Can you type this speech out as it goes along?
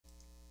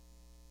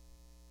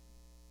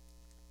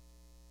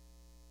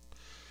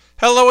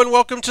Hello and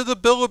welcome to the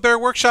Build a Bear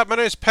Workshop. My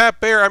name is Pat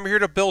Baer. I'm here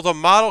to build a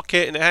model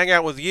kit and hang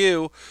out with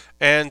you.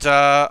 And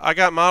I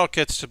got model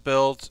kits to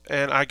build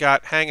and I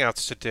got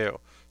hangouts to do.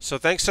 So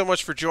thanks so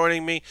much for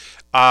joining me.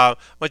 My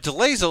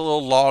delay's a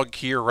little long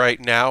here right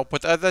now,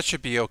 but that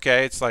should be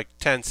okay. It's like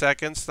 10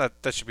 seconds. That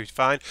should be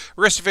fine.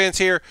 Aristofan's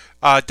here.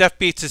 Def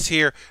Beats is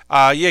here.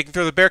 Yeah, you can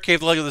throw the Bear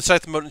Cave link in the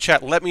site mode in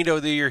chat. Let me know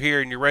that you're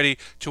here and you're ready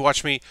to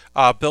watch me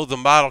build the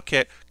model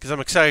kit because I'm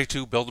excited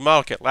to build the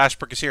model kit.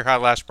 Lashbrook is here. Hi,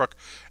 Lashbrook.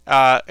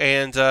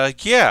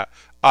 Yeah.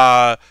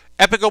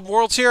 Epic Open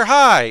World's here.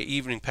 Hi.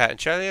 Evening, Pat and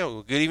chat.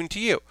 Yeah, good evening to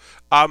you.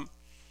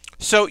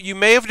 So you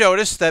may have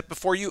noticed that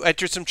before you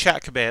enter some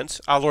chat commands,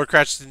 Lord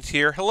Cratchton's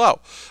here, hello,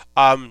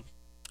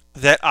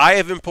 that I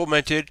have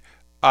implemented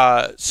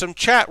some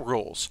chat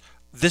rules.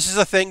 This is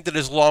a thing that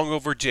is long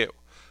overdue.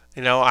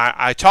 You know,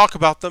 I talk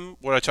about them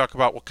when I talk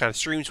about what kind of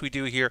streams we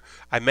do here.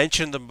 I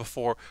mentioned them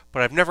before,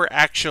 but I've never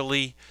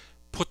actually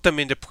put them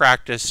into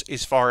practice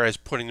as far as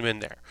putting them in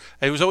there.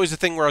 It was always a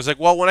thing where I was like,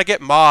 well, when I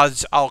get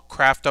mods, I'll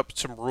craft up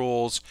some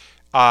rules.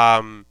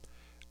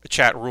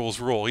 Chat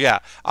rules rule, yeah.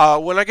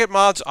 When I get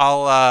mods,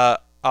 I'll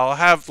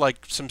have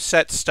like some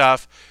set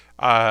stuff,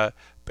 and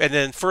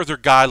then further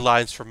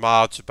guidelines for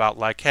mods about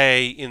like,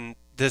 hey, in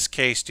this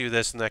case do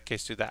this, in that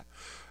case do that.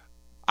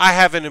 I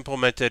haven't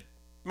implemented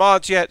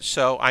mods yet,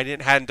 so I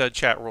hadn't done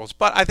chat rules,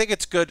 but I think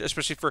it's good,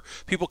 especially for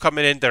people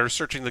coming in that are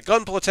searching the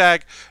Gunpla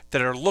tag,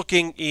 that are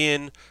looking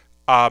in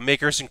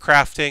Makers and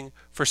Crafting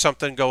for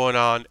something going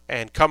on,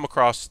 and come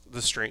across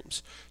the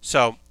streams.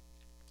 So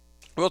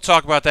we'll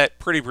talk about that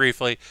pretty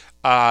briefly.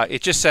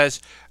 It just says,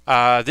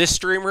 this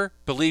streamer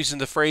believes in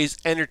the phrase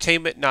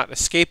entertainment, not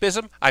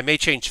escapism. I may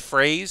change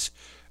phrase,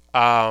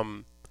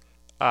 but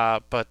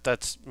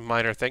that's a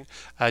minor thing.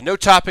 No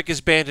topic is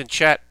banned in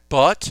chat,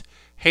 but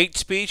hate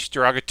speech,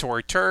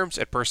 derogatory terms,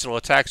 and personal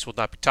attacks will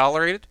not be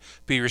tolerated.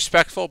 Be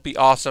respectful, be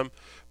awesome,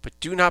 but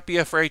do not be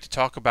afraid to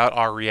talk about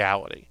our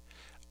reality.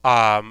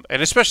 And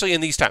especially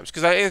in these times,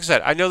 because like I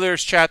said, I know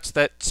there's chats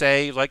that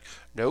say like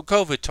no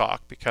COVID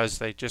talk because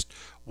they just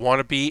want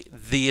to be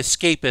the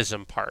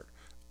escapism part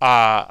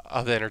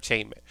of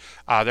entertainment.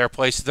 There are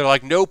places that are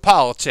like no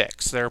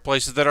politics. There are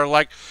places that are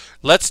like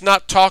let's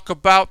not talk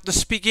about the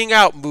speaking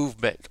out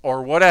movement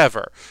or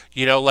whatever.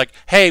 You know, like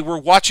hey, we're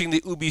watching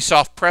the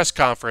Ubisoft press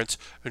conference.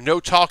 No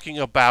talking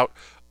about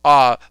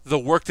the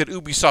work that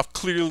Ubisoft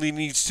clearly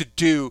needs to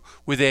do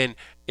within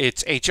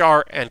its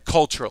HR and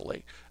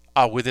culturally.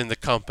 Within the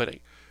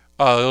company.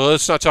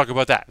 Let's not talk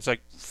about that. It's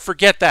like,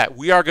 forget that.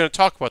 We are going to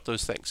talk about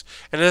those things.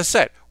 And as I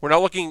said, we're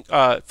not looking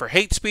for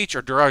hate speech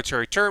or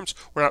derogatory terms.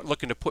 We're not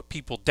looking to put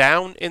people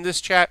down in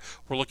this chat.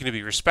 We're looking to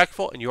be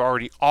respectful, and you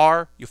already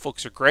are. You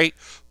folks are great.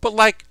 But,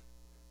 like,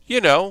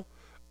 you know,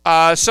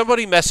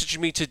 somebody messaged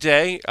me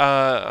today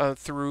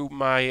through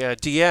my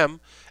DM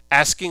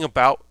asking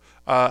about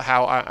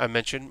how I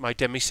mentioned my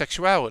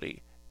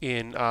demisexuality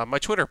in my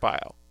Twitter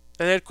bio.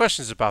 And they had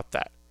questions about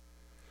that.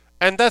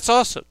 And that's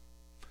awesome.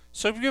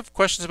 So if you have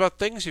questions about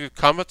things, if you have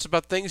comments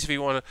about things, if you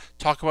want to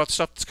talk about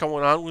stuff that's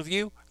going on with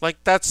you,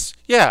 like that's,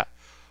 yeah,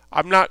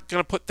 I'm not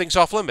going to put things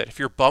off limit. If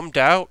you're bummed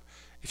out,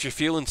 if you're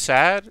feeling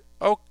sad,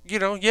 oh, you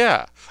know,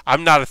 yeah.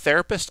 I'm not a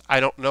therapist.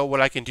 I don't know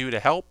what I can do to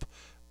help.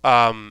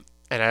 And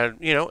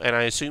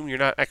I assume you're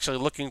not actually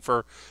looking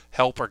for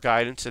help or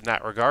guidance in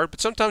that regard. But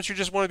sometimes you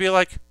just want to be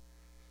like,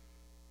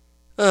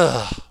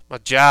 ugh, my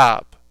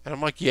job. And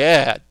I'm like,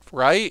 yeah,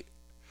 right?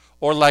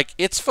 Or like,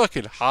 it's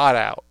fucking hot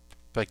out.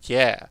 But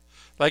yeah.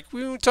 Like,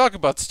 we don't talk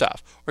about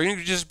stuff. Or you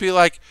can just be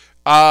like,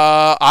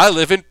 I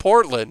live in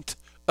Portland.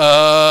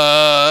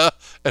 And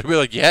be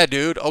like, yeah,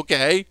 dude,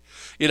 okay.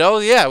 You know,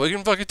 yeah, we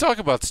can fucking talk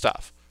about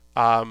stuff.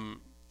 Pat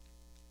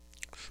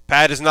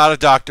is not a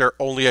doctor,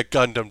 only a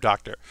Gundam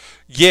doctor.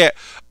 Yeah.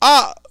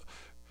 I'm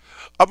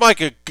like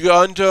a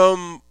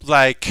Gundam,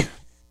 like,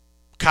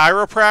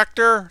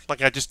 chiropractor.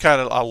 Like, I just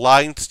kind of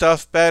align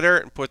stuff better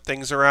and put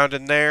things around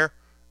in there.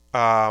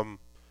 But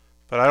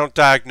I don't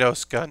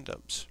diagnose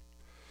Gundams.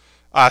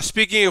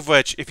 Speaking of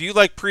which, if you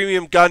like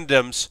premium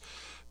Gundams,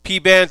 P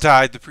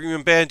Bandai, the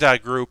premium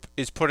Bandai group,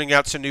 is putting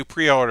out some new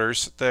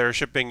pre-orders that are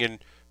shipping in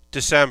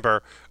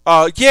December.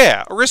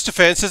 Yeah,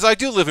 Aristofan says, I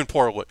do live in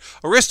Portland.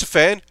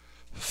 Aristofan,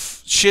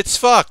 shit's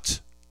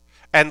fucked.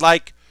 And,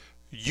 like,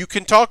 you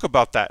can talk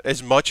about that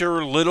as much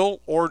or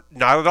little or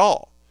not at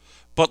all.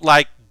 But,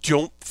 like,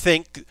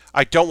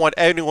 I don't want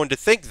anyone to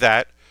think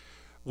that,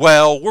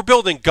 well, we're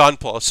building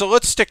Gunpla, so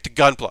let's stick to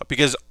Gunpla,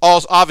 because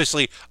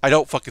obviously I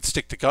don't fucking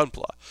stick to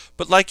Gunpla.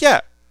 But, like,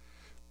 yeah,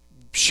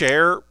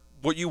 share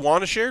what you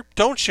want to share.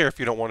 Don't share if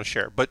you don't want to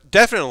share. But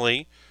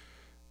definitely,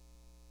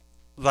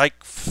 like,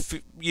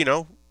 you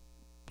know,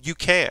 you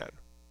can.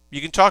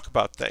 You can talk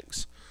about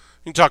things.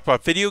 We can talk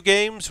about video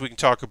games. We can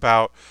talk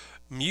about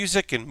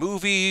music and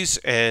movies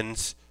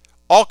and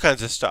all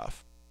kinds of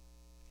stuff.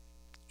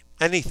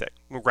 Anything.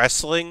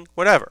 Wrestling,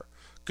 whatever.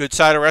 Good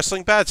side of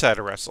wrestling, bad side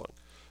of wrestling.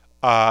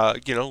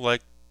 You know,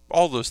 like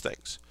all those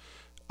things.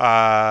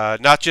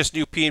 Not just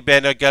new P and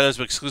Bandai Gundams,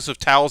 but exclusive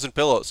towels and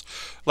pillows.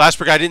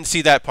 Lashbrook, I didn't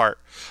see that part.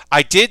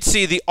 I did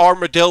see the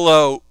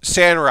Armadillo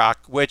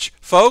Sandrock, which,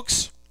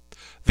 folks,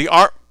 The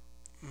art.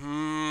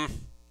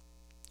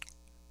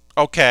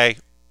 Okay.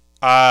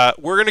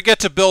 We're gonna get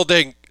to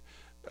building.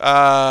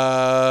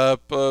 Bandai.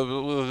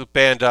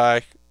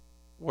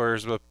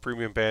 Where's the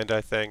premium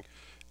Bandai thing?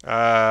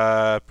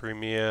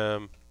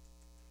 Premium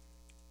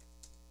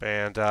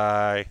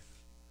Bandai.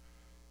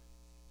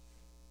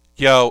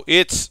 Yo,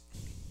 it's.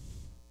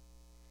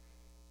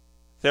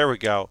 There we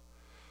go.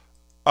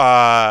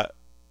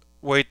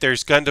 Wait,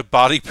 there's Gundam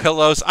body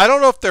pillows. I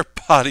don't know if they're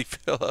body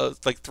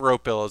pillows, like throw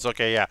pillows.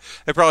 Okay, yeah.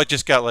 They probably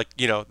just got, like,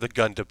 you know, the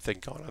Gundam thing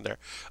going on there.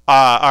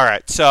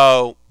 Alright,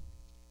 so.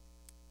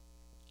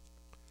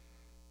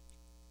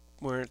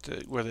 Where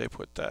did they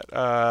put that?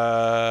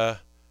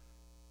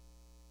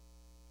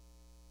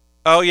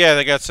 Oh, yeah,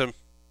 they got some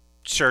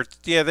shirts.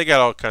 Yeah, they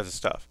got all kinds of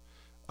stuff.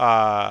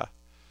 I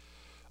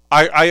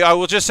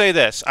will just say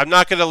this. I'm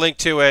not going to link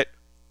to it.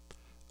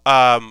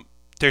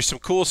 There's some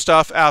cool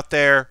stuff out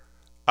there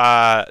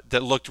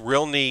that looked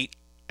real neat,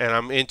 and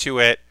I'm into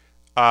it.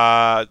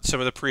 Some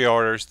of the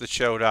pre-orders that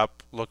showed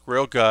up look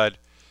real good.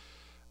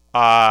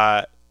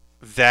 That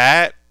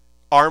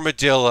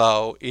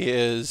armadillo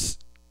is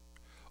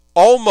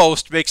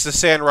almost makes the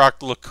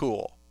Sandrock look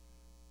cool.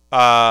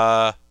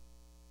 Oh,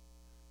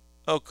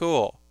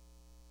 cool.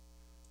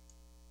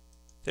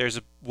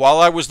 While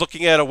I was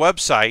looking at a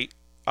website,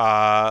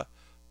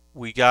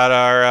 we got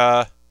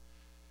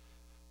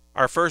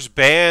our first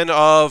ban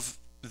of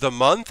the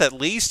month, at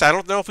least. I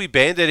don't know if we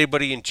banned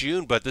anybody in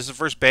June, but this is the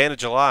first ban of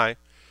July.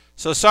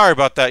 So sorry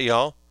about that,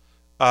 y'all.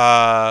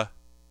 I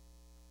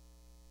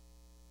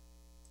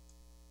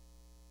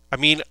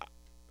mean,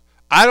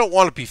 I don't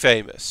want to be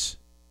famous.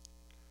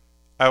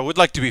 I would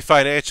like to be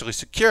financially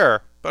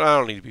secure, but I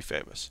don't need to be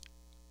famous.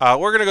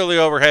 We're going to go to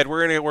the overhead. We're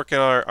going to get working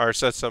on our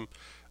Seltsam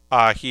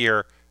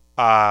here.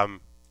 But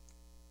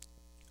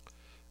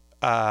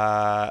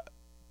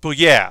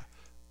yeah,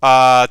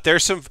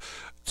 there's some.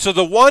 So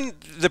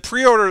the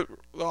pre-order.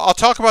 I'll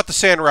talk about the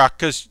Sandrock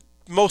because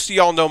most of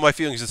y'all know my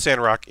feelings of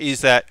Sandrock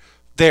is that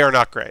they are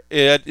not great.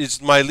 It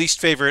is my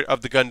least favorite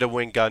of the Gundam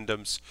Wing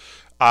Gundams.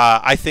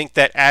 I think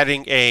that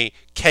adding a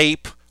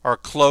cape or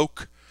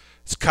cloak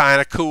is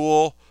kind of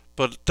cool,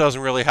 but it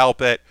doesn't really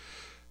help it.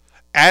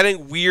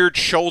 Adding weird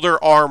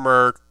shoulder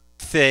armor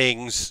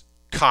things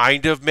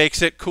kind of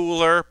makes it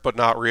cooler, but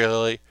not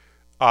really.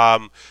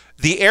 The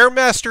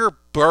Airmaster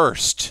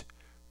Burst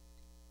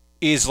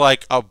is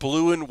like a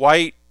blue and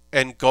white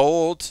and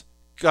gold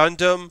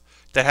Gundam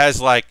that has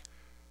like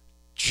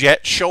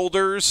jet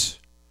shoulders,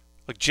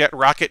 like jet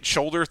rocket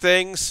shoulder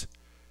things.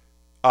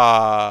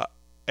 And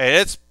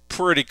it's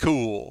pretty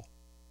cool.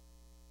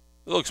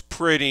 It looks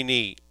pretty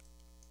neat.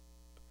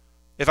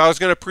 If I was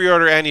going to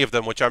pre-order any of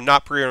them, which I'm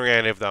not pre-ordering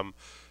any of them,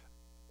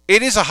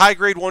 it is a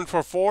high-grade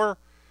 144,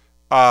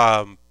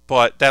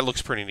 but that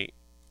looks pretty neat.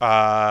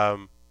 I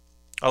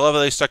love how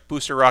they stuck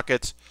booster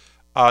rockets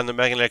on the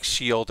Meganex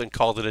shield and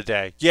called it a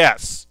day.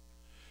 Yes.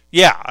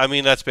 Yeah, I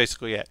mean, that's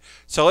basically it.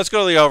 So let's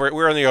go to the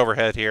we're on the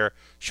overhead here.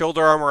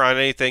 Shoulder armor on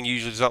anything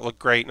usually does not look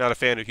great. Not a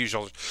fan of huge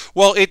shoulders.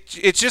 Well,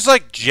 it's just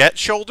like jet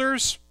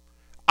shoulders.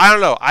 I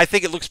don't know. I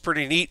think it looks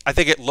pretty neat. I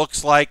think it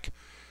looks like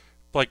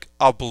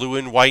a blue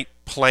and white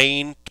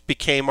plane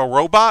became a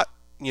robot.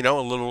 You know,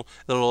 a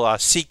little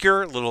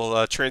seeker,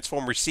 little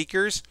Transformer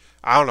seekers.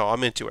 I don't know.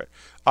 I'm into it.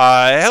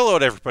 Hello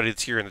to everybody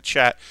that's here in the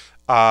chat.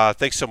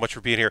 Thanks so much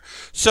for being here.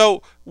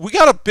 So we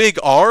got a big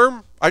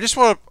arm. I just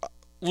want to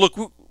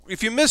look.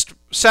 If you missed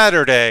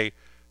Saturday,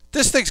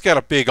 this thing's got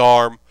a big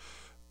arm.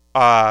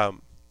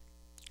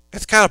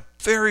 It's got a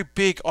very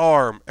big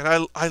arm,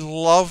 and I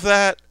love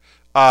that.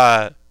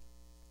 And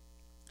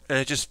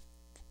it just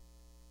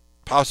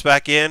pops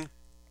back in,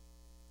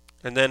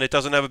 and then it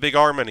doesn't have a big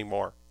arm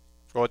anymore.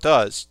 Well, it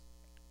does.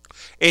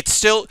 It's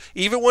still,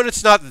 even when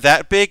it's not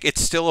that big,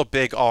 it's still a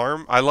big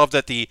arm. I love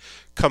that the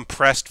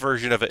compressed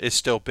version of it is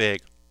still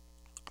big.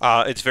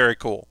 It's very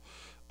cool.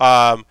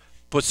 But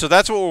so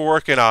that's what we're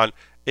working on,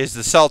 is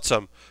the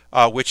Seltsam,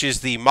 which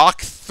is the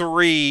Mach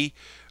 3.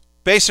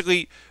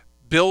 Basically,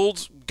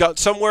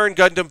 somewhere in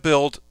Gundam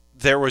Build,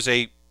 there was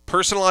a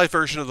personalized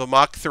version of the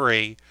Mach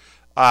 3,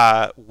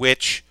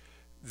 which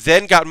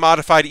then got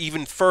modified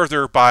even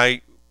further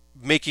by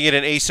making it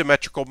an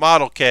asymmetrical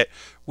model kit,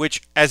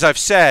 which, as I've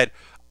said,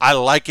 I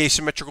like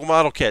asymmetrical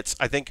model kits.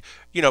 I think,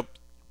 you know,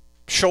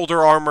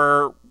 shoulder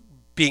armor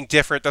being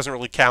different doesn't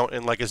really count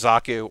in like a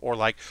Zaku, or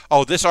like,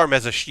 oh, this arm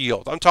has a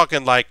shield. I'm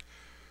talking like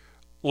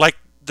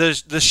the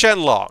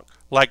Shenlong.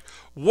 Like,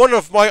 one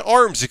of my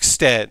arms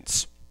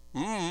extends.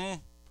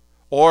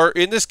 Or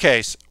in this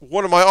case,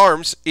 one of my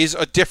arms is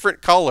a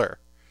different color.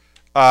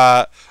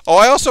 I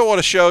also want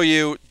to show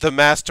you the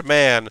masked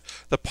man,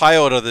 the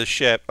pilot of this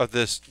ship, of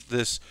this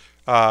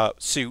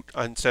suit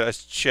on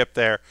ship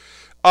there.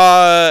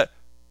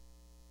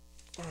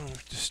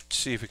 Just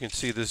see if we can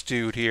see this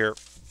dude here.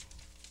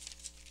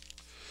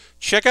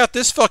 Check out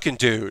this fucking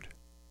dude.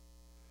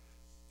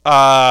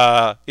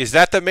 Is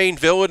that the main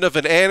villain of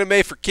an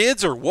anime for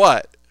kids or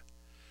what?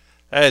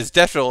 That is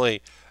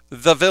definitely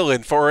the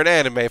villain for an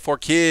anime for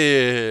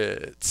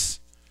kids.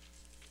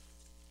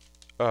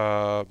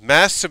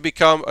 Masks have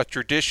become a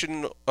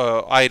traditional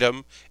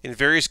item in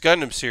various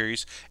Gundam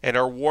series and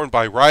are worn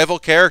by rival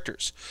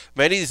characters.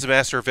 Many of these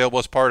masks are available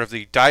as part of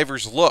the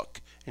diver's look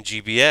in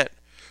GBN.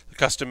 The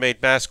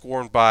custom-made mask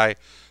worn by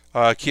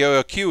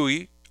Kujo,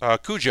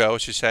 I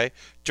should say,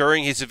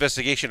 during his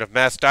investigation of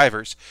masked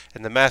divers,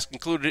 and the mask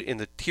included in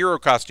the hero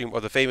costume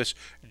of the famous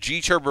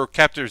G-Turbo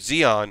Captor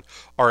Zeon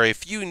are a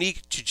few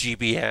unique to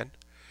GBN.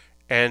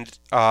 And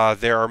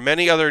there are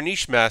many other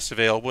niche masks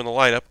available in the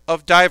lineup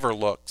of diver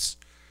looks.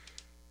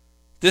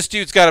 This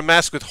dude's got a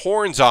mask with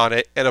horns on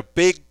it and a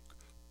big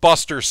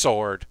buster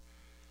sword.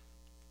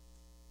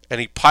 And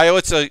he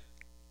pilots a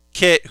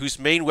kit whose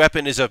main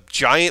weapon is a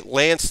giant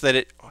lance that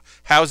it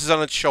houses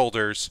on its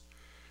shoulders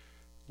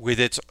with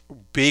its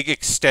big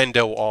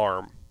extendo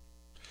arm.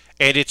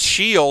 And its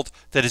shield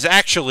that is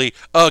actually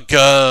a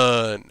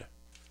gun,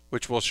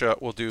 which we'll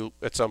do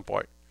at some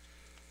point.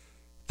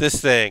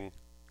 This thing,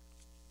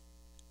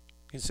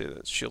 you can see that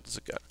its shield is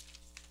a gun.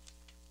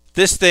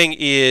 This thing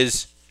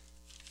is,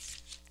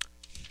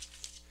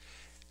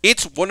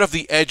 it's one of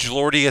the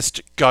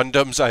edgelordiest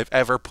Gundams I've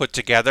ever put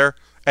together.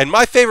 And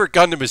my favorite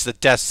Gundam is the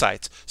Death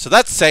Scythe. So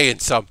that's saying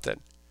something.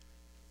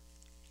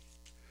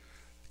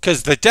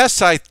 Because the Death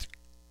Scythe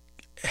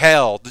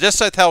Hell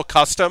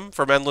custom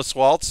from Endless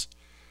Waltz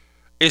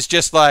is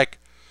just like,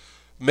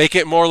 make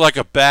it more like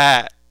a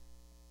bat.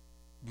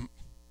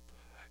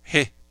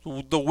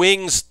 The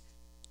wings,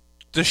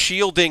 the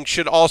shielding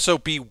should also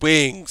be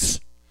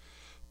wings.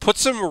 Put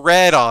some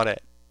red on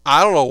it.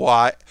 I don't know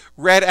why.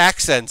 Red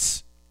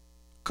accents.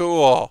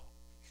 Cool.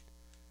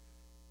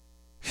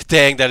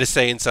 Dang, that is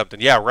saying something.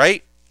 Yeah,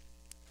 right?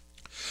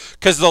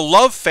 Because the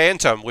Love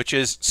Phantom, which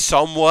is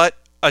somewhat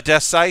a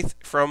Death Scythe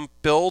from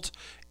Build,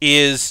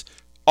 is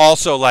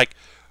also like,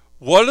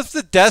 what if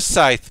the Death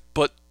Scythe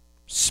but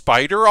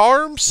spider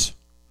arms?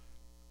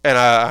 And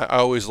I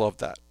always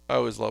loved that. I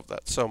always loved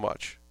that so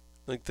much.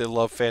 I think the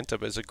Love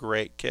Phantom is a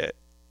great kit.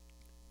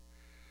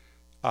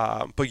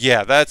 But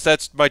yeah,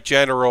 that's my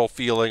general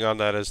feeling on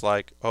that is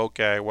like,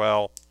 okay,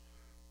 well,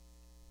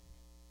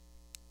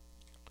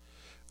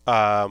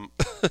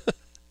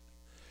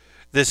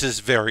 this is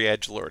very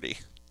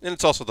edgelordy. And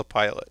it's also the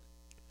pilot.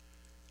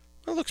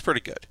 It looks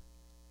pretty good.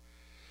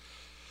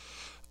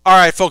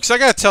 Alright, folks, I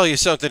gotta tell you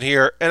something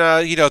here.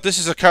 And, you know, this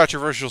is a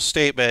controversial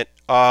statement.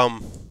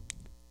 When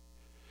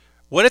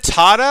it's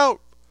hot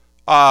out,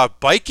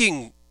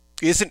 biking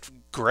isn't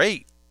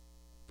great.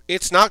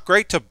 It's not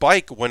great to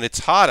bike when it's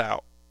hot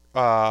out.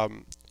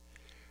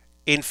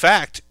 In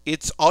fact,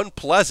 it's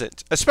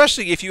unpleasant,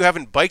 especially if you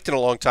haven't biked in a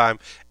long time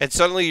and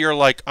suddenly you're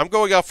like, I'm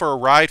going out for a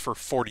ride for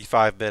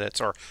 45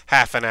 minutes or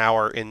half an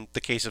hour in the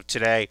case of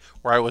today,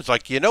 where I was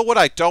like, you know what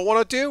I don't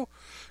want to do?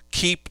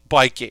 Keep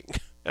biking.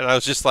 And I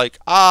was just like,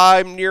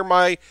 I'm near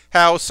my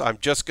house. I'm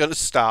just going to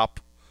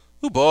stop.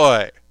 Oh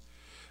boy.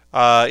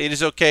 It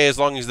is okay as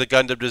long as the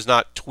Gundam does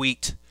not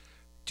tweet.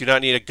 Do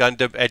not need a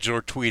Gundam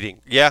edgelord tweeting.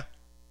 Yeah.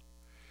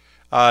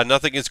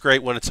 Nothing is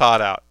great when it's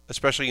hot out,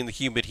 especially in the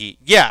humid heat.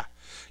 Yeah.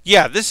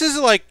 Yeah, this is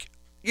like,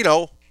 you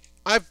know,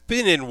 I've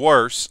been in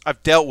worse.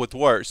 I've dealt with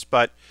worse,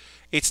 but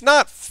it's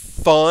not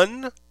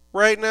fun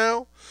right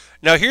now.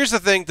 Now, here's the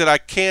thing that I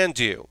can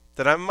do,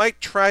 that I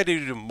might try to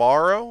do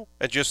tomorrow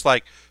and just,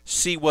 like,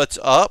 see what's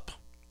up.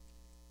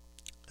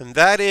 And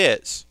that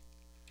is,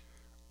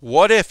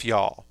 what if,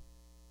 y'all,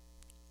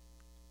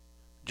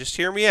 just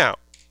hear me out.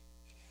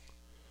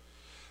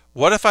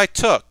 What if I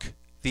took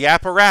the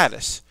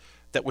apparatus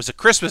that was a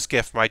Christmas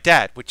gift from my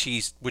dad, which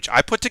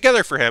I put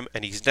together for him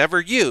and he's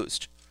never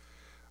used,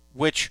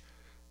 which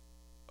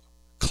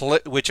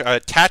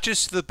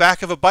attaches to the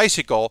back of a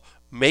bicycle,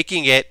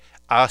 making it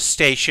a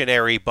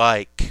stationary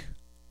bike.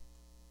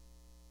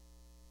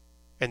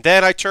 And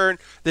then I turn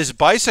this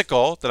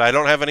bicycle that I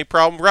don't have any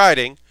problem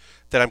riding,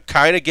 that I'm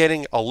kind of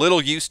getting a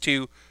little used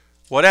to,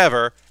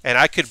 whatever, and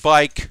I could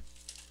bike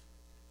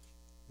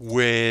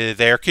with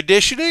air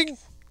conditioning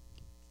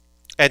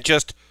and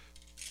just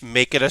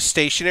make it a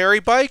stationary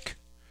bike.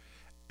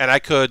 And I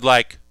could,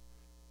 like,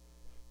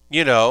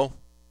 you know,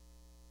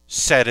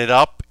 set it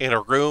up in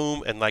a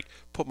room and, like,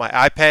 put my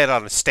iPad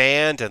on a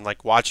stand and,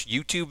 like, watch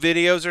YouTube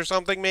videos or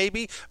something,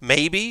 maybe.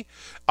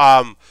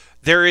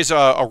 There is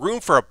a room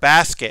for a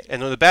basket,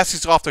 and when the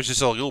basket's off, there's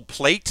just a little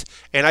plate,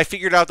 and I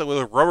figured out that with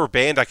a rubber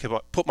band, I could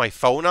put my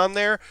phone on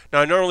there. Now,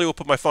 I normally will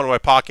put my phone in my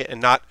pocket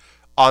and not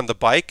on the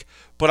bike,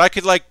 but I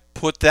could, like,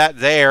 put that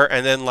there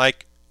and then,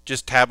 like,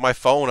 just have my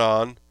phone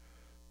on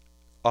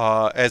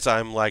as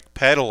I'm, like,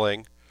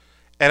 pedaling.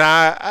 And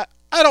I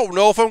don't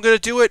know if I'm going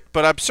to do it,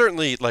 but I'm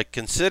certainly, like,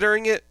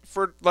 considering it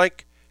for,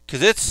 like,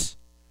 because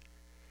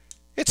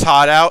it's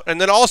hot out.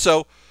 And then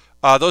also,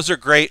 those are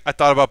great. I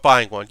thought about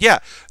buying one. Yeah,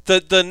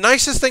 the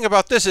nicest thing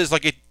about this is,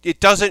 like, it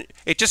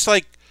just,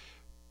 like,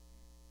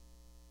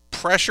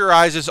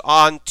 pressurizes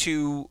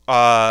onto,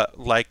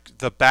 like,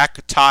 the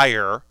back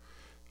tire,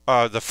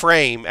 the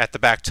frame at the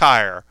back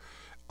tire,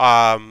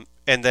 and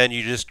then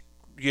you just,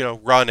 you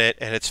know, run it,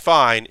 and it's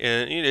fine.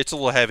 And it's a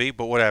little heavy,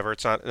 but whatever.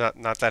 It's not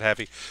that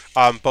heavy.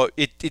 But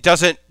it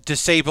doesn't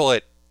disable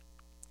it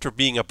for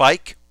being a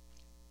bike,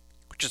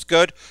 which is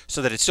good,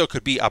 so that it still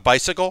could be a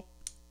bicycle,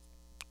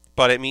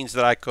 but it means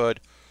that I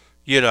could,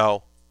 you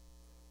know,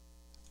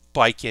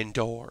 bike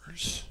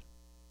indoors.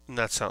 And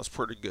that sounds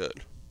pretty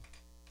good.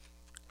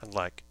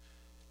 I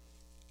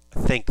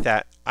think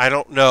that, I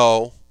don't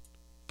know,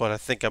 but I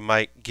think I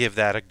might give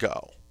that a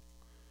go.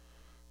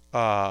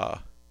 Because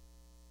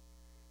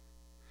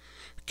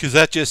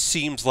that just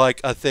seems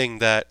like a thing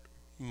that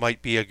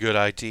might be a good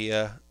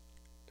idea.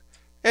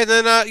 And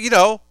then, you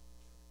know,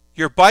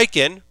 you're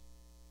biking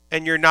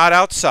and you're not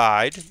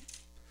outside,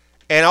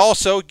 and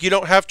also you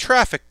don't have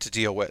traffic to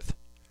deal with.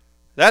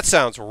 That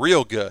sounds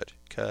real good,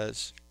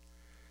 because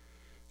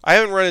I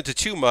haven't run into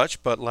too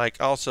much, but like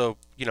also,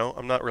 you know,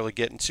 I'm not really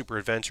getting super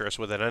adventurous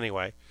with it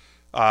anyway.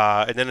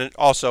 And then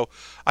also,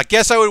 I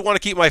guess I would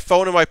want to keep my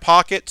phone in my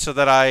pocket so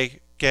that I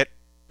get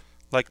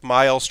like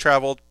miles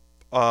traveled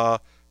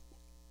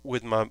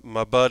with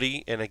my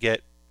buddy, and I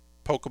get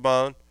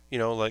Pokemon, you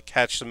know, like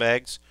catch some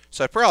eggs.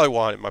 So I probably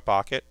want it in my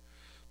pocket,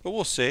 but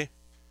we'll see.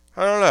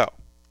 I don't know.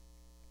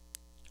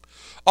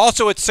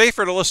 Also, it's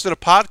safer to listen to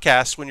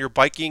podcasts when you're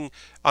biking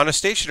on a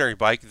stationary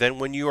bike than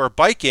when you are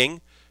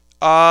biking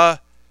on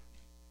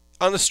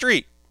the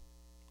street.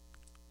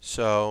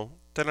 So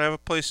then I have a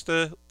place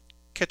to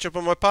catch up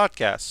on my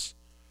podcasts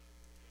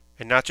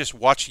and not just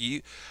watch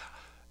you.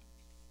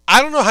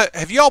 I don't know.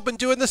 Have you all been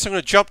doing this? I'm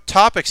going to jump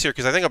topics here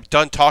because I think I'm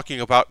done talking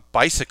about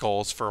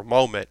bicycles for a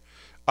moment.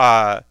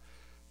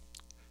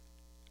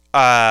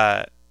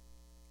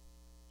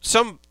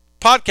 Some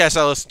podcasts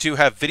I listen to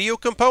have video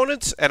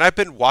components, and I've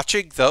been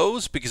watching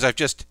those because I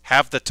just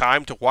have the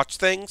time to watch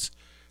things,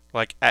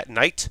 like at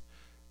night.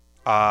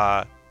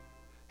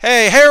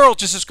 Hey, Harold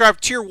just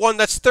subscribed Tier 1.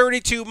 That's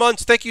 32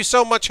 months. Thank you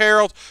so much,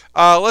 Harold.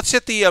 Let's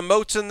hit the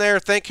emotes in there.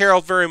 Thank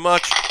Harold very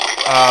much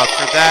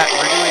for that.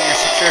 Renewing your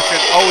subscription.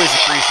 Always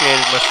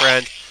appreciated, my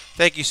friend.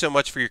 Thank you so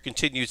much for your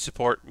continued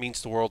support. It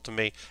means the world to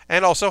me.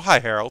 And also, hi,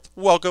 Harold.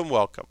 Welcome,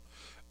 welcome.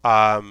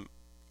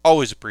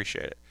 Always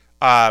appreciate it.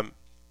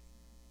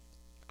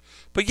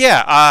 But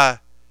yeah,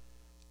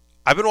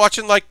 I've been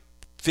watching like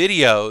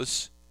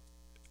videos,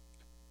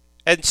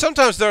 and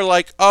sometimes they're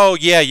like, "Oh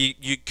yeah, you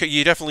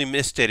definitely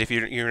missed it if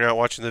you're not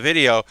watching the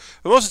video."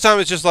 But most of the time,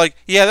 it's just like,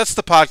 "Yeah, that's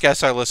the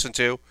podcast I listen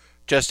to,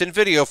 just in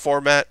video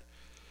format."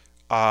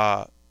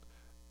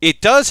 It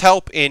does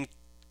help in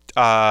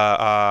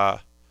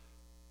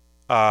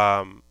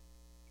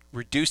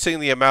reducing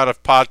the amount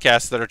of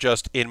podcasts that are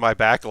just in my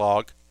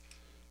backlog,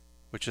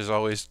 which is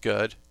always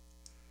good.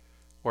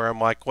 Where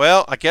I'm like,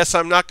 well, I guess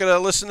I'm not going to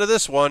listen to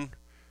this one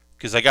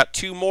because I got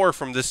 2 more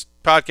from this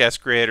podcast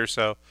creator,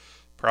 so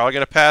probably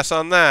going to pass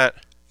on that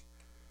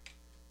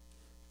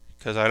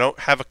because I don't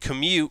have a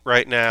commute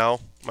right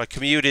now. My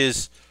commute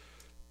is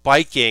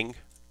biking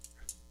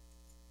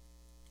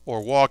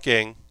or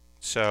walking,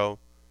 so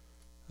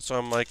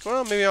I'm like,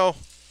 well, maybe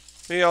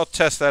I'll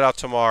test that out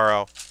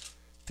tomorrow.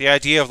 The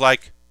idea of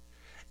like,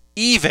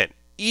 even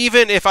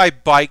if I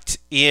biked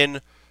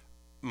in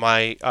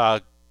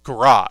my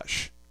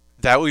garage,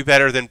 that would be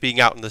better than being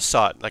out in the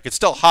sun. Like, it's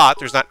still hot.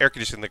 There's not air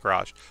conditioning in the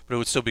garage, but it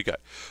would still be good.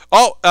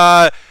 Oh,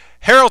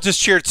 Harold just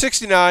cheered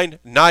 69.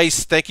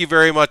 Nice. Thank you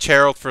very much,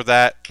 Harold, for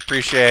that.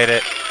 Appreciate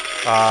it.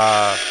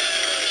 I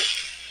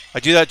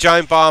do that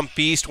Giant Bomb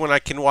Beast when I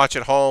can watch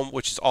at home,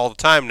 which is all the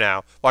time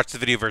now. Watch the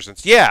video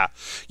versions. Yeah.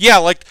 Yeah,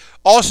 like,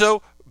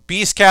 also,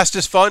 Beastcast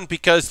is fun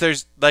because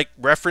there's, like,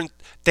 reference.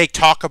 They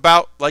talk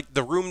about, like,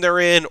 the room they're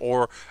in,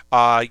 or,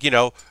 you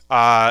know,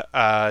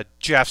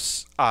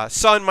 Jeff's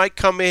son might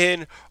come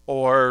in,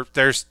 or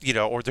there's, you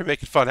know, or they're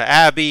making fun of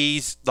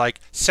Abby's,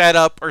 like,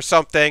 setup or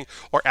something,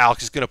 or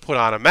Alex is going to put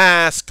on a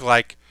mask.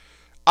 Like,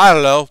 I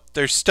don't know.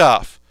 There's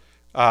stuff.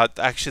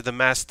 Actually, the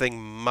mask thing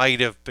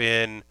might have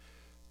been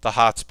the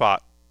Hotspot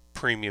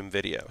premium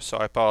video, so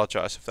I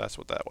apologize if that's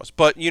what that was.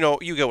 But, you know,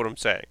 you get what I'm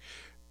saying.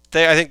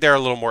 I think they're a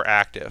little more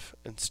active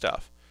and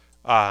stuff.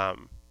 I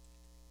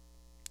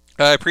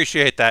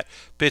appreciate that.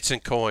 Bits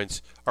and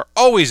coins are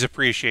always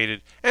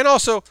appreciated. And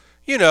also,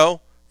 you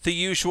know, the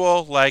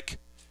usual, like,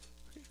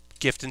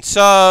 gift and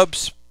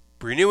subs,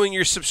 renewing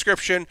your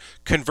subscription,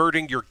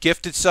 converting your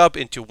gifted sub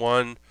into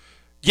one.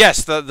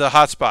 Yes, the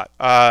hotspot.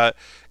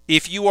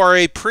 If you are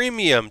a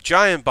premium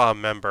Giant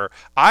Bomb member,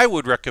 I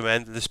would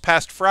recommend this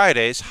past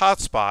Friday's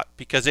hotspot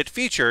because it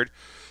featured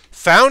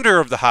founder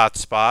of the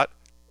hotspot,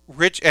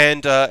 Rich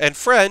and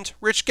friend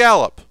Rich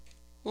Gallup.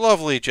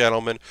 Lovely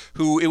gentleman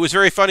who, it was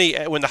very funny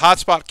when the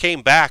hotspot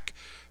came back.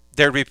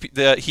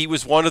 He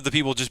was one of the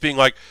people just being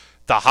like,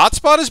 "The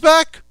hotspot is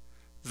back?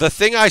 The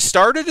thing I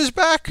started is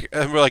back?"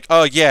 And we're like,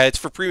 "Oh yeah, it's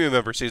for premium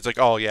members." He's like,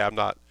 "Oh yeah, I'm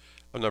not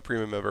a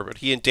premium member." But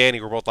he and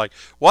Danny were both like,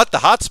 "What, the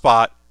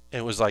hotspot?" And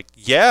it was like,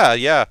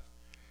 yeah,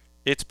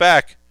 it's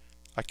back.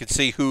 I can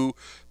see who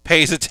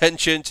pays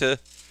attention to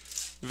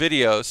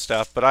video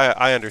stuff, but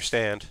I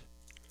understand.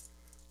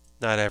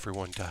 Not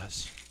everyone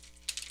does.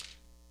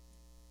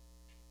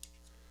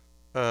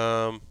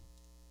 But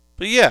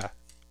yeah.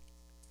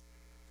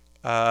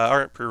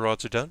 Alright,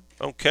 pre-rolls are done.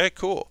 Okay,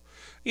 cool.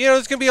 You know,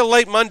 it's going to be a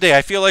light Monday.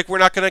 I feel like we're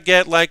not going to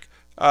get, like,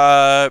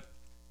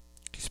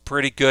 he's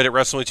pretty good at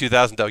WrestleMania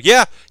 2000, though.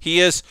 Yeah, he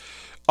is.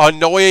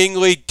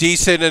 annoyingly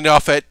decent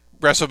enough at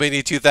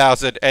WrestleMania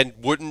 2000 and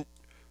wouldn't.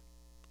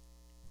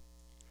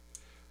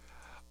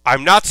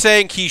 I'm not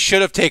saying he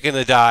should have taken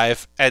the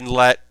dive and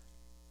let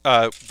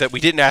that we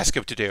didn't ask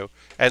him to do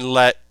and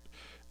let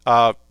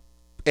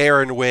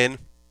Aaron win,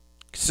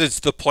 since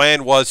the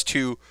plan was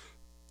to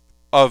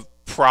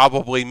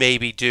probably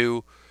maybe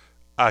do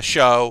a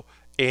show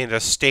in a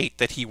state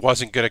that he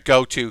wasn't going to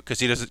go to, because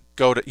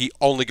he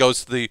only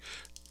goes to the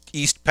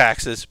East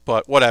Paxes,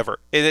 but whatever.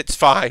 It's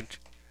fine.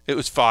 It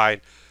was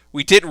fine.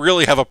 We didn't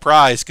really have a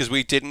prize because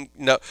we didn't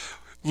know.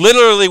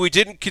 Literally, we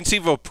didn't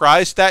conceive of a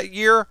prize that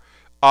year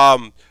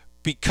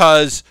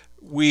because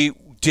we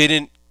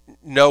didn't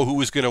know who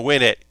was going to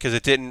win it, because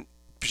it didn't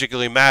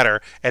particularly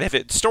matter. And if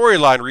it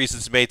storyline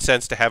reasons made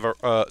sense to have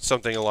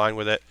something aligned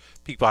with it,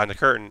 peek behind the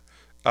curtain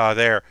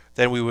there,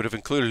 then we would have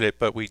included it,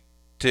 but we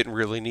didn't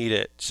really need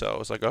it. So it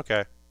was like,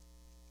 okay.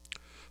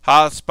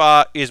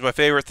 Hotspot is my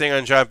favorite thing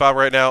on Giant Bomb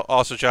right now.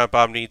 Also, Giant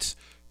Bomb needs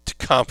to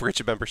comp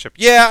Rich a membership.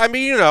 Yeah, I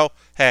mean,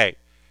 hey,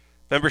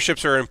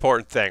 memberships are an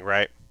important thing,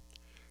 right?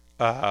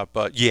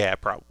 But yeah,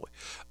 probably.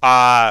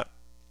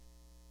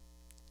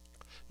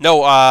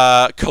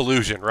 No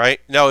collusion, right?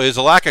 No, it was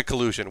a lack of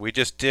collusion. We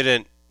just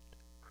didn't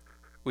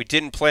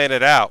plan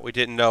it out. We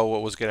didn't know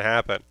what was going to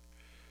happen.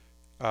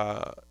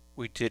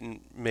 We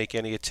didn't make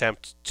any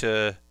attempt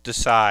to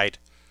decide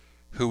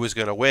who was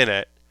going to win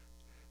it.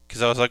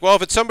 Because I was like, well,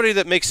 if it's somebody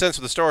that makes sense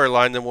with the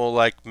storyline, then we'll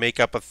like make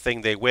up a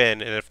thing they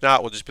win. And if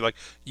not, we'll just be like,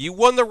 you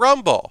won the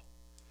Rumble.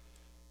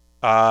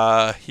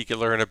 He could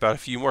learn about a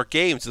few more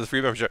games in the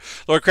free membership.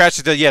 Lord Crash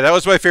said, yeah, that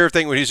was my favorite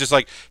thing when he's just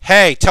like,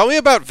 hey, tell me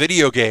about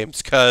video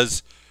games.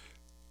 Because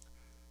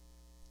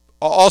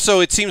also,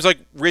 it seems like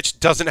Rich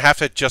doesn't have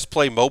to just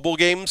play mobile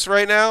games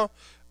right now,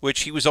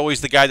 which he was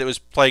always the guy that was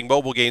playing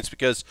mobile games,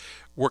 because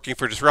working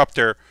for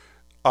Disruptor,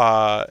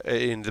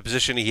 in the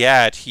position he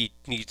had, he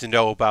needed to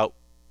know about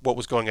what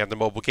was going on in the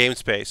mobile game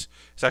space.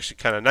 It's actually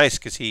kind of nice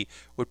because he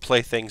would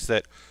play things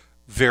that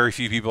very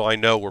few people I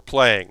know were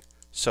playing.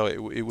 So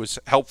it was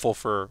helpful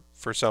for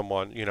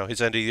someone. His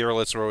end of the year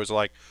lists were always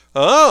like,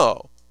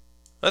 oh,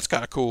 that's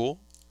kind of cool.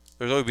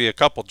 There's always be a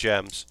couple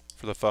gems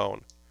for the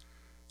phone.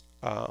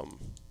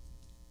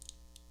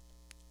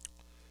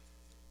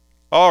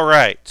 All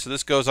right, so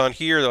this goes on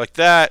here like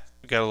that.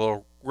 We got a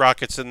little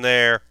rockets in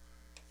there.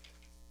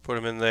 Put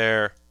them in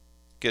there.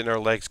 Getting our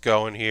legs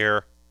going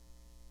here.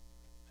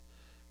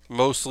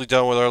 Mostly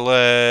done with our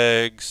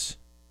legs.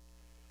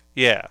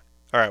 Yeah.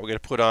 All right, we're going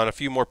to put on a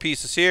few more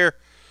pieces here.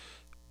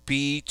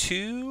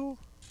 B2.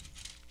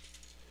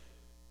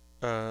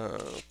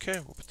 Okay,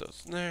 we'll put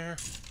those in there.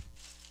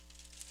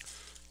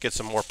 Get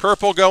some more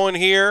purple going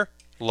here.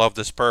 Love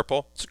this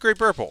purple. It's a great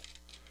purple.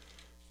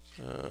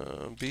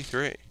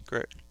 B3.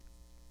 Great.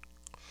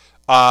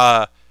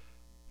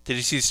 Did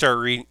you see start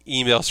reading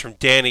emails from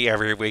Danny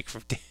every week?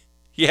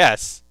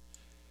 Yes.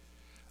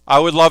 I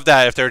would love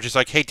that if they're just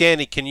like, hey,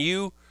 Danny, can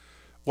you,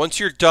 once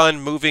you're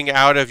done moving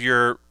out of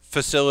your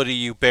facility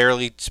you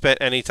barely spent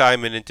any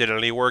time in and did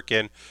any work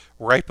in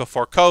right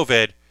before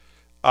COVID,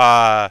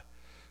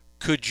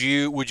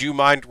 would you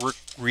mind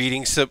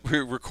recording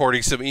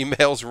some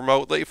emails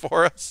remotely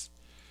for us?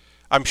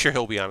 I'm sure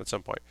he'll be on at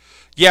some point.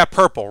 Yeah,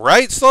 purple,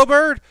 right,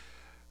 Slowbird?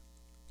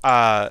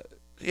 I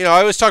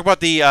always talk about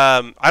the,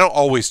 I don't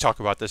always talk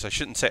about this. I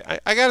shouldn't say,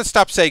 I got to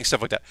stop saying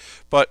stuff like that.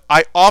 But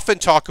I often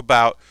talk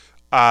about,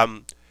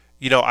 the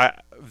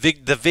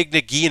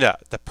Vignagina,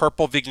 the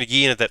purple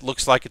Vignagina that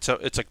looks like it's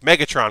like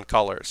Megatron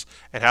colors,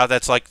 and how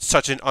that's like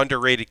such an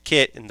underrated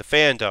kit in the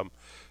fandom,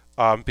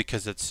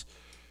 because it's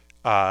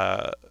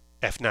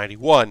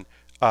F91,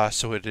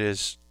 so it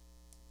is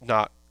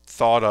not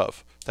thought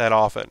of that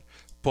often.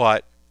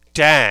 But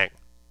dang,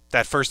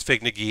 that first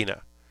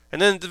Vignagina.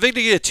 And then the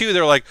Vignagina 2,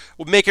 they're like,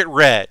 well, make it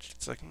red.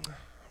 It's like,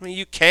 I mean,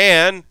 you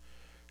can.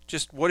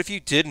 Just what if you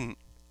didn't?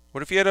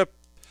 What if you had a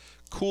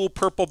cool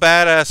purple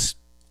badass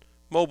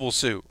mobile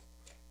suit?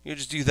 You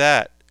just do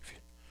that.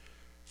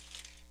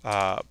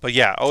 But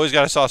yeah, always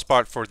got a soft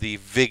spot for the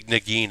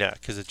Vignagina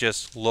because it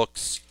just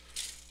looks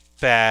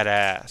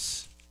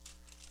badass.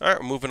 All right,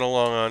 we're moving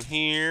along on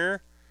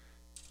here.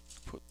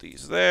 Put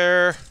these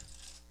there.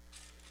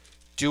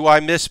 Do I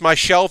miss my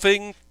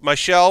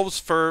shelves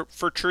for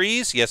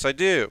trees? Yes, I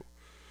do.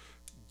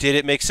 Did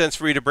it make sense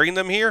for me to bring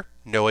them here?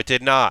 No, it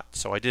did not.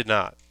 So I did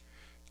not.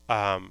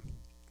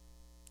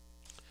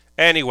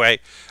 Anyway,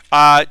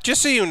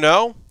 just so you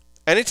know,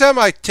 anytime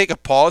I take a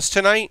pause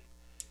tonight,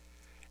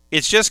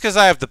 it's just because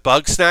I have the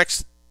Bug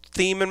Snacks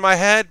theme in my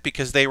head,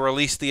 because they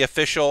released the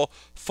official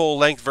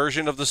full-length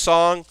version of the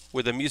song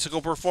with a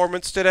musical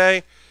performance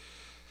today.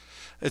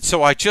 And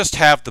so I just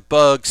have the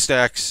Bug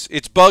Snacks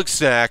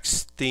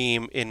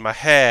theme in my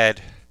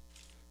head,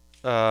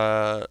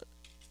 talking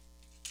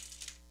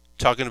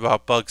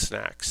about Bug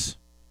Snacks.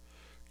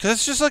 Because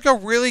it's just like a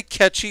really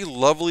catchy,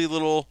 lovely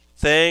little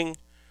thing.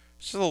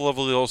 It's just a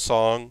lovely little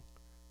song.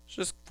 It's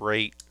just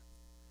great.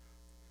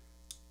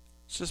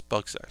 It's just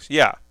Bug Snacks.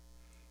 Yeah.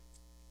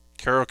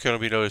 Carol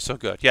Konobino is so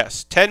good.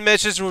 Yes. 10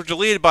 messages were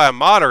deleted by a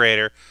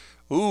moderator.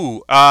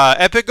 Ooh.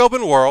 Epic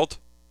Open World.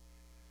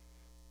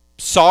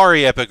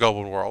 sorry, Epic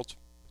Open World,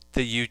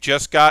 that you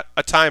just got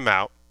a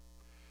timeout.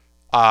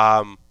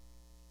 Um,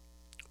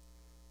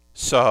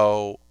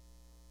 so,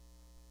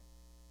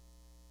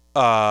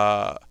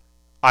 I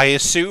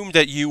assumed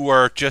that you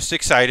were just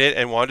excited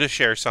and wanted to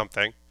share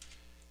something.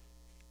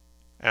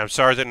 And I'm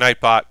sorry that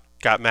Nightbot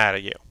got mad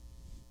at you.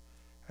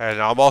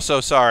 And I'm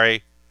also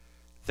sorry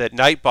that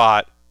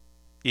Nightbot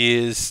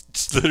is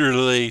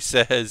literally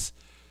says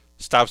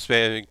stop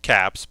spamming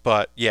caps.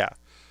 But yeah,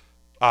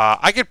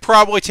 I could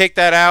probably take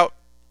that out.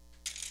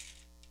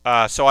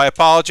 So I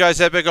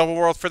apologize, Epic Open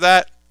World, for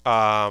that.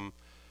 No,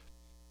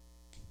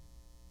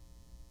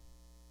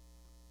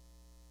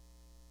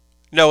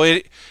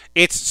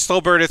 it's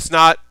Slowbird. It's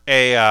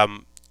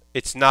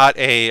not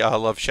a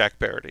Love Shack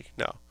parody.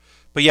 No,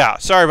 but yeah,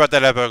 sorry about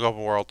that, Epic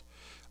Open World.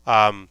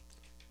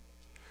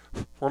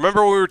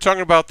 Remember when we were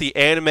talking about the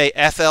anime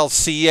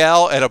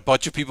FLCL and a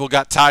bunch of people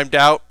got timed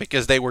out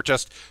because they were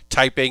just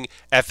typing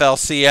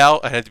FLCL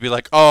and had to be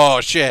like,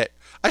 oh shit,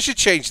 I should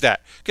change that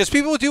because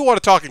people do want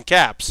to talk in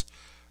caps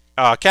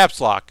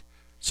lock.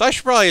 So I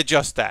should probably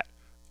adjust that.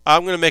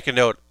 I'm gonna make a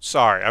note.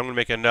 Sorry, I'm gonna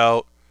make a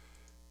note.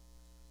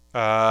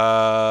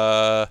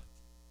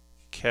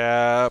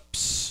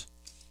 Caps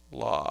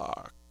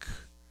lock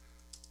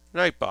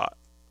Nightbot.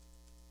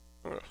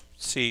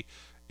 See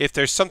if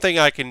there's something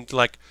I can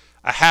like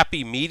a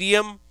happy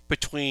medium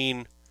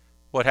between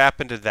what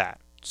happened to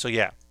that. So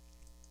yeah,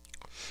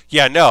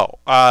 no,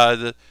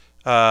 no,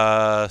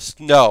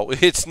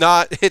 it's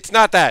not. It's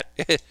not that.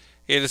 It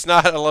is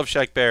not a Love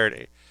Shack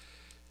parody.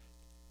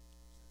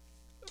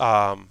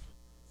 But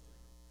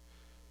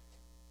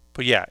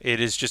yeah,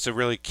 it is just a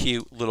really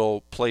cute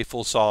little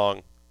playful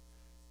song.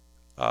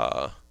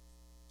 Talk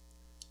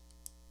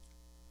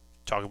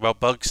about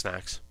bug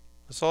snacks.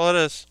 That's all it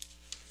is.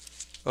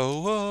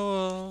 Oh, oh,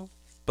 oh,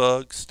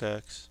 bug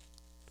snacks.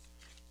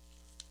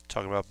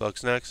 Talking about bug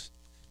snacks.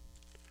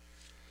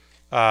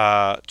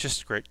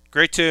 Just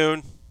great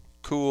tune.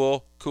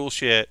 Cool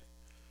shit.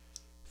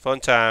 Fun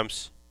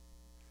times.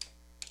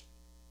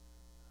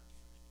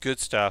 Good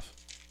stuff.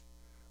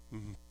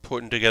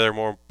 Putting together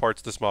more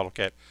parts of this model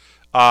kit.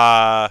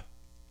 Wrong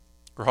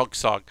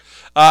song.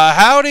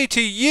 Howdy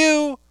to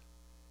you,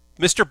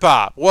 Mr.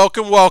 Bob.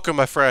 Welcome,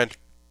 my friend.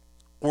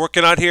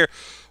 Working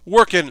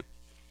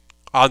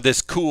on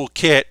this cool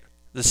kit,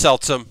 the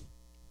Seltsam.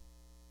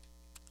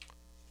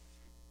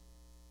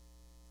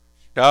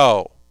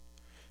 No.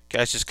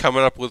 Guys just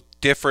coming up with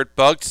different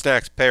Bug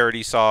Snacks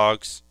parody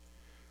songs.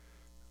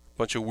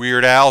 Bunch of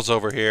Weird Owls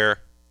over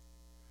here.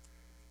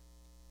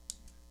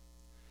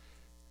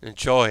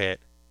 Enjoy it.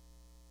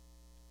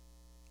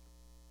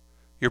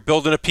 You're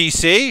building a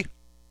PC?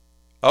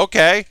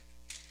 Okay.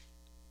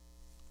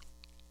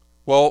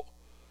 Well,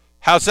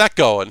 how's that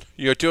going?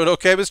 You're doing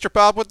okay, Mr.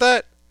 Bob, with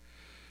that?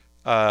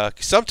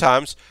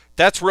 Sometimes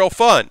that's real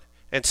fun,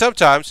 and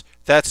sometimes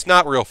that's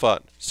not real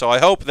fun. So I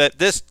hope that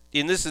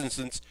in this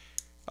instance,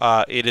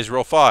 it is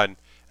real fun,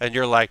 and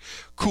you're like,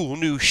 cool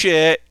new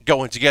shit,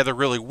 going together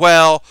really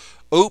well.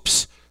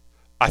 Oops,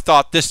 I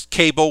thought this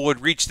cable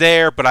would reach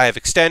there, but I have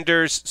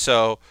extenders,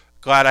 so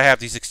glad I have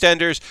these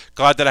extenders.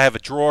 Glad that I have a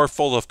drawer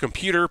full of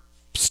computer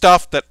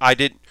stuff that I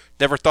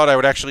never thought I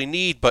would actually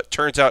need, but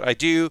turns out I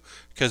do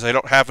because I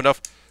don't have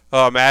enough.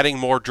 I'm adding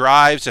more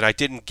drives, and I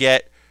didn't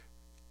get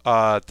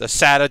the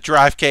SATA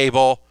drive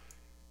cable.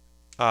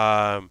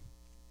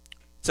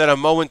 It's at a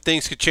moment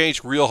things could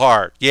change real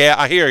hard. Yeah,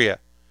 I hear you.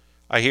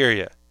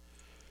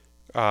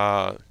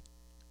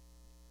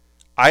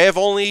 I've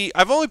only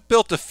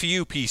built a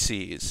few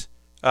PCs.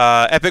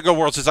 Epic Open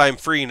World says I am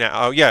free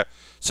now. Oh yeah.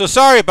 So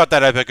sorry about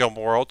that, Epic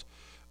Open World.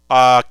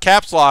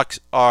 Caps locks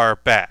are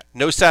bad.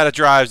 No SATA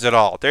drives at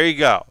all. There you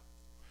go.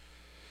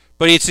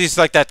 But it's just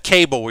like that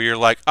cable where you're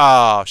like,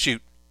 oh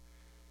shoot.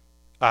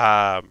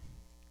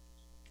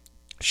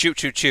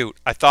 Shoot.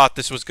 I thought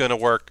this was gonna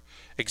work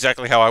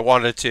exactly how I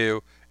wanted it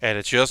to, and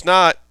it's just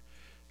not.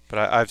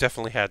 But I've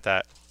definitely had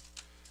that.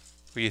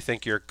 Where you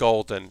think you're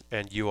golden,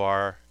 and you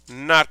are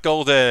not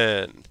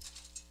golden.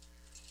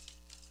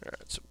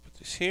 Alright, so put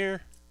this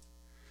here.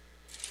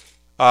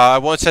 I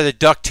once had to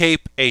duct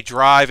tape a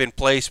drive in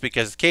place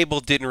because the cable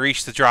didn't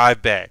reach the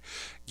drive bay.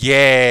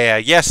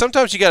 Yeah,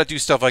 sometimes you gotta do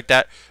stuff like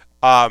that.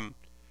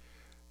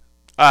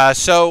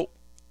 So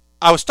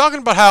I was talking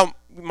about how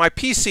my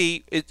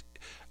PC, it's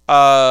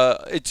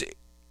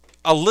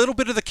a little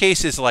bit of the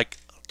case is like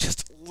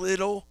just a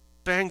little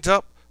banged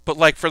up, but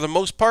like for the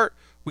most part,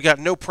 we got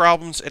no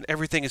problems and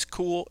everything is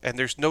cool and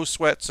there's no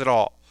sweats at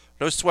all.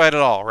 No sweat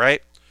at all,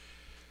 right?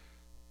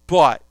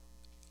 But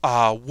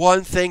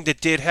one thing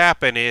that did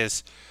happen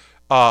is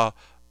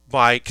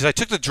because I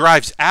took the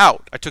drives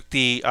out. I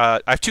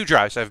have two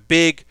drives. I have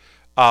big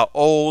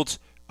old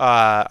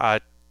 4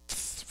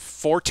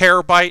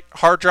 terabyte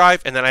hard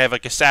drive, and then I have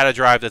like a SATA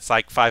drive that's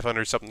like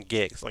 500 something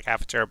gigs, like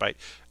half a terabyte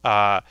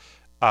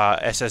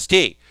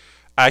SSD.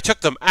 I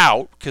took them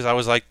out because I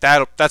was like,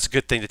 that's a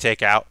good thing to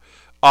take out.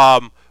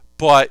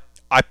 But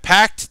I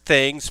packed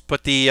things,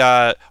 but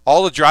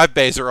all the drive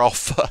bays are all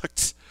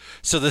fucked.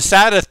 So the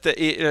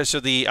SATA, so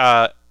the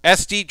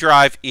SD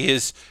drive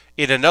is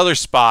in another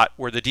spot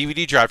where the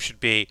DVD drive should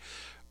be,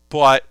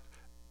 but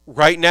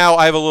right now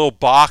I have a little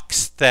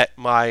box that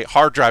my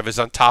hard drive is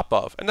on top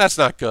of, and that's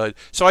not good.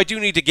 So I do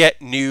need to get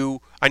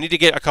I need to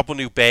get a couple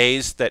new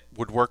bays that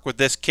would work with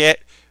this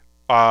kit,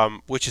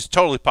 which is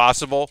totally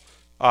possible.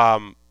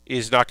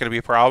 Is not going to be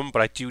a problem,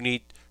 but I do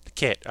need the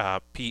kit,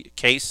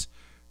 case,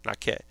 not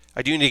kit.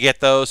 I do need to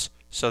get those,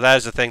 so that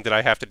is the thing that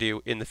I have to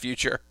do in the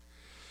future.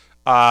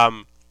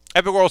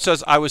 Epic World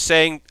says, I was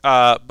saying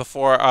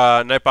before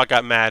Nightbot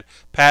got mad,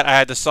 Pat, I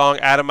had the song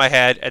out of my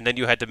head, and then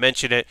you had to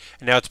mention it,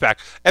 and now it's back.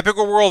 Epic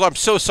World, I'm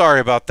so sorry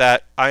about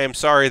that. I am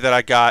sorry that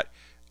I got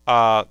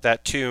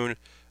that tune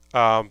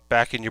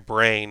back in your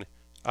brain.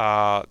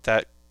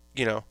 That,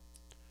 you know,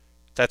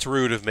 that's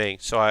rude of me,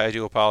 so I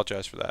do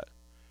apologize for that.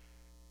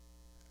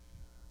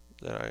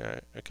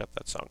 That I got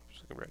that song.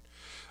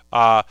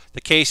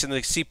 The case and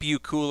the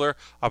CPU cooler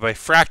are by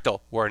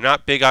Fractal, who are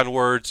not big on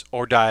words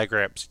or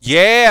diagrams.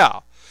 Yeah!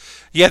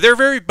 Yeah, they're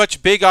very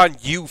much big on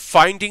you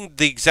finding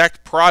the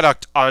exact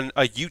product on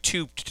a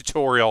YouTube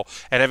tutorial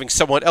and having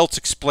someone else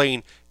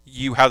explain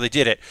you how they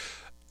did it.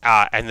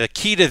 And the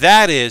key to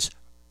that is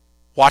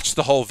watch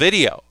the whole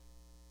video.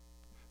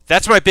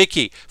 That's my big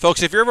key.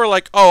 Folks, if you're ever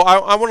like, oh,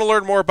 I want to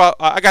learn more about,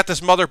 I got this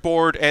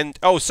motherboard and,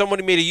 oh,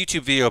 somebody made a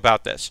YouTube video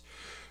about this.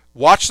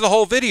 Watch the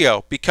whole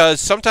video,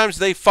 because sometimes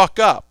they fuck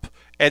up,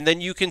 and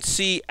then you can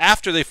see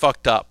after they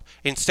fucked up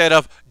instead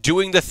of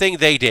doing the thing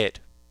they did.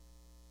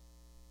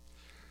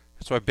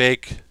 That's my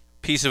big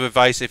piece of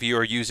advice if you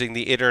are using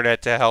the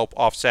internet to help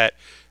offset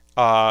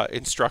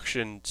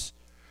instructions.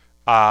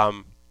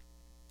 The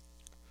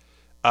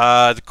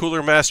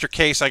Cooler Master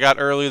case I got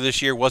earlier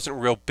this year wasn't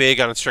real big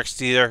on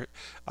instructions either.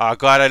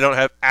 Glad I don't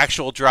have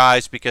actual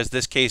drives, because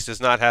this case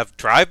does not have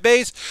drive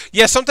bays.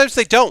 Yeah, sometimes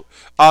they don't.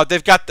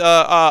 They've got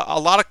a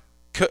lot of,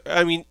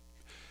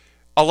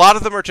 a lot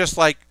of them are just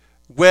like,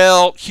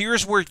 well,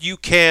 here's where you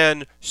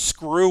can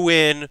screw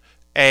in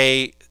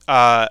an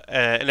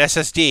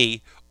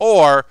SSD,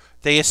 or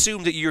they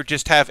assume that you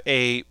just have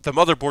the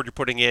motherboard you're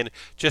putting in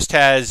just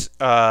has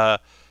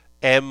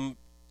M3s,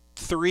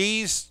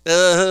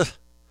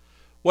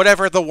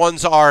 whatever the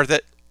ones are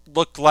that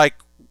look like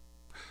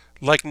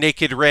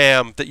naked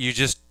RAM that you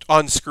just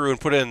unscrew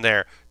and put in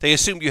there. They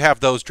assume you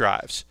have those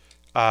drives.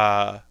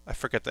 I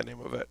forget the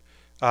name of it.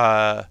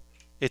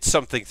 It's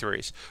something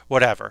threes.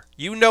 Whatever.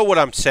 You know what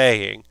I'm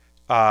saying.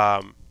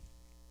 They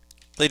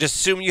just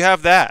assume you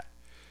have that.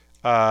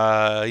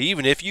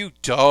 Even if you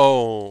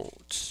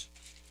don't.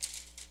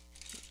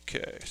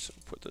 Okay, so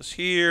put this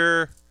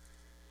here.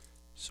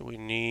 So we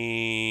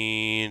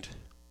need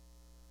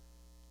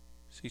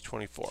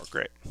C24.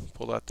 Great.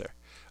 Pull that there.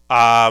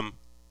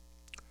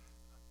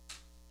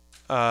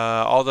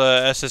 All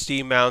the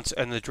SSD mounts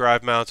and the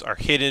drive mounts are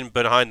hidden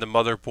behind the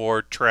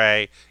motherboard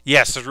tray.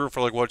 Yes, there's room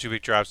for like 1 or 2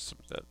 big drives.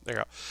 There you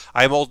go.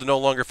 I am old to no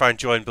longer find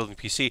joy in building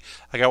PC.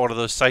 I got one of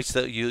those sites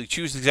that you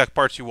choose the exact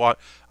parts you want.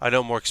 I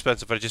know more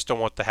expensive, but I just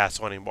don't want the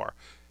hassle anymore.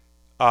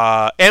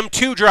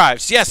 M2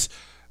 drives. Yes,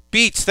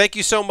 Beats, thank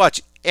you so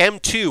much.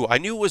 M2. I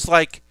knew it was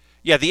like,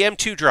 yeah, the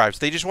M2 drives.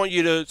 They just want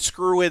you to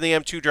screw in the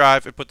M2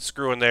 drive and put the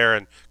screw in there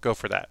and go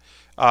for that.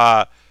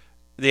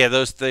 Yeah,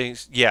 those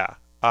things. Yeah.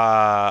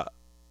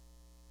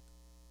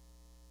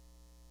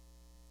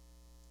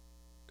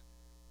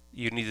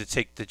 You need to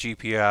take the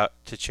GPU out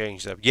to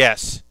change them.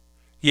 Yes.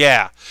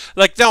 Yeah.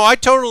 Like, no, I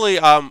totally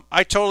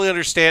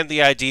understand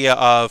the idea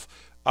of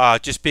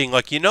just being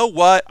like, you know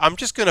what? I'm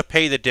just going to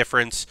pay the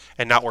difference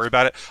and not worry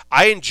about it.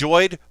 I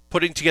enjoyed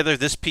putting together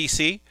this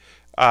PC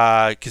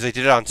because I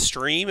did it on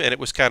stream, and it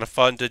was kind of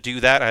fun to do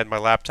that. I had my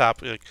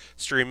laptop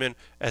streaming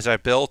as I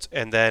built,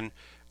 and then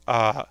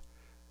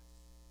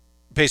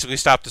basically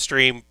stopped the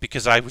stream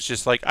because I was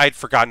just like, I'd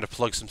forgotten to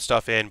plug some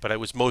stuff in, but it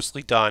was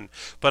mostly done.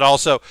 But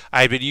also,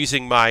 I had been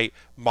using my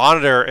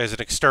monitor as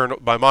an external,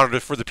 my monitor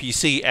for the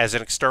PC as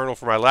an external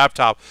for my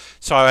laptop,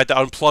 so I had to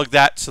unplug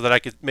that so that I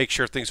could make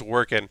sure things were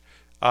working.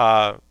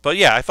 But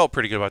yeah, I felt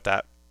pretty good about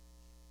that.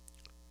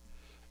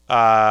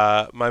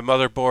 My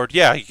motherboard,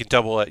 yeah, you can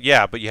double it,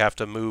 yeah, but you have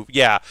to move,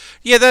 yeah,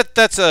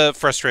 that's a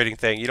frustrating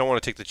thing. You don't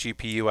want to take the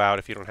GPU out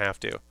if you don't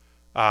have to.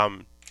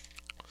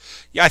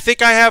 Yeah, I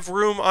think I have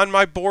room on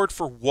my board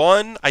for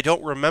one. I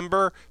don't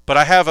remember, but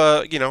I have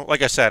a, you know,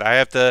 like I said, I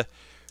have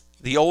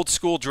the old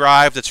school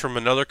drive that's from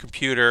another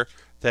computer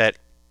that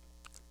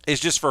is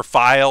just for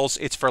files.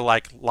 It's for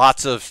like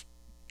lots of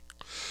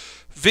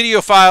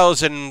video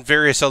files and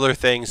various other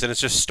things, and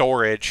it's just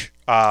storage.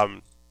 But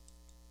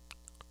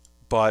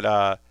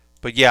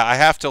yeah, I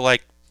have to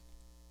like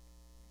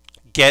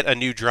get a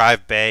new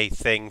drive bay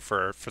thing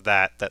for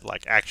that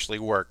like actually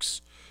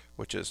works,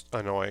 which is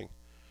annoying.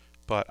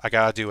 But I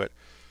gotta do it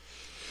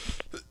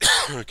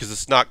because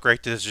it's not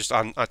great that it's just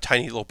on a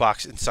tiny little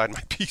box inside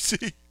my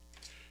PC.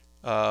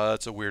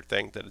 That's a weird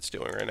thing that it's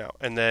doing right now.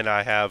 And then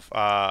I have,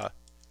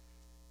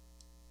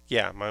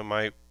 yeah,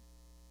 my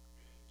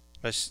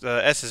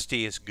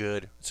SSD is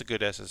good. It's a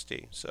good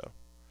SSD, so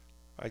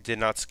I did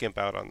not skimp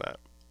out on that.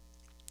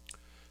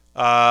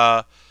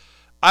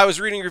 I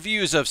was reading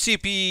reviews of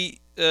CPU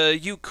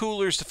you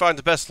coolers to find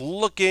the best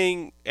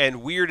looking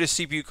and weirdest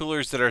CPU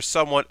coolers that are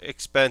somewhat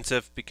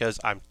expensive because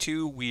I'm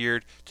too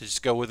weird to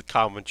just go with a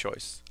common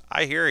choice.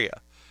 I hear you.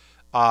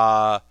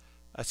 I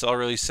saw a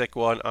really sick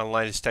one on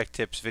Linus Tech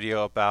Tips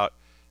video about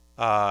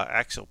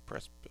axial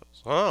press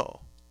builds.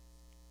 Oh.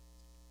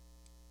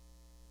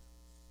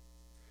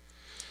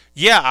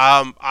 Yeah,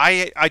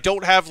 I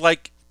don't have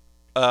like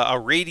a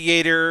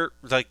radiator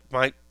like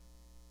I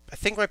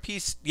think my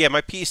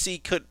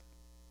PC could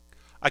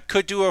I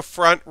could do a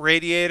front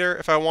radiator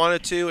if I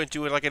wanted to and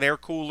do it like an air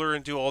cooler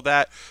and do all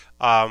that.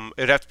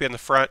 It'd have to be on the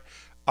front.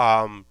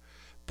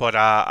 But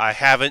I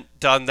haven't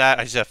done that.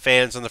 I just have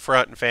fans on the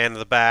front and fan in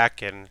the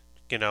back, and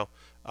kind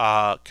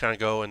of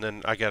go. And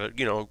then I got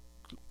a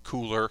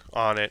cooler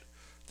on it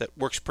that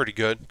works pretty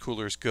good.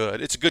 Cooler's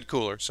good. It's a good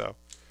cooler, so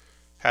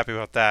happy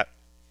about that.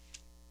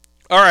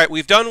 All right,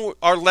 we've done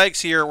our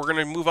legs here. We're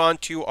gonna move on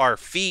to our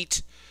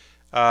feet.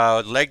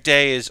 Leg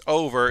day is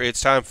over.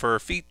 It's time for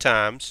feet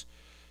times.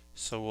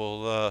 So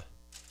we'll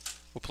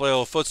play a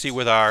little footsie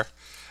with our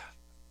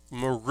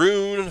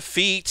maroon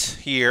feet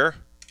here.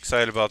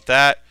 Excited about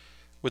that.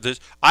 With this,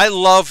 I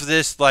love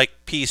this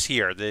like piece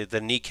here,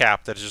 the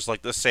kneecap that is just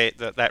like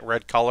that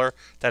red color.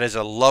 That is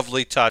a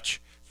lovely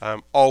touch.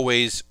 I'm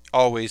always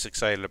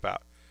excited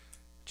about.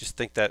 Just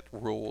think that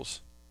rules.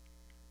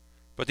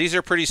 But these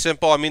are pretty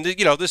simple. I mean,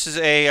 this is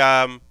a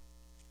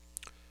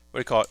what do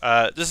you call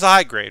it? This is a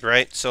high grade,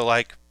 right? So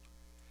like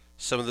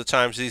some of the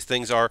times these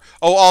things are.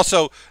 Oh,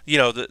 also,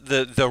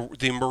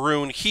 the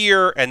maroon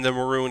here and the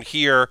maroon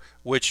here,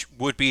 which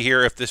would be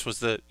here if this was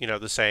the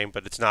same,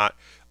 but it's not.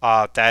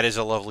 That is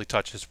a lovely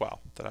touch as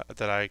well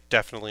that I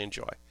definitely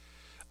enjoy.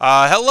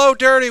 Hello,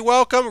 Dirty.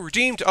 Welcome.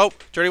 Redeemed. Oh,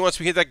 Dirty wants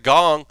me to hit that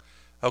gong.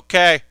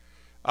 Okay.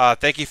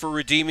 Thank you for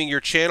redeeming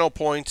your channel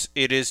points.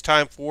 It is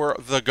time for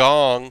the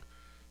gong.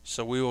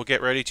 So we will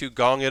get ready to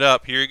gong it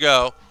up. Here you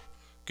go.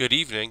 Good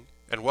evening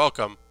and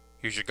welcome.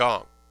 Here's your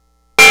gong.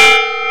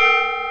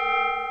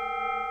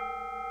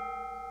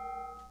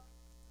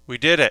 We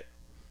did it.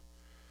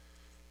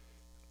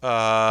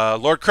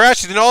 Lord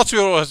Crash didn't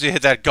also want to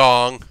hit that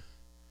gong.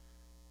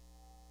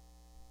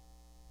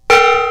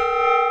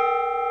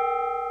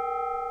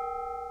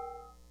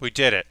 We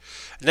did it.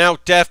 Now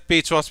Def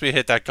Beats wants me to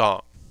hit that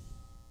gong.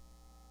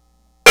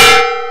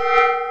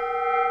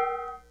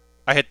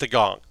 I hit the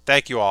gong.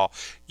 Thank you all.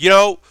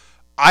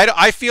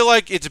 I feel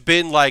like it's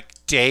been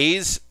like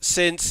days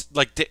since,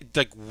 like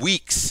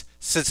weeks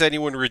since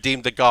anyone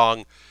redeemed the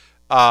gong.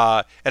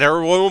 And at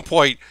one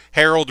point,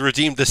 Harold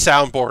redeemed the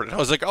soundboard, and I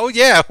was like, "Oh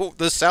yeah,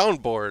 the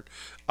soundboard."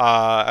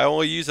 I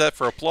only use that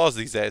for applause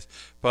these days,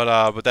 but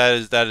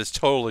that is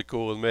totally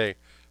cool with me.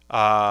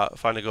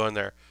 Fun to go in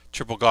there.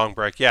 Triple gong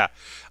break, yeah.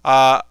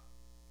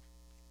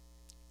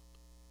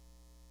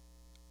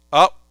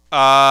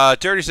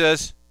 Dirty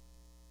says,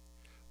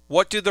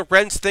 "What do the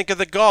Wrens think of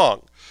the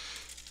gong?"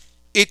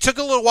 It took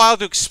a little while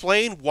to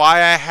explain why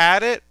I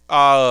had it.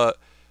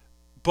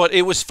 But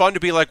it was fun to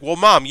be like, well,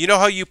 Mom, you know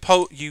how you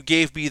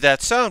gave me that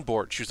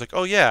soundboard? She was like,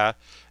 oh, yeah. And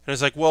I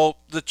was like, well,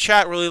 the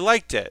chat really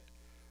liked it.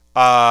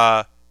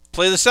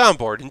 Play the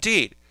soundboard,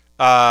 indeed.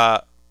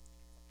 Yeah,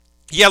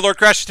 Lord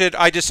Crash did.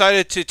 I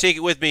decided to take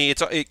it with me.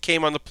 It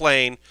came on the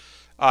plane.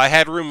 I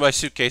had room in my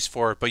suitcase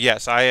for it. But,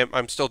 yes,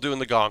 I'm still doing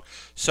the gong.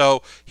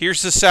 So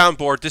here's the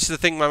soundboard. This is the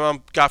thing my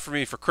mom got for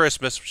me for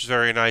Christmas, which is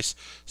very nice.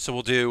 So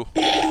we'll do...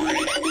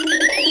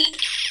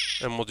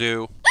 And we'll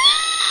do...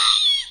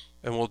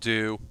 And we'll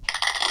do...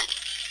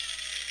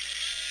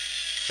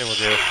 And we'll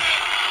do.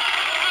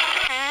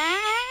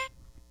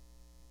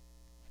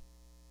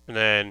 And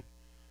then.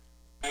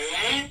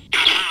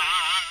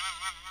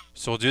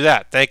 So we'll do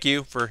that. Thank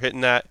you for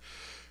hitting that.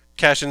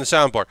 Cash in the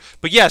soundboard.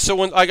 But yeah, so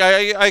when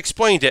I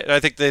explained it, and I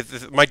think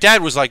my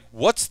dad was like,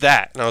 "What's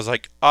that?" And I was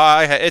like,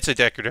 "It's a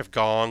decorative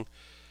gong."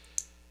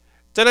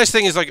 The nice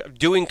thing is, like,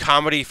 doing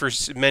comedy for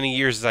as many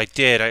years as I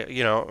did,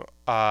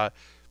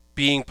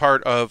 being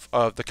part of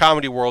the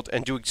comedy world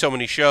and doing so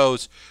many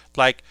shows,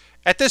 like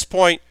at this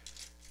point.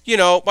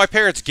 My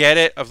parents get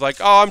it of like,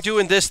 oh, I'm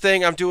doing this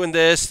thing, I'm doing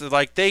this.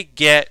 Like, they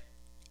get,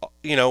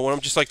 when I'm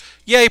just like,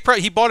 yeah,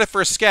 he bought it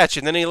for a sketch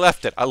and then he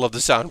left it. I love the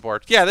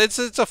soundboard. Yeah, it's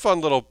a fun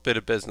little bit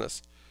of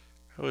business.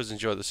 I always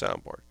enjoy the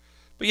soundboard.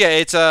 But yeah,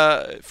 it's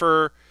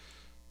for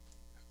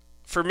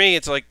me,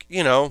 it's like,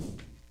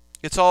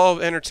 it's all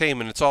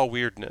entertainment, it's all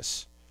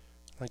weirdness.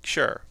 Like,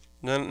 sure,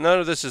 none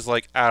of this is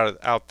like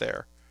out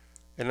there,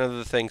 and none of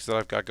the things that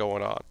I've got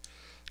going on.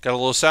 Got a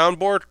little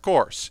soundboard, of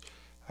course.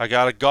 I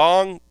got a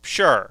gong,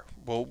 sure.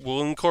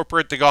 We'll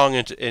incorporate the gong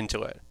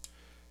into it.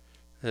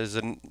 There's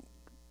a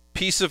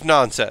piece of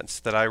nonsense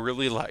that I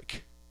really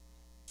like.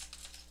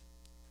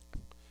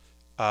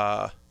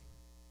 But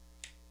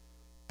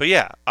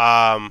yeah.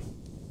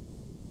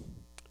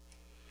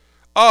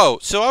 Oh,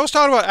 so I was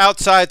talking about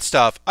outside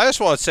stuff. I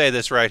just want to say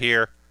this right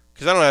here,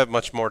 because I don't have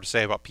much more to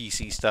say about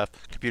PC stuff,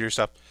 computer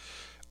stuff.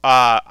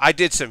 I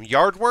did some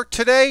yard work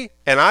today,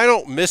 and I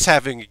don't miss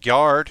having a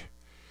yard.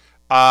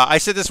 I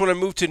said this when I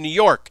moved to New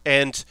York,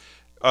 and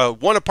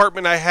one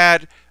apartment I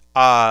had,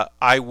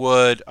 I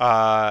would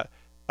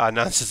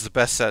Nonsense is the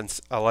best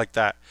sentence. I like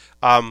that.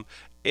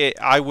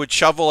 I would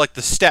shovel like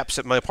the steps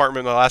at my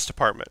apartment, my last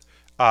apartment.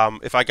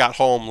 If I got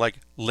home like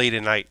late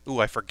at night. Ooh,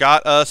 I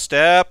forgot a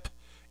step.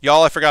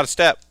 Y'all, I forgot a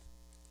step.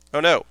 Oh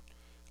no.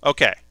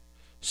 Okay.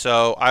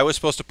 So I was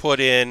supposed to put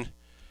in,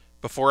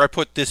 before I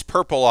put this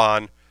purple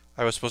on,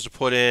 I was supposed to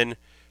put in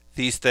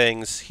these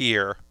things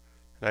here.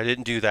 And I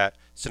didn't do that.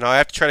 So now I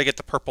have to try to get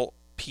the purple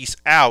piece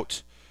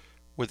out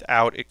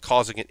without it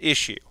causing an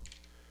issue.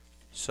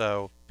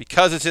 So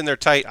because it's in there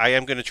tight, I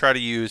am going to try to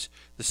use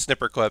the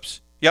snipper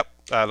clips. Yep,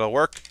 that'll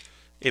work.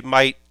 It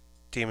might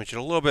damage it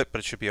a little bit, but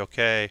it should be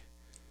okay.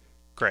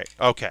 Great.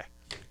 Okay.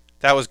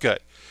 That was good.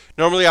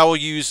 Normally I will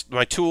use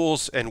my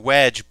tools and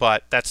wedge,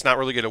 but that's not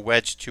really going to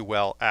wedge too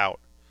well out.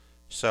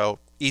 So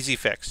easy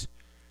fix.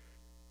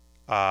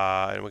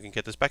 And we can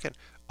get this back in.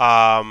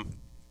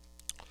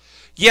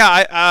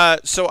 Yeah,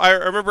 so I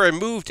remember I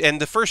moved,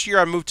 and the first year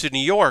I moved to New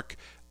York,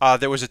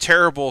 there was a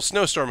terrible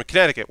snowstorm in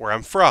Connecticut, where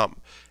I'm from.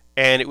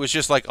 And it was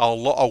just like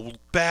a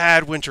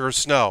bad winter of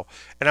snow.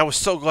 And I was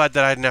so glad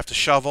that I didn't have to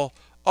shovel.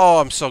 Oh,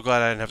 I'm so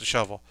glad I didn't have to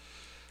shovel.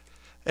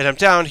 And I'm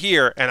down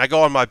here, and I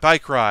go on my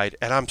bike ride,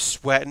 and I'm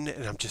sweating,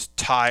 and I'm just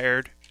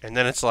tired. And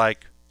then it's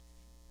like,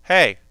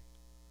 hey,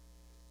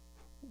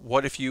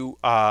 what if you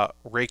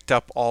raked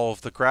up all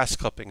of the grass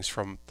clippings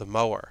from the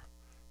mower?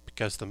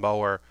 Because the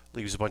mower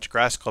leaves a bunch of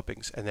grass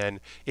clippings, and then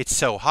it's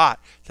so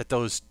hot that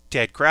those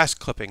dead grass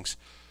clippings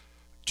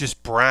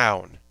just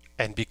brown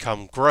and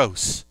become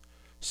gross.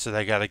 So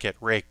they got to get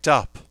raked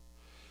up.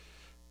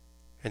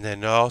 And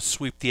then I'll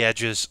sweep the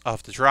edges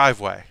of the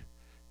driveway.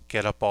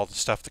 Get up all the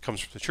stuff that comes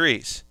from the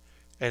trees.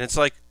 And it's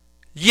like,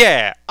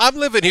 yeah, I'm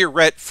living here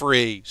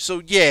rent-free.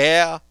 So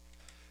yeah.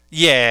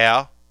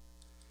 That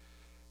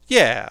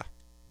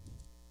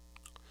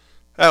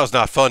was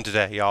not fun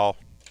today, y'all.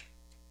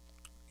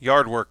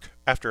 Yard work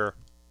after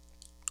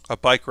a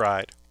bike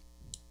ride.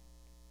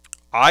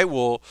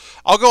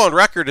 I'll go on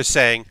record as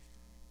saying,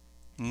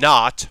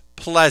 not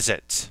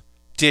pleasant.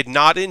 Did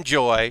not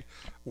enjoy.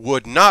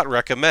 Would not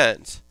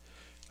recommend.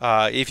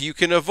 If you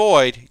can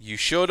avoid, you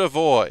should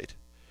avoid.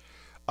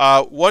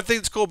 One thing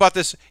that's cool about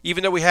this,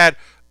 even though we had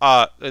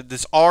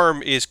this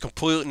arm is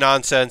complete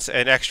nonsense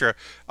and extra,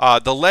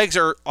 the legs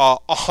are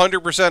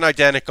 100%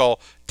 identical,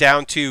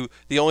 down to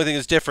the only thing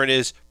that's different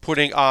is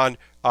putting on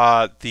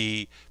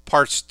the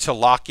parts to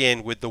lock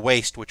in with the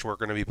waist, which we're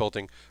going to be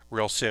building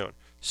real soon.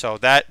 So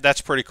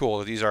that's pretty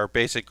cool. These are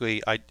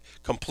basically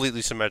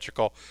completely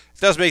symmetrical.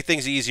 It does make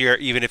things easier,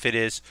 even if it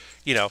is,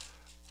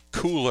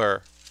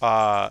 cooler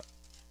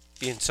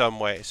in some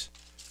ways.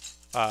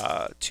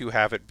 To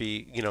have it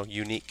be,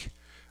 unique.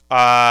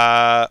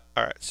 All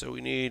right, so we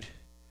need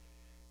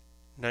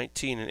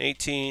 19 and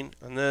 18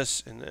 on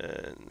this, and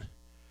then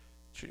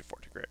 3 to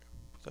 14. Great.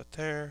 Put that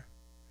there.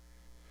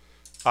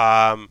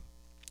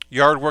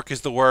 Yard work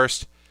is the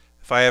worst.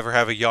 If I ever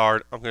have a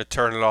yard, I'm going to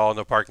turn it all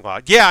into a parking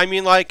lot. Yeah, I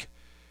mean,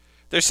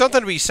 there's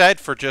something to be said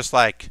for just,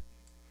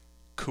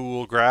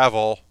 cool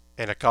gravel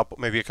and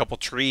maybe a couple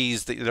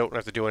trees that you don't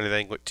have to do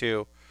anything with,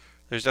 too.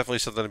 There's definitely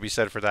something to be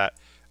said for that.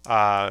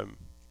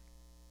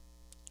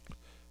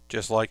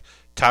 Just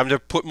time to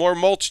put more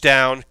mulch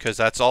down, because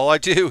that's all I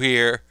do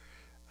here.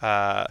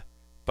 But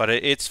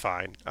it's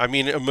fine. I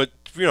mean,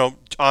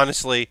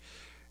 honestly,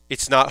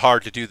 it's not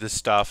hard to do this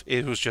stuff.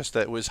 It was just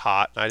that it was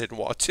hot and I didn't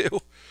want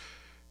to.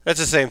 That's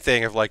the same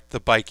thing of the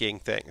biking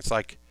thing. It's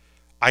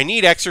I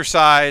need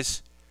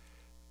exercise.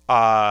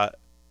 The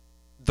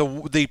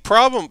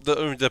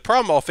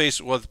problem I'll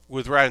face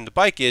with riding the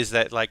bike is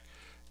that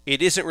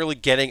it isn't really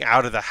getting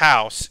out of the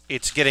house.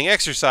 It's getting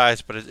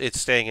exercise, but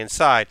it's staying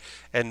inside.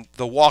 And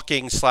the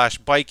walking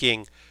 /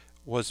 biking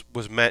was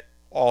meant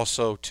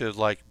also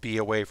to be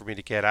a way for me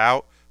to get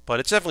out. But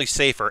it's definitely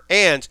safer.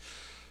 And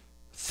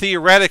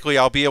theoretically,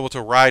 I'll be able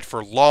to ride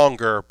for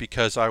longer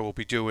because I will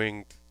be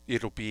doing.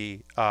 It'll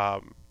be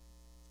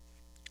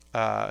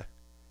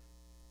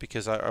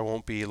because I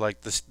won't be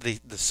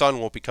the sun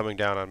won't be coming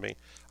down on me.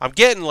 I'm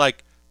getting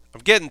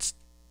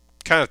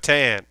kind of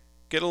tan.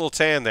 Get a little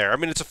tan there. I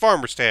mean, it's a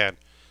farmer's tan,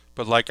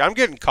 but I'm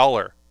getting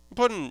color. I'm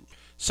putting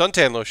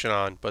suntan lotion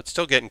on, but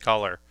still getting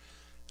color.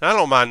 And I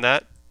don't mind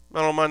that.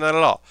 I don't mind that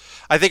at all.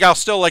 I think I'll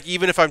still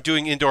even if I'm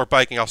doing indoor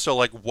biking, I'll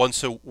still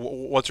once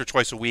or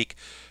twice a week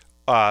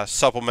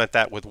supplement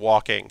that with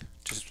walking.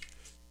 Just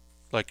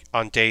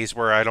on days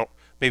where I don't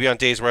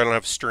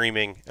have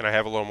streaming and I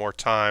have a little more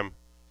time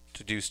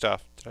to do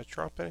stuff. Did I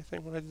drop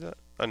anything when I did that?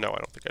 No, I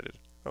don't think I did.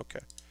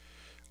 Okay.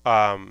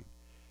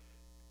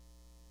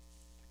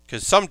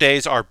 Because some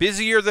days are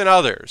busier than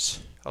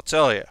others. I'll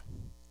tell you.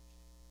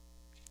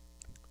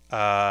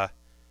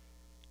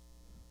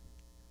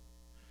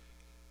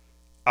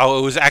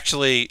 It was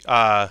actually,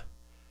 I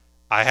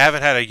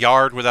haven't had a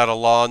yard without a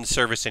lawn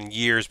service in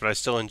years, but I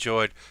still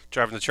enjoyed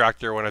driving the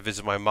tractor when I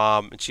visit my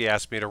mom, and she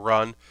asked me to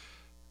run.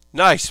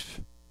 Nice.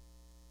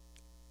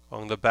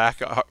 On the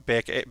back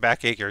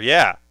acre,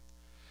 yeah.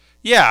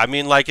 Yeah, I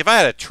mean, if I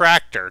had a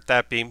tractor,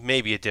 that'd be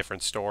maybe a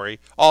different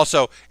story.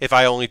 Also, if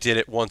I only did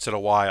it once in a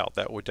while,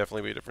 that would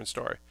definitely be a different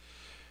story.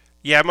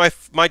 Yeah,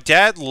 my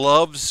dad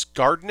loves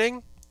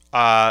gardening.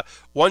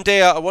 One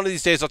day, one of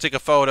these days, I'll take a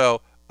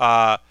photo.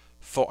 I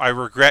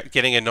regret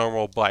getting a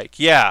normal bike.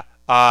 Yeah.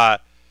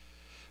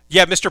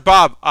 Yeah, Mr.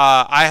 Bob,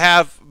 I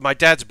have my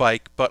dad's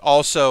bike, but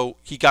also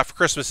he got for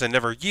Christmas and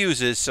never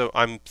uses, so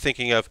I'm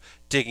thinking of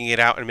digging it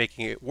out and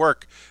making it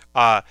work.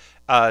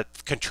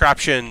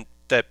 Contraption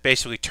that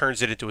basically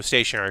turns it into a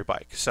stationary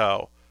bike.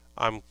 So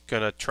I'm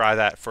going to try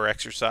that for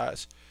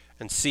exercise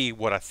and see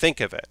what I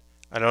think of it.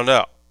 I don't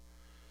know.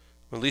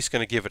 I'm at least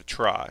going to give it a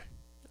try.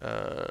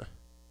 So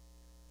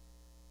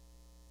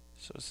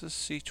is this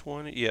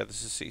C20? Yeah,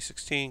 this is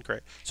C16.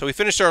 Great. So we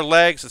finished our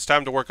legs. It's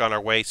time to work on our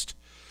waist.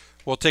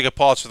 We'll take a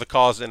pause for the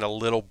cause in a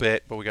little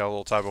bit, but we got a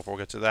little time before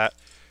we get to that.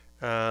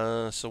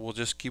 So we'll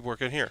just keep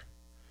working here.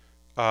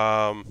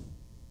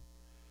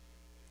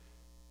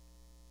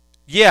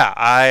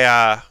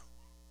 Yeah,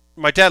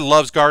 my dad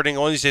loves gardening.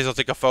 One of these days I'll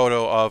take a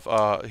photo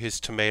of his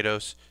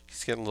tomatoes.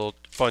 He's getting little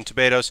fun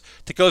tomatoes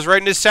that goes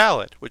right in his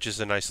salad, which is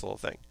a nice little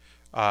thing.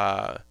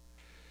 Does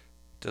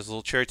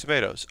little cherry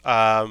tomatoes.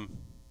 But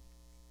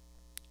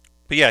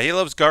yeah, he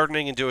loves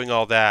gardening and doing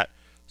all that.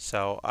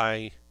 So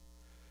I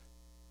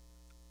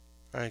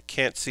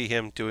can't see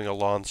him doing a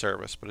lawn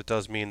service, but it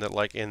does mean that,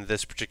 like, in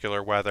this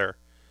particular weather,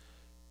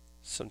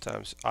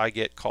 sometimes I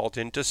get called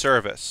into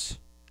service.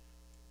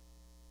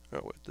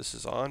 Oh, wait, this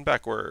is on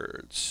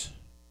backwards.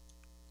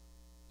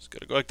 It's going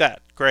to go like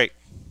that. Great.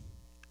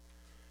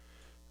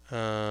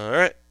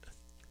 Alright.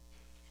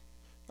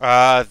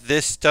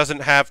 This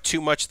doesn't have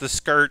too much. The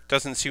skirt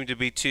doesn't seem to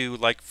be too,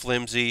 like,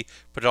 flimsy,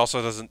 but it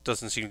also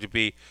doesn't seem to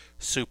be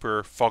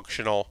super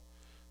functional.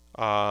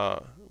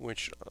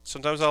 Which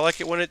sometimes I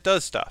like it when it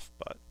does stuff,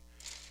 but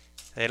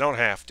they don't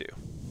have to.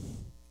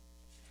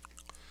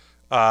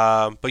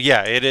 But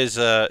yeah, it is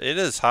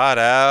hot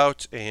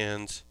out,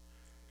 and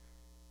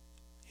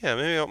yeah,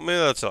 maybe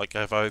that's like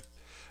if I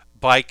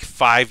bike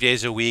 5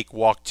 days a week,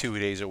 walk 2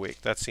 days a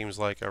week. That seems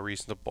like a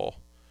reasonable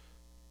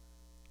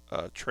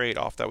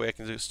trade-off. That way I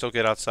can still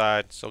get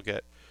outside, still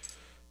get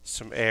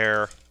some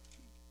air,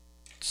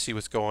 see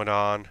what's going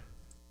on.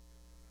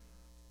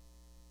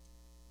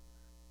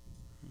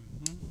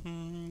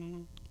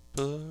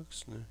 Bug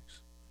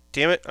snacks.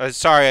 Damn it!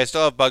 Sorry, I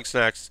still have bug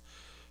snacks.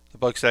 The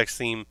bug snacks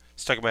theme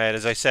stuck in my head.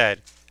 As I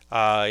said,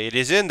 it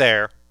is in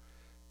there,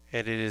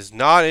 and it is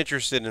not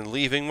interested in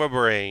leaving my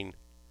brain.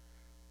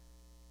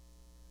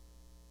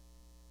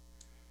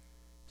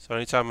 So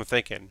anytime I'm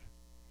thinking,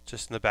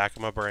 just in the back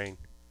of my brain,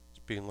 it's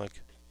being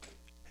like,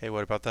 "Hey,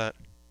 what about that?"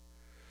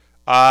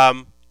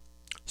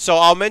 So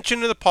I'll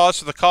mention in the pause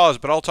for the cause,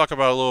 but I'll talk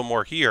about it a little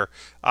more here.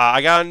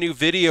 I got a new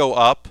video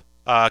up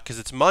because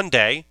it's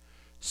Monday.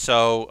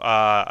 So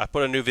I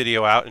put a new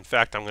video out. In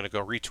fact, I'm going to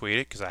go retweet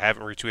it because I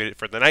haven't retweeted it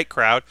for the night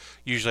crowd.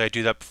 Usually I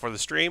do that before the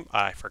stream.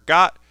 I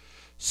forgot.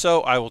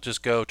 So I will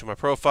just go to my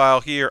profile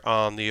here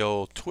on the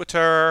old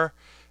Twitter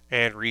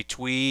and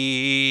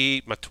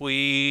retweet my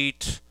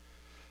tweet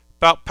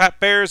about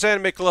Pat Baer's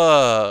Anime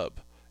Club,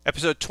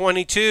 episode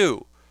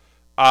 22.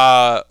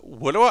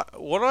 What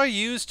do I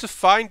use to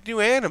find new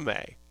anime?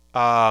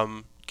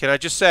 Can I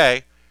just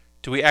say,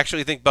 do we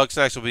actually think Bug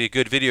Snacks will be a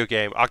good video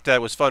game? Octodad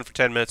was fun for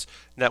 10 minutes,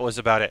 and that was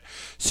about it.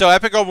 So,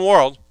 Epic Open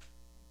World.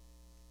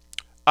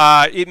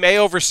 It may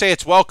overstay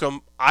its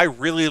welcome. I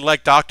really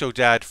liked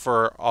Octodad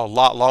for a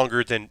lot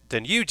longer than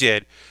you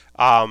did.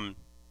 So,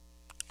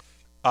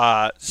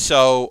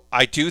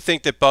 I do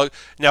think that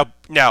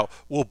Now,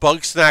 will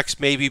Bug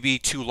Snacks maybe be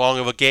too long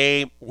of a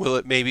game? Will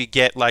it maybe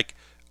get, like,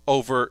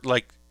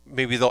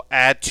 maybe they'll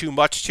add too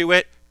much to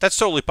it? That's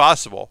totally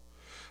possible.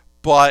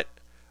 But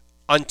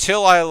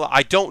until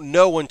I don't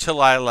know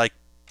until I like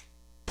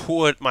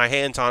put my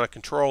hands on a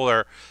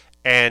controller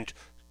and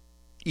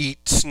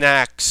eat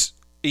snacks,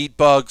 eat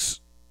bugs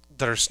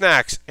that are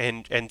snacks,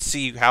 and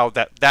see how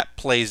that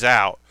plays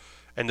out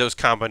and those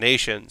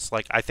combinations.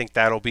 Like, I think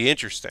that'll be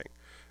interesting.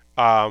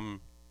 But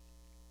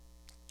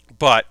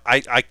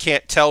I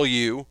can't tell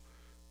you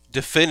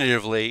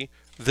definitively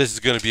this is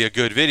going to be a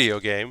good video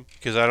game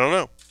because I don't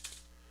know.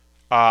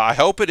 I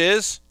hope it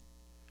is.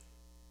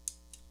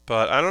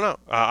 But I don't know.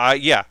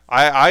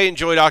 I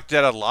enjoyed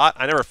Octodad a lot.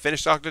 I never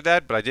finished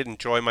Octodad, but I did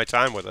enjoy my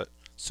time with it.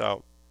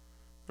 So,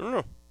 I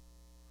don't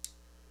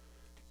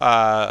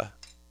know.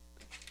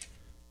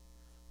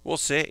 We'll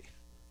see.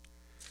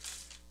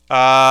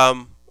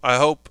 I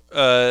hope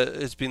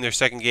it's being their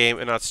second game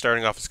and not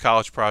starting off as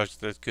college project.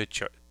 There's a good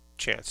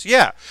chance.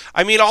 Yeah.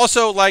 I mean,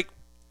 also, like,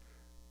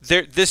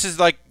 this is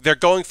like they're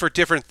going for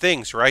different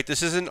things, right?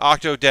 This isn't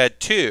Octodad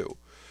 2.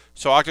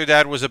 So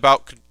Octodad was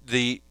about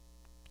the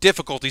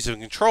difficulties of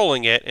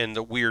controlling it and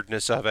the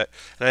weirdness of it.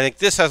 And I think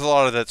this has a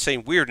lot of that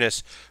same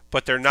weirdness,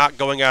 but they're not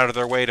going out of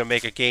their way to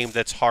make a game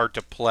that's hard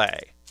to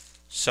play.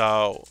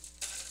 So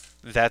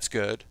that's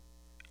good.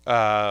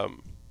 As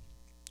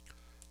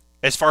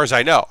far as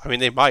I know. I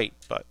mean, they might,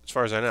 but as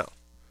far as I know,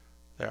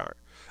 they aren't.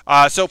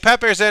 So Pat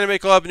Baer's Anime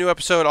Club, new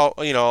episode.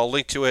 I'll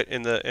link to it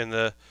in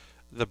the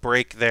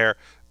break there.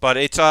 But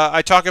it's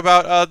I talk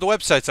about the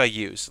websites I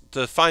use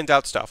to find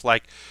out stuff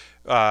like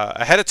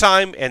ahead of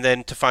time, and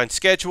then to find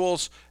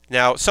schedules.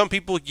 Now, some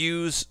people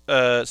use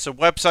some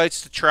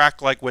websites to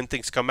track like when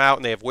things come out,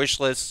 and they have wish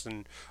lists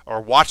and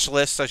or watch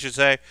lists, I should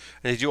say,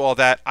 and they do all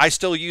that. I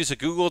still use a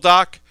Google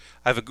Doc.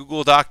 I have a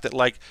Google Doc that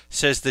like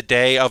says the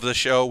day of the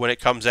show when it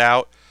comes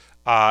out,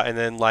 and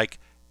then like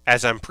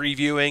as I'm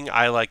previewing,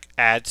 I like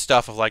add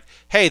stuff of like,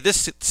 hey,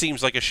 this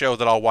seems like a show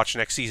that I'll watch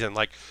next season.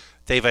 Like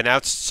they've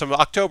announced some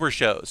October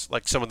shows,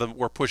 like some of them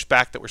were pushed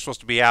back that were supposed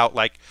to be out,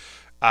 like.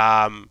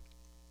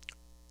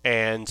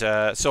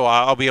 So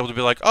I'll be able to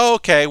be like, oh,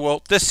 okay,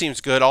 well, this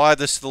seems good. I'll add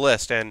this to the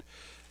list, and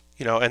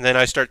and then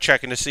I start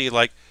checking to see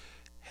like,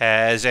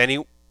 has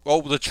any?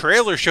 Oh, the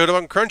trailer showed up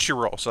on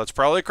Crunchyroll, so it's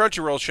probably a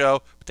Crunchyroll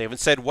show, but they haven't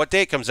said what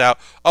day it comes out.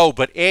 Oh,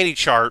 but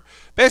AnyChart,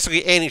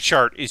 basically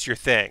AnyChart is your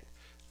thing.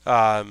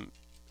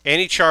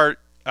 AnyChart,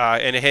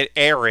 and it hit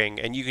airing,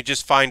 and you can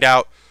just find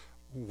out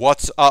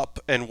what's up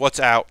and what's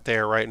out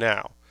there right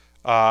now.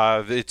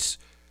 It's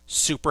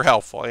super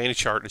helpful.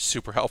 AnyChart is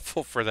super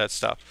helpful for that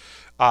stuff.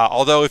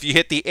 Although if you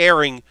hit the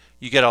airing,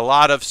 you get a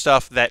lot of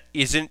stuff that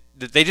isn't.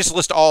 They just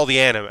list all the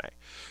anime,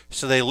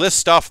 so they list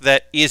stuff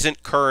that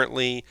isn't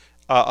currently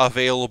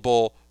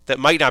available, that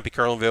might not be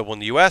currently available in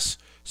the U.S.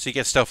 So you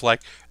get stuff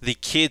like the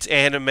kids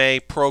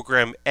anime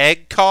program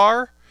Egg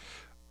Car.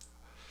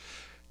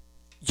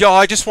 Yo,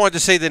 I just wanted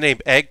to say the name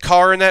Egg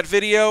Car in that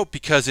video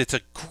because it's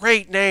a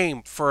great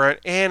name for an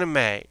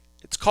anime.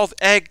 It's called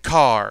Egg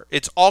Car.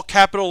 It's all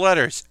capital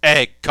letters,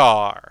 Egg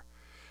Car.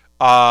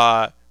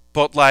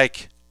 But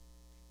like,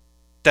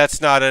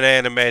 that's not an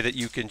anime that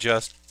you can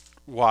just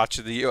watch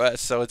in the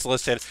U.S., so it's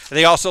listed. And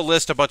they also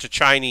list a bunch of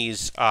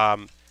Chinese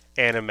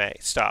anime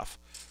stuff,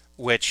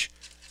 which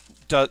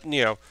does,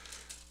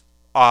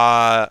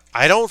 I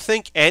don't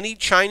think any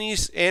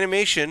Chinese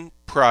animation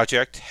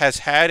project has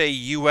had a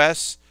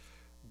U.S.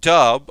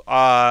 dub.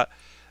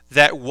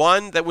 That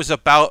one that was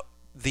about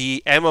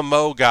the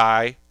MMO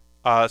guy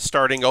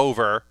starting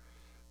over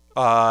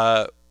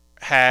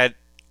had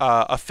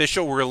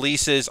official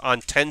releases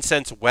on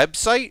Tencent's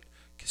website,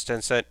 because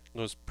Tencent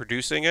was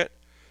producing it.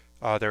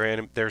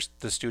 There's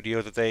the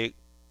studio that they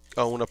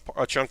own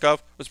a chunk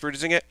of was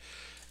producing it.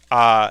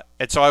 And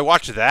so I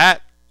watched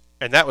that,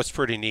 and that was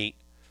pretty neat.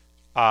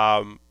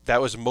 That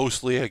was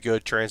mostly a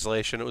good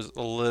translation. It was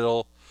a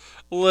little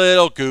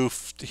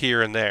goofed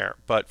here and there,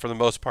 but for the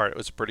most part, it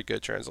was a pretty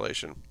good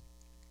translation.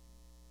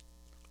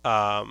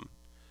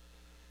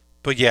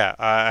 But yeah,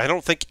 I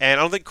don't think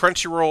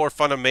Crunchyroll or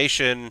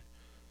Funimation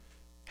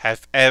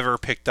have ever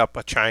picked up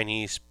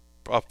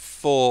a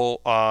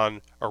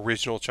full-on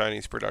original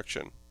Chinese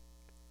production.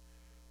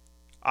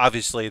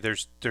 Obviously,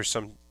 there's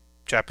some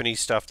Japanese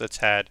stuff that's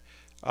had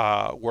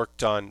work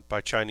done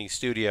by Chinese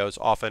studios.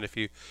 Often, if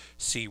you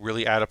see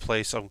really out of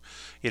place on,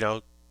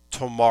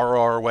 tomorrow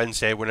or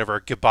Wednesday, whenever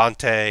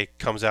Gibante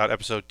comes out,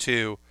 episode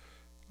 2,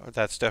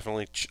 that's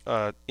definitely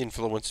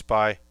influenced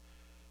by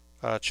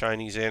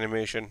Chinese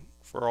animation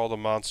for all the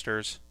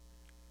monsters.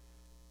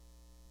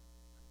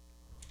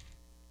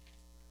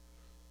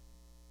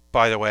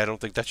 By the way, I don't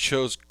think that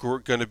show's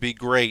going to be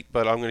great,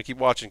 but I'm going to keep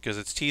watching because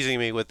it's teasing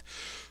me with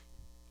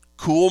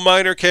cool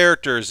minor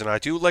characters, and I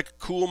do like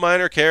cool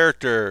minor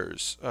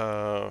characters.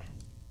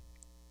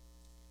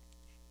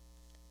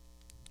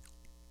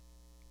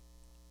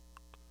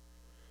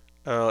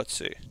 Let's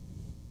see.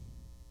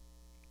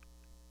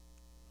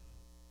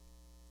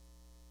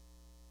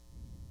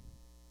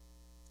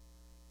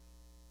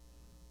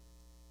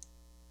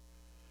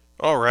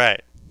 All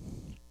right.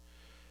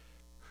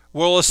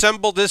 We'll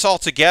assemble this all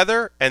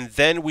together, and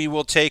then we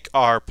will take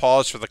our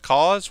pause for the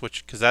cause,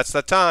 because that's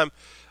that time.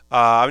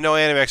 I'm no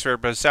anime expert,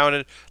 but it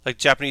sounded like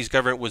the Japanese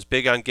government was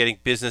big on getting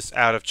business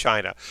out of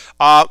China.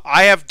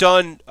 I have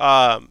done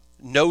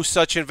no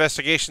such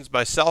investigations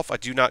myself. I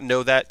do not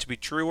know that to be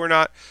true or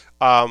not.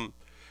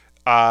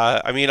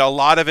 I mean, a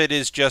lot of it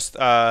is just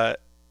the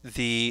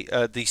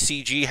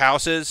CG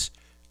houses.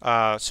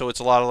 So it's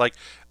a lot of like,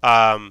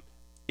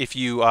 if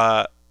you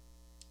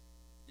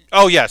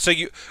oh yeah, so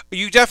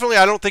you definitely,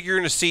 I don't think you're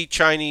going to see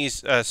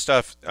Chinese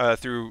stuff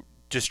through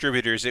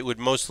distributors. It would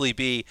mostly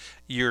be,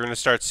 you're going to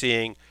start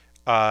seeing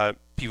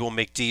people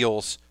make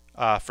deals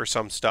for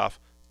some stuff.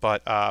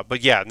 But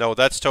yeah, no,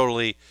 that's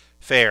totally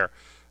fair.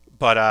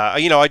 But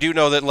I do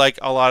know that like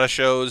a lot of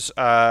shows,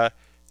 yeah,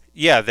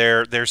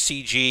 they're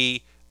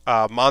CG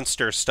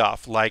monster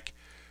stuff, like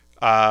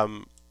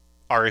Ari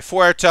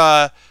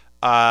Fuerta,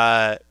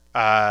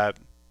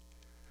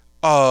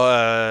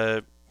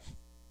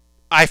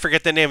 I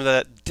forget the name of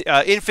the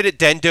Infinite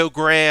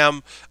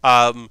Dendogram.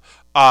 I'm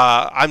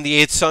the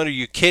Eighth Son. Are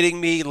you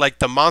kidding me? Like,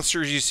 the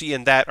monsters you see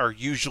in that are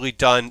usually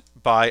done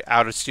by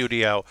out of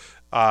studio,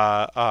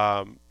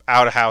 out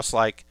of house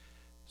like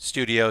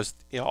studios,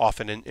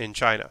 often in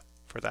China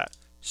for that.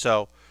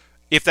 So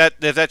if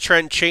that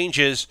trend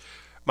changes,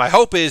 my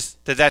hope is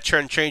that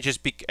trend changes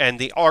and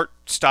the art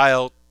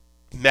style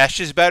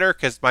meshes better.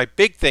 Because my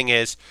big thing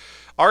is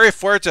Ari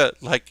Fuerta,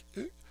 like,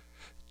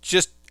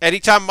 just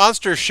anytime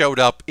monsters showed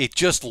up, it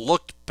just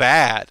looked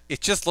bad.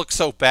 It just looked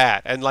so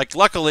bad. And like,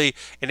 luckily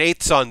in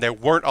Eighth Son there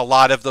weren't a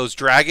lot of those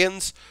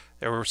dragons.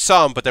 There were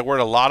some, but there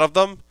weren't a lot of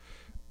them.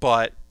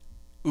 But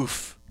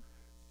oof,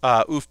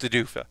 oof the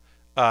doofa.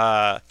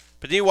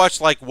 But then you watch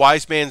like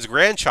Wise Man's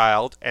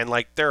Grandchild, and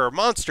like there are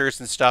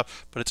monsters and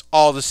stuff, but it's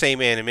all the same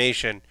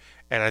animation,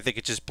 and I think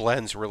it just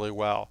blends really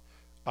well,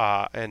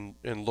 and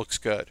looks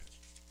good.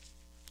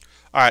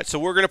 All right, so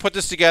we're gonna put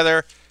this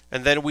together,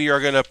 and then we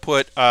are gonna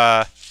put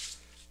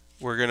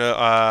we're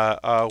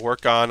gonna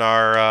work on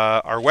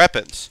our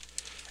weapons,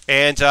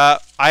 and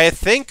I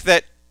think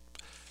that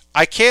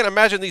I can't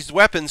imagine these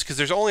weapons because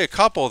there's only a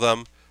couple of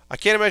them. I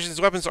can't imagine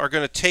these weapons are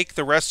gonna take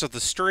the rest of the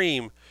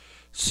stream,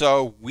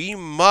 so we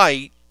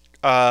might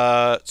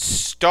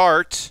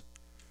start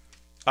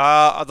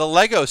the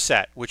Lego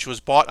set, which was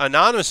bought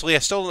anonymously. I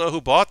still don't know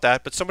who bought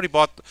that, but somebody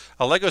bought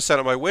a Lego set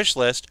on my wish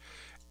list,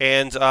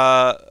 and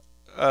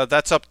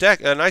that's up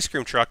deck. An ice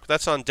cream truck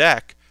that's on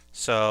deck.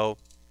 So,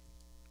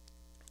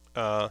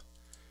 I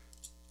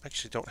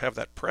actually don't have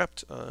that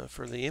prepped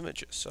for the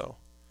images. So,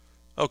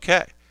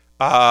 okay.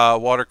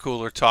 Water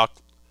cooler talk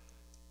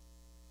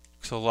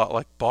looks a lot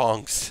like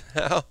bongs.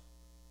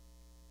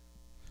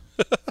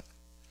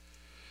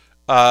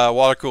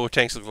 Water cooler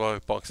tanks look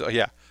like bongs. So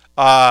yeah.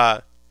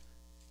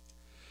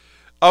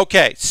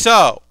 Okay,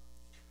 so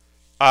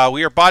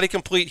we are body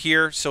complete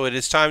here, so it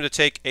is time to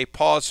take a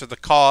pause for the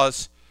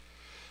cause.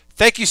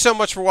 Thank you so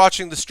much for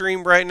watching the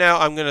stream right now.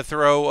 I'm going to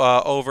throw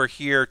over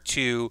here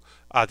to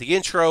the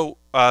intro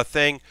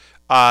thing.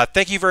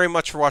 Thank you very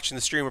much for watching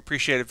the stream.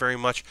 Appreciate it very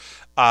much.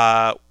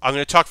 I'm going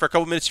to talk for a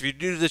couple minutes. If you're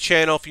new to the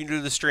channel, if you're new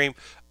to the stream,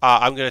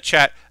 I'm going to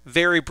chat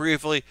very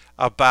briefly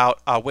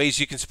about ways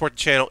you can support the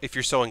channel if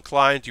you're so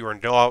inclined. You are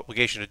no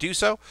obligation to do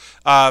so.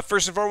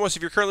 First and foremost,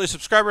 if you're currently a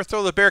subscriber,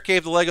 throw the Baer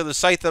Cave, the Lego, the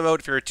Scythe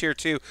emote if you're a tier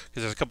 2,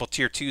 because there's a couple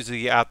tier 2s of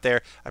you out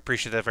there. I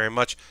appreciate that very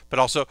much. But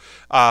also,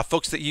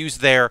 folks that use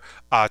their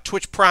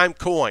Twitch Prime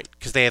coin,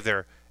 because they have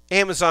their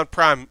Amazon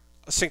Prime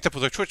synced up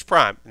with their Twitch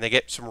Prime, and they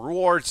get some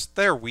rewards.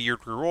 They're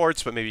weird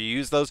rewards, but maybe you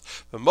use those.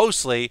 But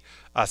mostly,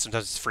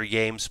 sometimes it's free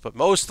games, but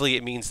mostly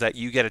it means that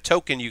you get a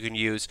token you can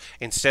use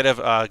instead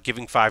of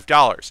giving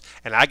 $5,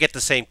 and I get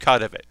the same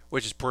cut of it,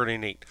 which is pretty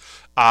neat.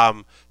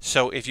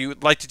 So if you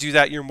would like to do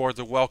that, you're more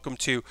than welcome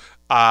to.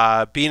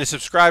 Being a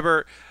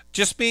subscriber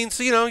just means,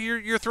 you know,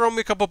 you're throwing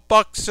me a couple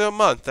bucks a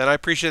month, and I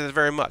appreciate it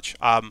very much.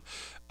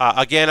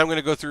 Again, I'm going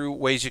to go through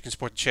ways you can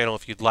support the channel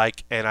if you'd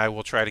like, and I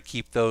will try to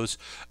keep those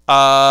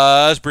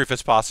as brief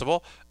as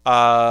possible,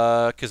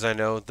 because I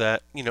know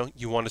that, you know,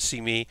 you want to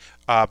see me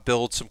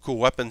build some cool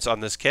weapons on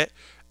this kit,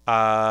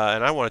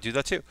 and I want to do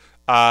that too.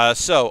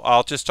 So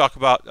I'll just talk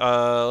about,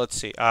 let's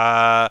see,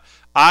 I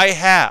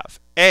have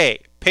a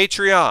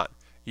Patreon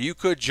you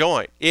could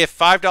join. If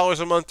 $5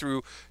 a month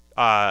through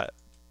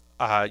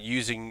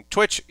using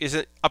Twitch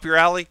isn't up your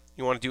alley,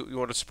 you want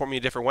to support me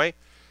a different way,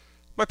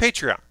 my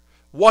Patreon.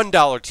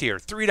 $1 tier,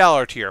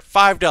 $3 tier,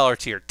 $5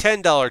 tier,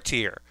 $10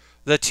 tier.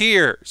 The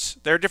tiers.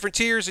 There are different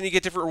tiers and you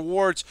get different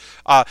rewards.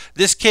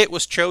 This kit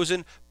was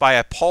chosen by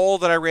a poll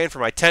that I ran for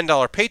my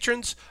 $10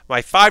 patrons,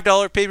 my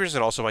 $5 patrons,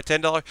 and also my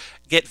 $10.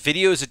 Get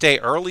videos a day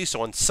early,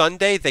 so on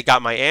Sunday they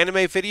got my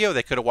anime video.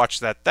 They could have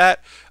watched that.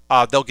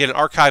 They'll get an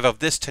archive of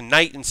this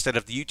tonight instead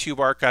of the YouTube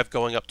archive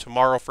going up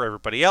tomorrow for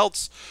everybody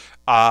else.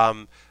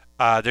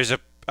 There's a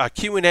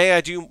Q&A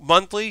I do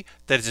monthly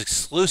that is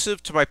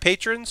exclusive to my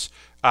patrons.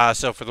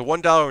 So for the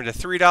 $1 and the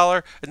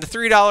 $3, and the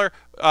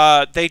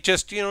 $3, they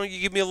just, you know,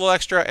 you give me a little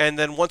extra, and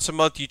then once a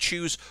month you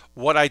choose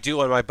what I do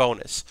on my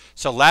bonus.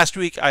 So last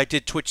week I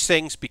did Twitch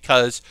Sings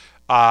because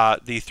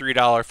the $3,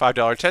 $5,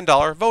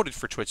 $10 voted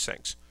for Twitch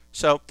Sings.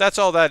 So that's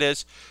all that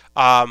is.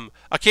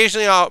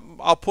 Occasionally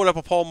I'll put up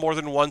a poll more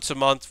than once a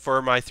month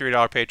for my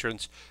 $3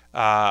 patrons.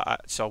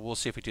 So we'll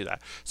see if we do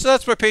that. So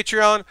that's my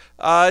Patreon.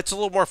 It's a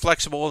little more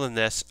flexible than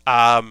this.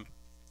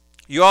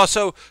 You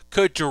also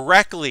could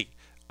directly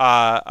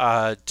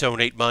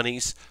donate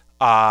monies,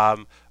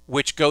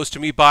 which goes to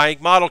me buying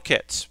model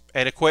kits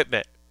and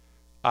equipment.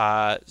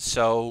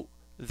 So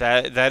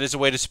that is a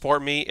way to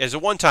support me as a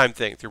one-time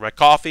thing through my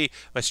coffee,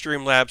 my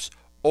Streamlabs,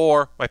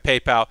 or my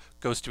PayPal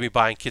goes to me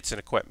buying kits and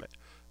equipment.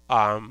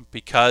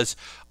 Because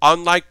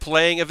unlike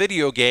playing a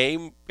video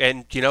game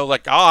and, you know,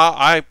 like,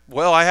 I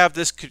have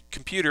this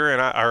computer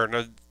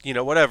and you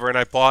know, whatever, and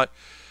I bought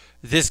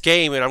this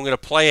game and I'm going to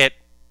play it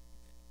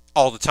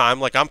all the time.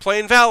 Like, I'm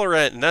playing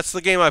Valorant and that's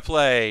the game I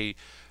play,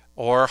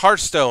 or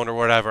Hearthstone or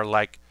whatever.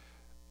 Like,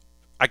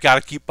 I got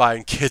to keep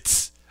buying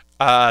kits.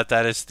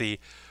 That is the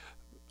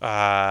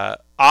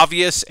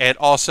obvious and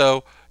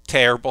also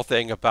terrible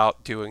thing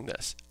about doing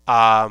this.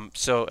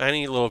 So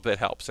any little bit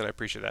helps, and I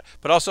appreciate that.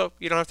 But also,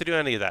 you don't have to do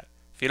any of that.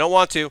 If you don't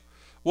want to,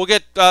 we'll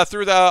get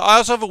through the... I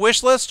also have a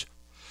wish list.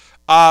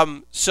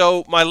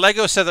 So my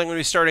Lego set that I'm going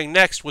to be starting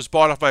next was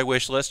bought off my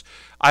wish list.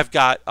 I've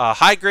got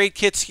high-grade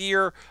kits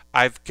here.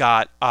 I've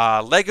got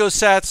Lego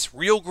sets,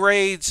 real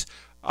grades,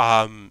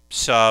 some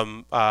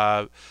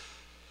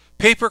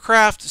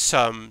papercraft,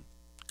 some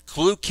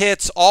glue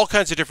kits, all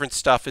kinds of different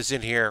stuff is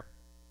in here.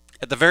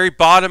 At the very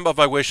bottom of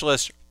my wish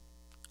list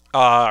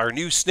are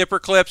new snipper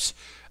clips.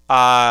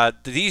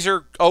 These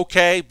are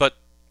okay, but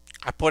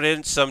I put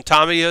in some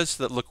Tamiyas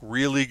that look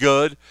really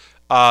good,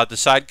 the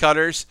side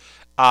cutters.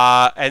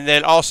 And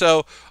then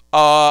also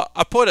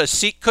I put a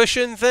seat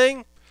cushion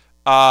thing.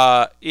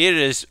 It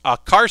is a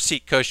car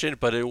seat cushion,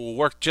 but it will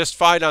work just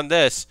fine on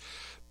this.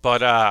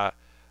 But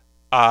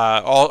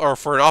or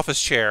for an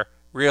office chair,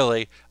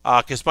 really,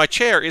 because my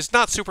chair is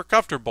not super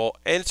comfortable,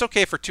 and it's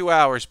okay for 2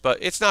 hours, but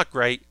it's not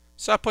great.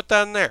 So I put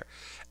that in there.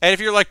 And if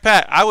you're like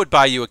Pat, I would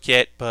buy you a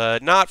kit,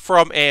 but not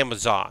from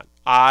Amazon.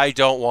 I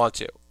don't want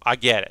to. I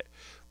get it.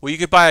 Well, you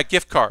could buy a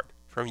gift card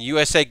from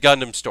USA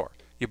Gundam Store.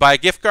 You buy a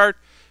gift card,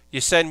 you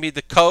send me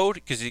the code,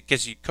 because it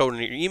gives you code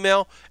in your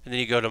email, and then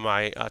you go to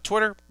my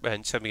Twitter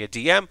and send me a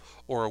DM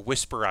or a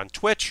whisper on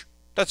Twitch.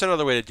 That's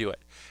another way to do it.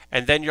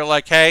 And then you're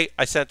like, hey,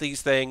 I sent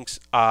these things.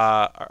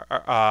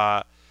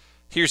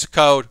 Here's a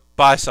code.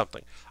 Buy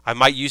something. I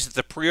might use it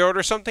to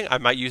pre-order something. I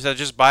might use it to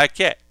just buy a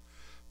kit.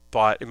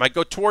 But it might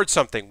go towards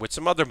something with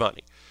some other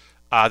money.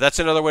 That's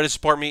another way to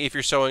support me. If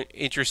you're so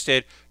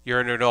interested, you're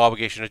under no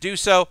obligation to do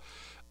so.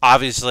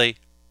 Obviously,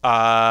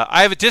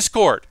 I have a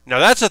Discord. Now,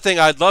 that's a thing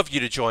I'd love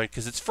you to join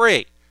because it's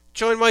free.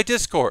 Join my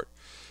Discord.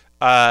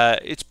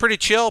 It's pretty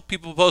chill.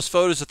 People post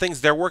photos of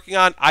things they're working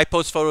on. I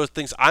post photos of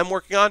things I'm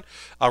working on.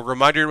 A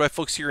reminder to my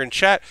folks here in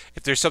chat,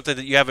 if there's something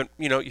that you haven't,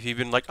 if you've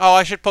been like, oh,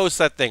 I should post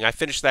that thing. I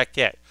finished that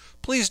kit.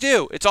 Please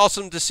do. It's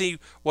awesome to see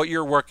what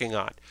you're working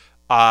on.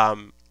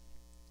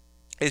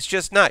 It's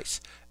just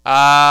nice.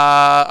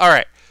 All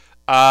right.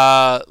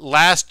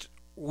 Last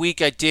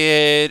week I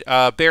did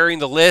Baering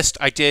the List.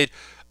 I did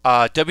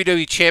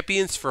WWE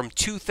Champions from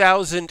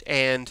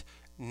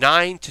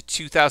 2009 to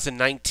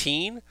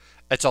 2019.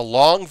 It's a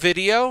long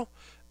video.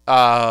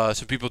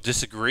 Some people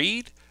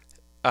disagreed.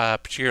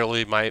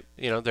 Particularly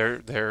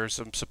there are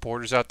some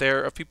supporters out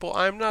there of people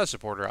I'm not a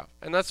supporter of,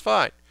 and that's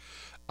fine.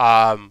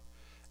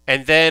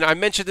 And then I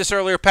mentioned this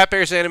earlier, Pat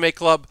Baer's Anime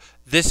Club.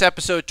 This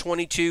episode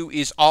 22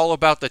 is all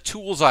about the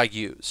tools I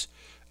use.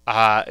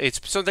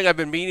 It's something I've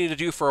been meaning to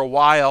do for a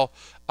while,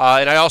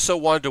 and I also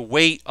wanted to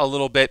wait a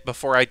little bit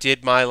before I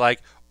did my,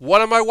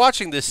 what am I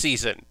watching this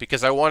season?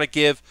 Because I want to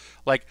give,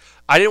 I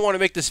didn't want to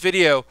make this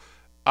video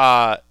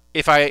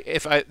if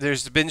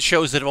there's been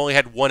shows that have only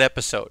had one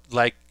episode,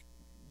 like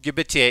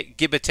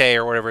Gibite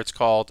or whatever it's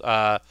called.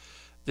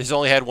 This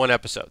only had one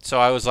episode, so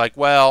I was like,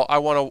 well, I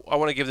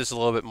want to give this a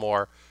little bit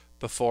more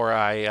before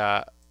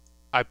I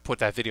put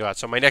that video out.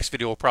 So my next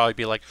video will probably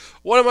be like,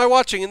 what am I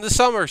watching in the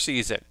summer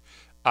season?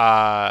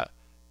 What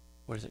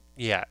is it?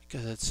 Yeah,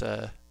 because it's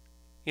I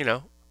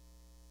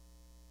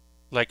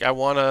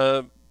want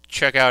to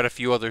check out a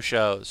few other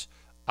shows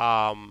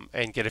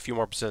and get a few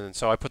more percent.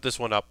 So I put this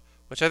one up,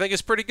 which I think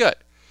is pretty good.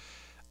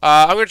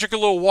 I'm going to drink a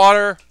little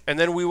water, and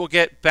then we will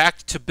get back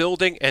to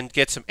building and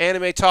get some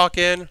anime talk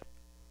in.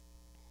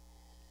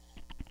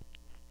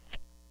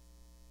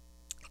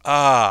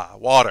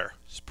 Water.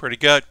 It's pretty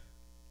good.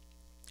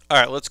 All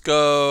right, let's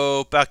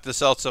go back to the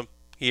Seltsam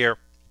here,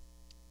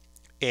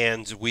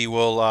 and we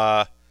will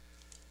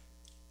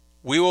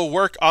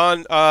work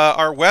on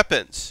our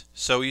weapons.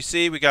 So you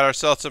see, we got our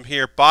Seltsam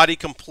here, body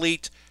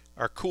complete,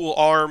 our cool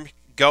arm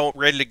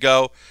ready to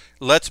go.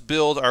 Let's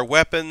build our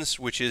weapons,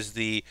 which is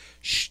the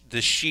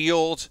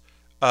shield,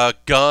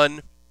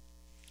 gun,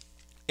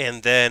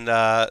 and then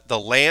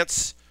the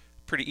lance.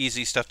 Pretty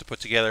easy stuff to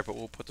put together, but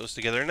we'll put those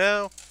together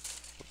now.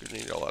 We're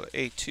going to need a lot of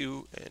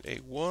A2 and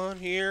A1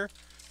 here,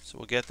 so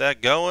we'll get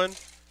that going.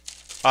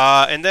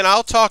 And then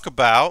I'll talk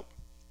about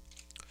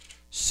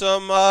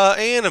some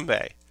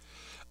anime.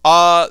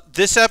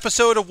 This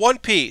episode of One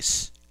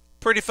Piece,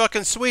 pretty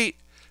fucking sweet.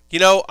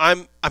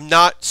 I'm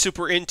not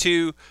super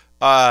into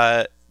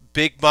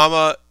Big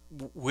Mama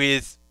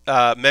with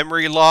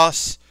memory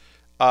loss,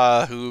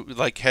 who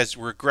has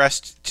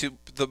regressed to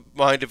the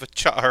mind of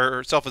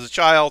herself as a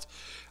child.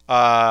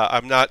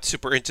 I'm not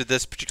super into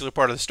this particular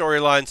part of the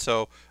storyline,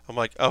 so I'm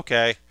like,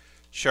 okay,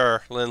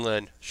 sure,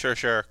 Lin,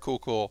 sure,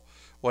 cool,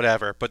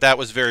 whatever. But that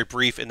was very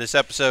brief in this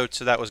episode,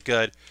 so that was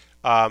good,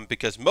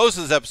 because most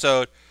of this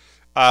episode,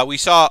 we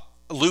saw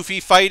Luffy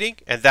fighting,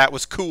 and that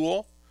was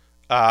cool.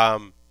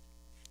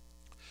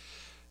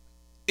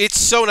 It's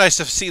so nice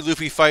to see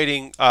Luffy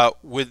fighting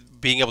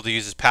with being able to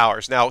use his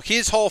powers. Now,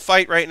 his whole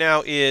fight right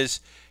now is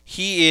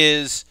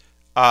he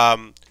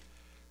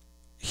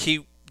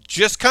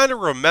just kind of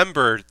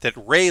remembered that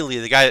Rayleigh,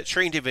 the guy that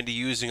trained him into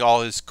using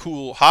all his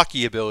cool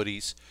hockey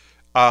abilities,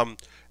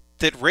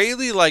 that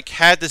Rayleigh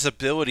had this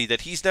ability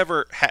that he's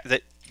never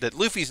that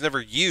Luffy's never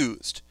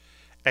used,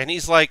 and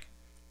he's like,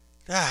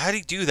 how did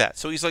he do that?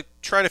 So he's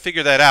trying to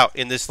figure that out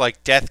in this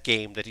death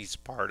game that he's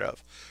part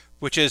of,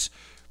 which is,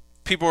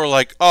 people are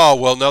like, oh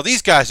well, no,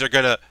 these guys are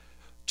gonna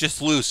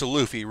just lose to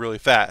Luffy really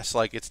fast.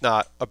 It's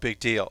not a big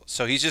deal.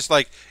 So he's just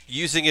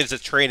using it as a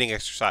training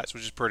exercise,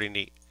 which is pretty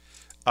neat.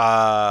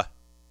 So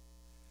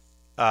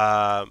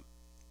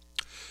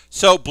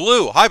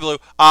Blue, hi Blue.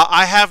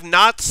 I have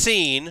not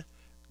seen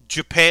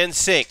Japan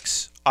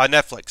Sinks on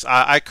Netflix.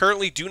 I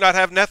currently do not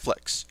have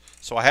Netflix,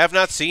 so I have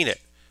not seen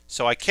it.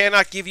 So I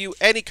cannot give you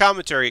any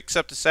commentary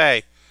except to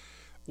say,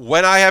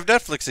 when I have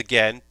Netflix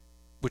again,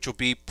 which will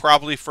be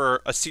probably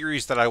for a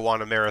series that I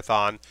want to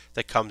marathon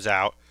that comes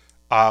out,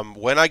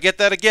 when I get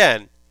that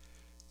again,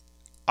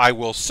 I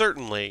will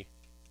certainly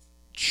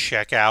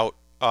check out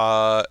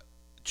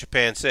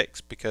Japan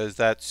 6 because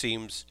that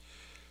seems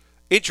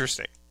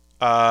interesting.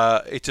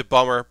 It's a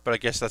bummer, but I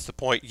guess that's the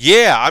point.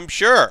 Yeah, I'm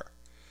sure.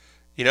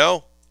 You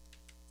know,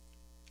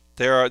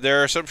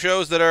 there are some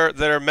shows that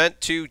are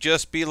meant to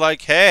just be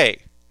like,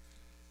 hey,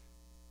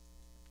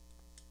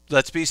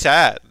 let's be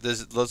sad.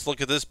 Let's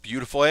look at this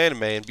beautiful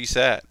anime and be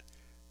sad.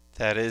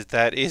 That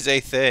is a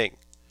thing.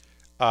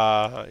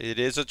 It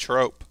is a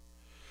trope.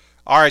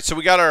 All right, so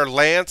we got our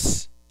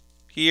lance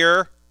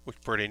here, which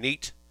is pretty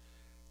neat.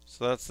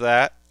 So that's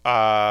that.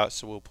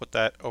 So we'll put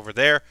that over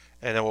there,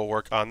 and then we'll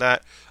work on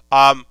that.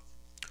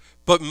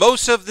 But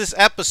most of this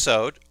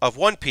episode of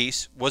One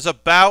Piece was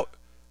about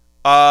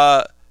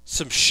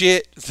some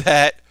shit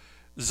that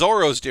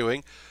Zoro's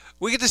doing.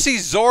 We get to see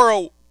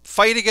Zoro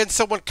fight against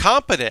someone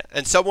competent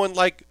and someone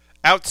like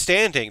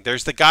outstanding.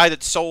 There's the guy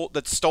that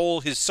stole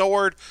his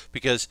sword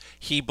because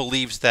he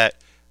believes that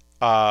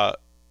that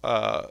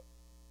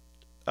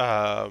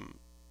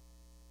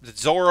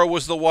Zoro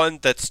was the one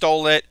that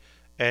stole it,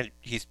 and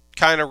he's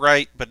kind of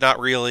right, but not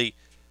really,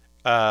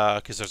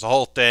 because there's a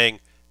whole thing,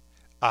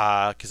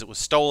 because it was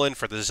stolen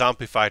for the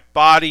zombified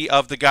body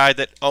of the guy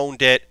that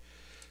owned it,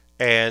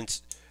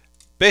 and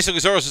basically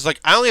Zoro's just like,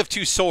 I only have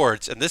 2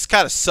 swords, and this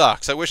kind of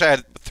sucks. I wish I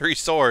had 3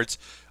 swords.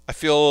 I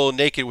feel a little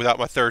naked without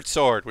my 3rd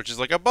sword, which is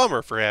like a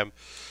bummer for him.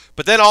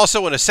 But then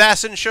also an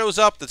assassin shows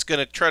up that's going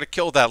to try to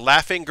kill that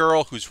laughing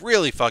girl who's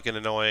really fucking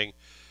annoying.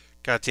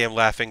 Goddamn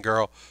laughing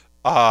girl.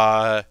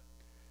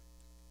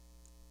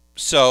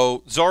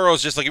 So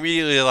Zoro's just like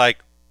immediately like,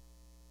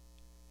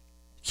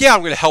 yeah,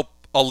 I'm going to help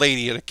a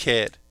lady and a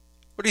kid.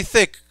 What do you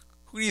think?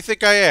 Who do you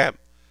think I am?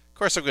 Of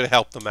course I'm going to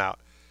help them out.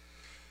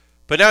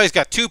 But now he's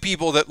got 2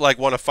 people that like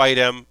want to fight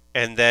him,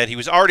 and then he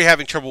was already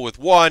having trouble with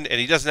one, and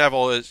he doesn't have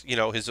all his,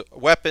 his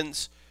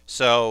weapons.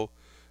 So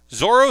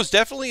Zoro's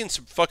definitely in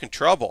some fucking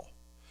trouble.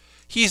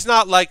 He's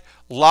not like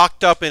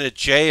locked up in a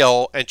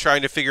jail and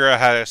trying to figure out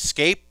how to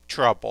escape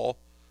trouble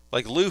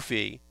like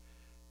Luffy,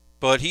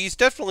 but he's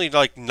definitely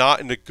like not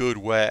in a good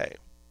way.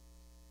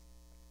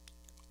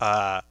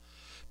 But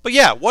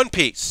yeah, One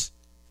Piece.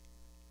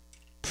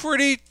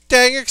 Pretty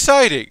dang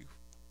exciting.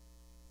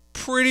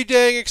 Pretty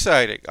dang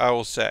exciting, I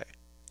will say.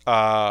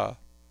 Was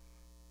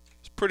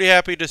pretty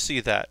happy to see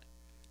that.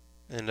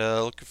 And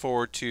looking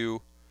forward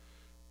to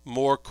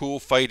more cool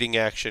fighting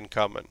action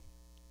coming.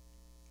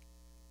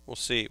 We'll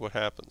see what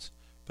happens.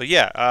 But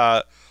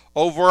yeah,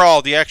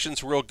 overall, the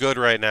action's real good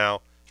right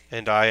now.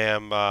 And I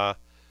am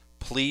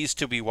pleased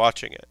to be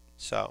watching it.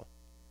 So,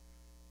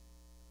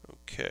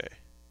 okay.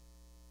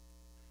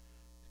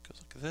 Go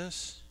look at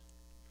this.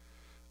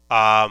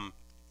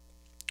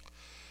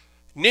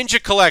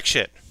 Ninja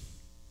Collection.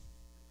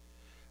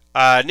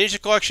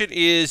 Ninja Collection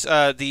is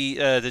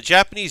the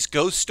Japanese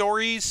ghost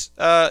stories.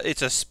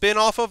 It's a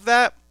spin-off of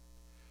that.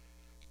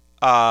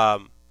 I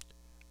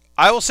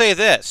will say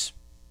this.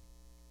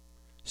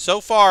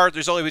 So far,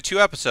 there's only been 2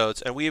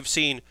 episodes, and we have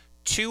seen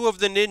 2 of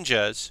the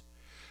ninjas.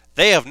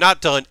 They have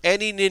not done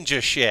any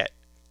ninja shit.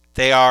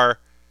 They are...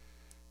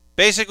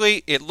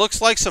 Basically, it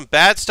looks like some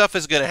bad stuff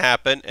is going to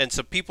happen, and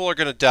some people are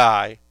going to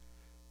die.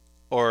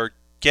 Or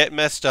get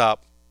messed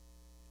up.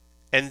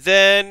 And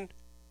then...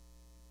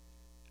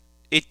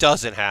 it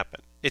doesn't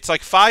happen. It's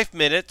like 5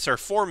 minutes or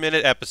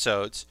 4-minute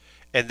episodes,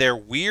 and they're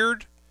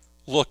weird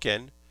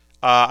looking.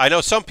 I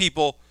know some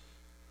people,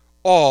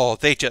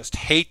 they just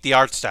hate the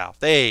art style.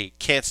 They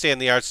can't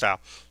stand the art style.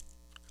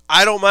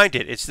 I don't mind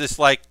it. It's this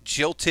like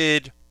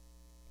jilted,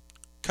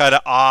 kind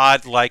of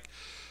odd, like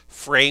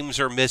frames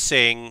are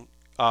missing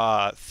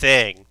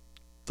thing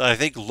that I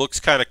think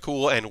looks kind of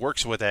cool and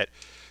works with it.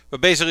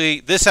 But basically,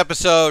 this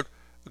episode,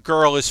 a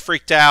girl is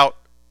freaked out.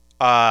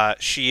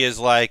 She is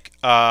like...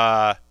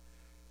 at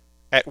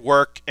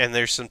work, and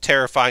there's some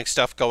terrifying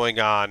stuff going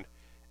on,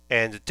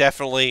 and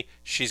definitely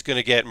she's going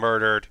to get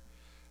murdered.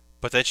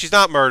 But then she's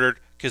not murdered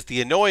because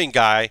the annoying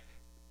guy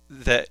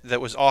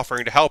that was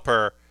offering to help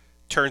her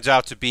turns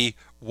out to be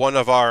one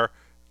of our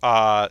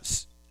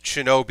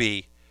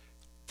shinobi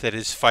that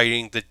is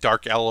fighting the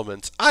dark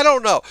elements. I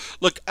don't know.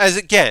 Look,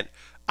 again,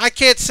 I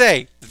can't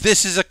say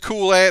this is a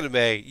cool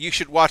anime. You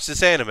should watch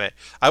this anime.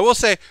 I will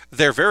say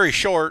they're very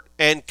short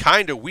and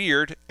kind of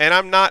weird, and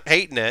I'm not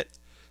hating it.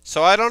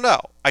 So I don't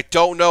know. I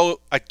don't know.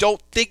 I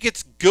don't think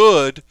it's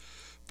good,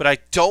 but I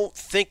don't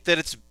think that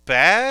it's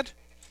bad.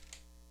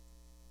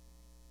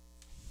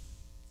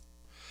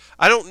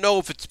 I don't know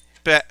if it's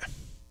bad.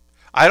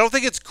 I don't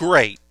think it's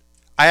great.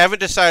 I haven't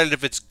decided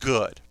if it's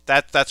good.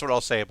 That's what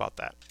I'll say about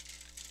that.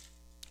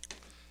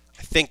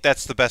 I think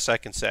that's the best I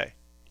can say.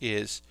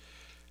 Is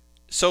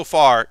so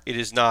far it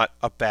is not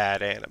a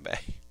bad anime,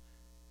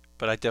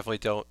 but I definitely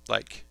don't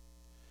like.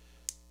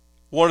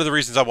 One of the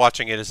reasons I'm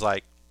watching it is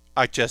like.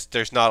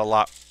 There's not a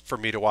lot for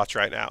me to watch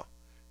right now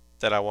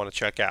that I want to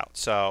check out.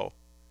 So,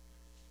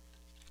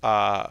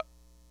 I'm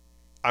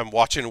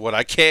watching what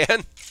I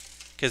can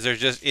because there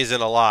just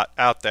isn't a lot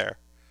out there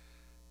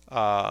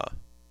on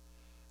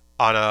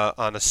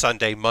a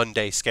Sunday,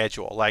 Monday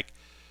schedule. Like,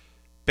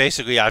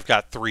 basically, I've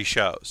got 3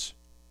 shows.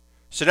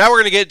 So now we're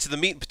going to get into the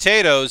meat and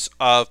potatoes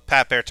of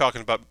Pat Baer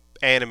talking about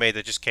anime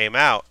that just came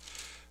out.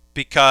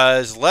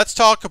 because let's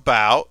talk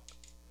about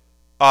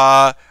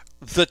uh,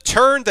 the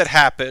turn that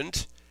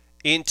happened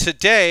in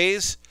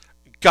today's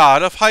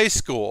God of High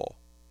School.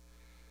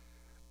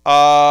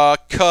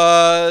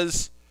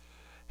 Cause,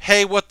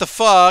 hey, what the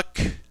fuck?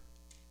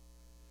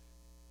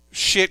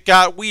 Shit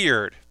got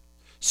weird.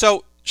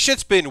 So,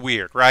 shit's been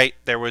weird, right?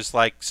 There was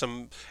like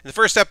in the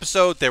first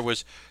episode, there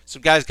was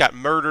some guys got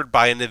murdered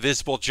by an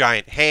invisible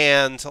giant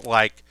hand.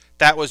 Like,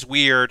 that was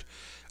weird.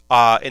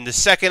 In the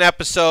second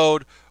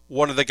episode,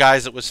 one of the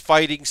guys that was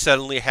fighting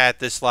suddenly had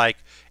this, like,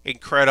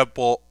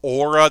 incredible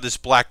aura, this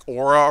black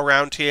aura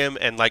around him,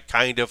 and, like,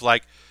 kind of,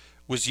 like,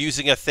 was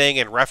using a thing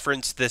and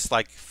referenced this,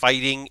 like,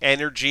 fighting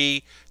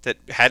energy that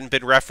hadn't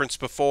been referenced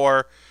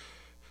before.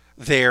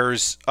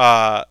 There's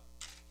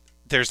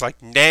like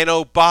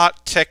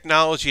nanobot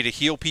technology to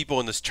heal people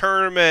in this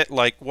tournament,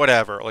 like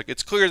whatever. Like,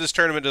 it's clear this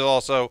tournament is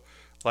also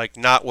like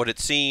not what it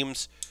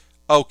seems.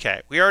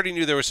 Okay, we already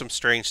knew there was some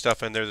strange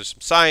stuff in there. There's some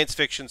science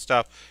fiction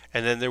stuff,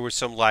 and then there was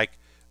some like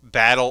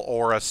battle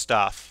aura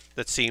stuff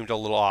that seemed a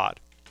little odd.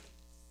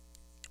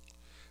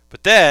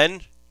 But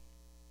then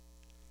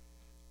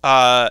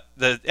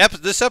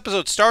this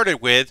episode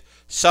started with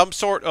some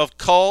sort of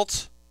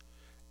cult,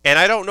 and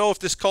I don't know if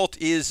this cult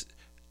is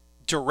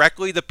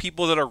directly the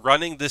people that are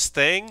running this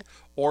thing,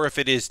 or if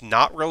it is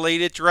not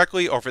related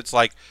directly, or if it's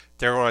like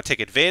they want to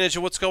take advantage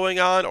of what's going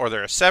on, or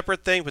they're a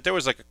separate thing. But there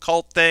was like a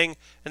cult thing,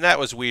 and that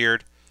was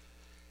weird.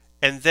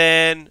 And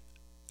then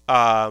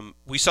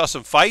we saw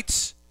some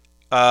fights.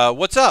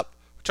 What's up?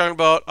 We're talking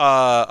about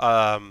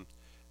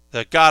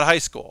the God High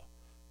School.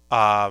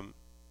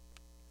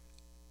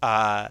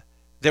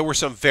 There were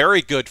some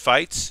very good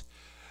fights.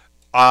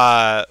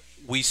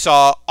 We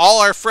saw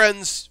all our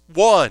friends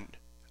won.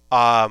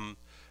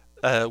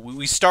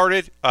 We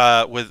started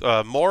with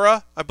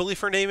Mora, I believe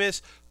her name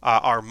is,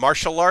 our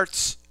martial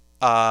arts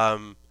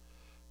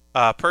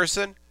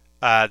person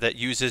that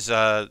uses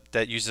a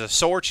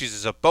sword. She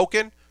uses a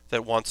bokken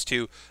that wants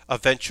to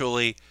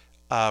eventually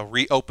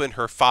reopen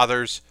her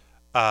father's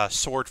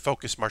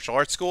sword-focused martial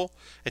arts school,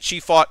 and she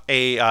fought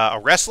a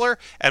wrestler.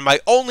 And my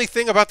only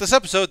thing about this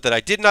episode that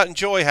I did not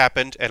enjoy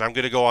happened, and I'm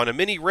going to go on a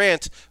mini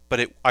rant,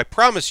 but I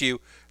promise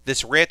you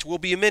this rant will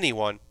be a mini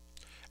one.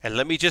 And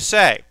let me just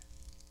say,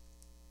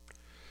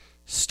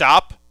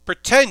 stop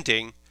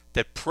pretending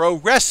that pro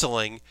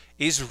wrestling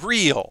is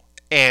real,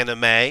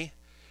 anime.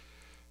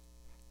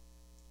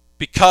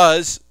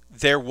 Because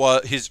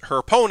her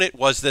opponent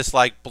was this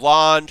like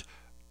blonde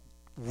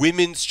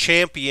women's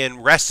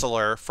champion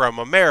wrestler from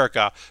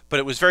America, but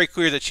it was very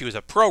clear that she was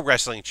a pro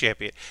wrestling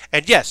champion.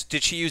 And yes,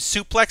 did she use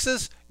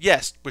suplexes?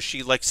 Yes. Was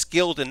she like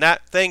skilled in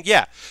that thing?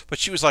 Yeah. But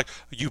she was like,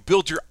 you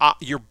build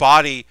your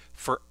body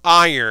for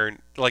iron,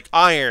 like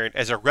iron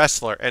as a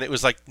wrestler, and it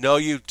was like, no,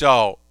 you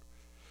don't.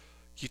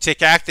 You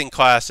take acting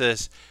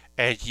classes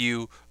and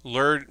you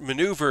learn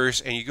maneuvers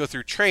and you go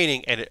through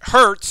training, and it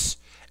hurts,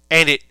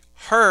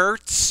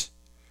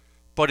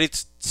 but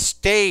it's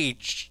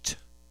staged.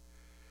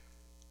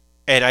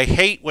 And I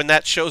hate when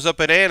that shows up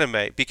in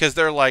anime, because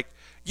they're like,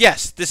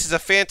 yes, this is a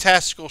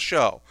fantastical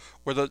show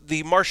where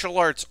the martial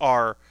arts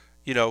are,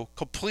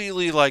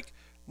 completely like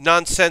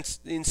nonsense,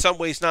 in some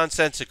ways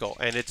nonsensical,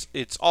 and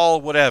it's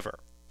all whatever.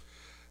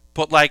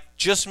 But like,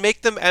 just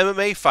make them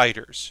MMA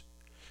fighters.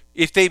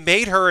 If they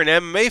made her an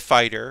MMA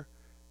fighter,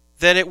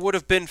 then it would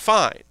have been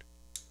fine.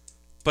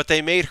 But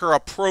they made her a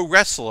pro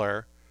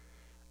wrestler,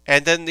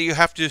 and then you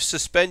have to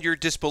suspend your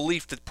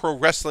disbelief that pro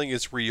wrestling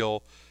is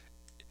real.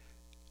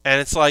 And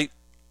it's like,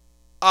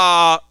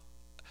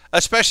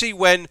 especially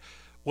when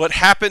what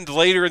happened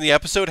later in the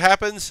episode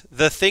happens,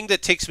 the thing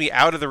that takes me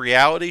out of the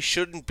reality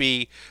shouldn't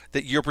be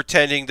that you're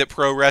pretending that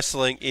pro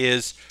wrestling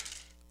is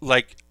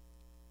like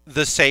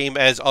the same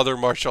as other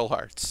martial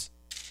arts.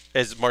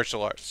 As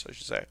martial arts, I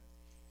should say.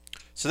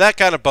 So that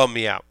kind of bummed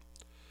me out.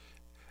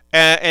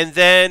 And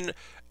then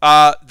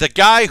the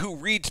guy who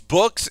reads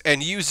books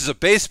and uses a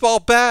baseball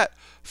bat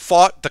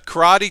fought the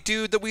karate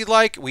dude that we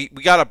like. We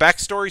got a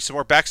backstory, some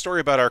more backstory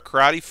about our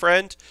karate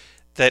friend,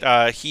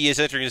 that he is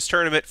entering this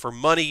tournament for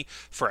money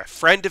for a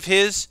friend of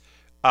his.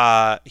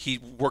 He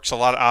works a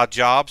lot of odd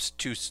jobs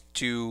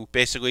to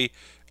basically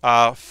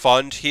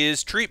fund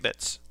his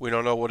treatments. We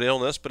don't know what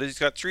illness, but he's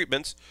got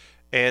treatments.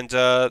 And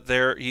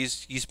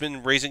he's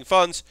been raising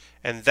funds,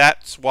 and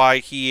that's why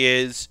he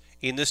is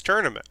in this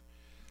tournament.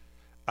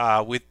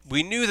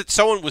 We knew that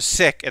someone was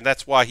sick, and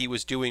that's why he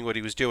was doing what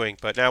he was doing.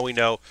 But now we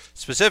know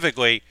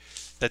specifically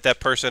that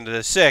person that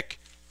is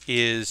sick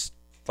is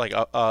like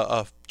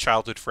a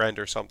childhood friend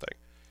or something.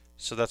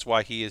 So that's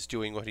why he is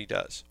doing what he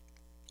does.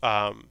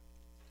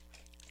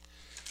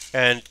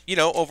 And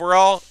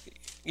overall,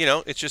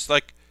 it's just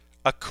like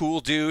a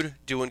cool dude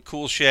doing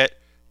cool shit,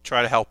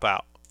 try to help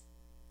out.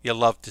 You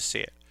love to see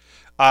it.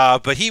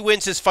 But he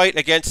wins his fight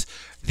against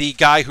the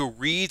guy who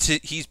reads.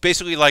 He's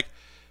basically like,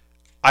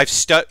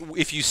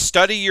 if you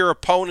study your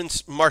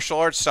opponent's martial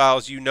arts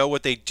styles, you know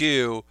what they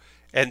do.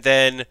 And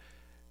then,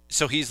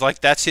 so he's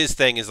like, that's his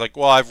thing, is like,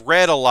 well, I've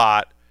read a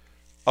lot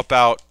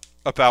about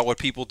what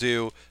people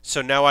do,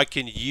 so now I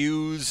can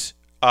use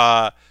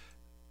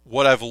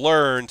what I've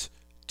learned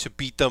to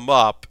beat them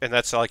up, and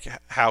that's like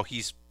how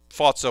he's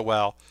fought so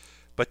well.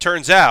 But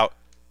turns out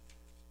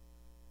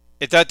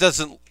that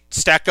doesn't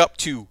stack up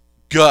to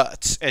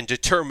guts and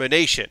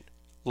determination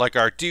like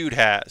our dude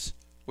has,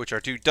 which our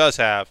dude does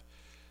have.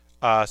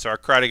 So our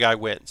karate guy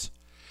wins.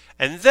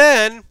 And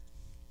then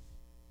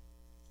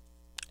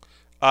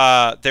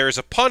there's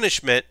a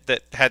punishment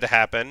that had to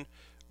happen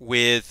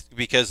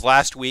because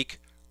last week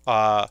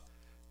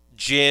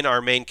Jin,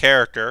 our main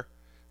character,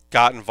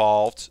 got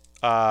involved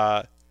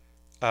in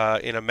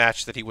a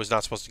match that he was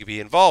not supposed to be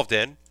involved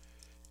in.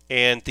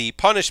 And the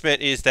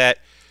punishment is that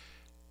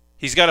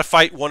he's got to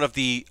fight one of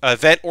the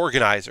event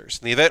organizers.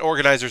 And the event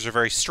organizers are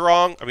very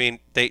strong. I mean,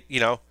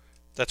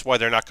 that's why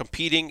they're not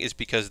competing, is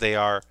because they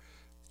are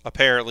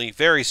apparently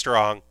very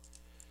strong.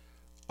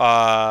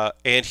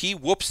 And he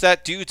whoops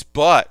that dude's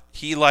butt.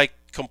 He, like,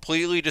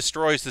 completely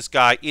destroys this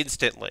guy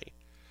instantly.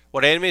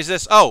 What anime is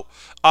this? Oh,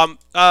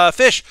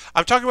 Fish.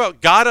 I'm talking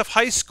about God of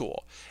High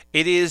School.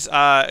 It is,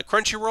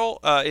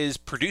 Crunchyroll is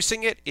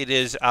producing it. It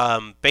is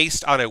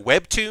based on a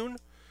webtoon.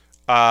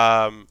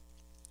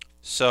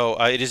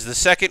 So it is the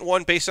second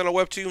one based on a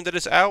webtoon that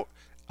is out.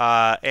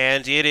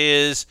 And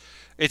it's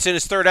in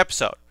its third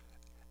episode.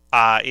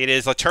 It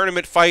is a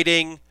tournament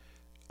fighting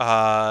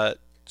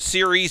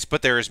series,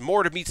 but there is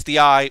more to meets the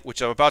eye,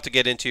 which I'm about to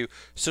get into.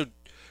 So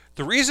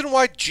the reason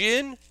why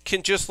Jin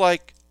can just,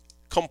 like,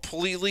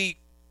 completely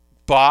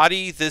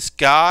body this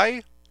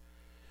guy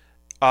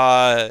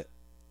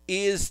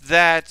is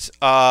that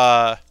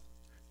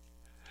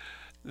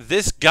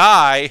this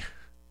guy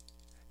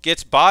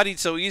gets bodied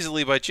so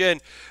easily by Jin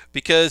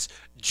because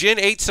Jin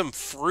ate some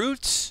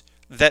fruits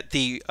that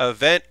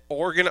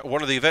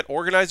one of the event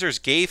organizers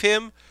gave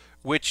him,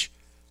 which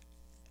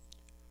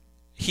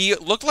he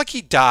looked like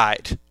he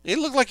died. It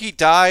looked like he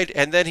died,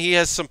 and then he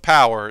has some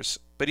powers,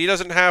 but he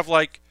doesn't have,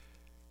 like,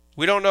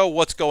 we don't know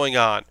what's going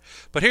on.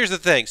 But here's the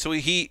thing. So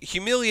he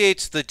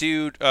humiliates the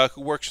dude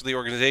who works for the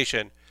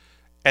organization.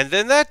 And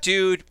then that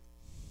dude,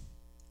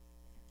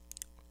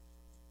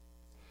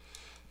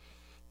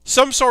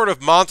 some sort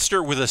of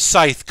monster with a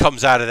scythe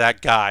comes out of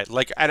that guy.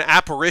 Like an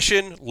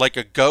apparition, like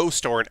a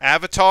ghost or an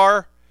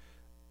avatar.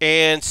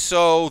 And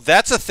so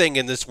that's a thing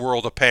in this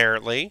world,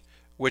 apparently,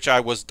 which I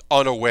was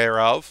unaware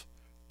of.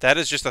 That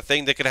is just a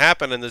thing that can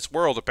happen in this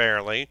world,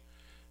 apparently.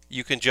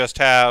 You can just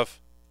have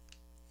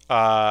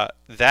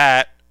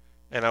that,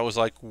 and I was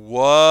like,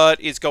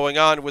 what is going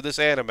on with this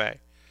anime?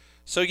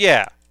 So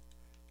yeah,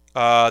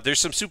 there's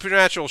some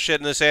supernatural shit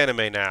in this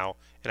anime now,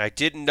 and I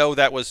didn't know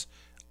that was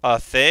a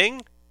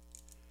thing,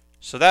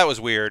 so that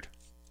was weird.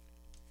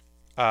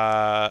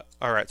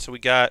 Alright, so we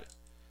got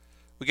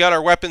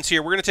our weapons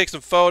here. We're going to take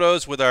some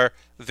photos with our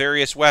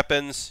various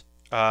weapons,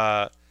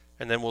 and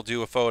then we'll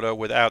do a photo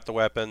without the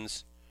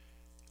weapons.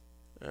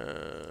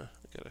 I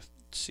gotta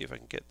see if I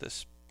can get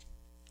this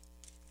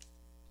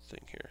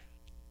thing here.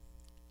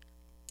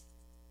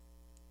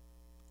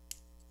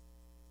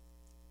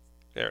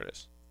 There it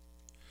is.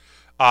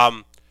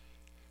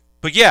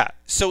 But yeah,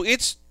 so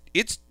it's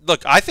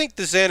look, I think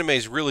this anime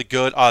is really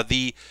good.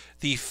 The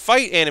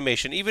fight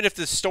animation, even if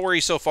the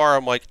story so far,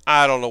 I'm like,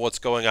 I don't know what's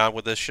going on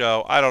with this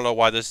show. I don't know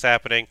why this is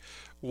happening.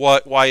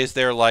 Why is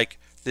there, like,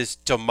 this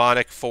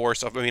demonic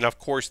force? I mean, of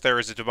course there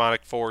is a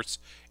demonic force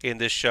in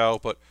this show,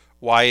 but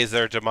why is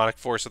there a demonic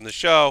force in the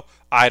show?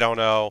 I don't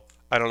know.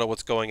 I don't know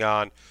what's going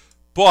on.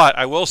 But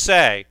I will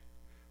say,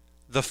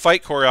 the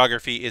fight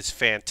choreography is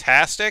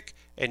fantastic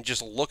and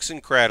just looks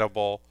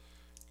incredible.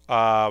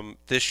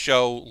 This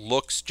show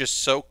looks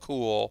just so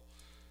cool.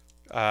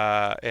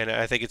 And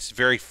I think it's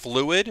very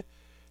fluid.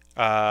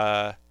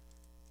 And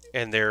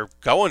they're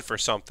going for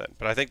something.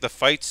 But I think the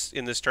fights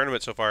in this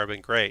tournament so far have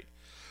been great.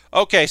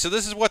 Okay, so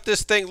this is what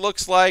this thing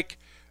looks like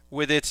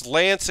with its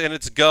lance and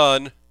its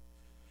gun.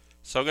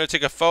 So I'm going to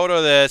take a photo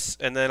of this,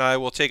 and then I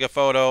will take a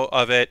photo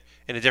of it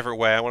in a different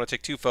way. I want to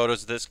take 2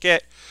 photos of this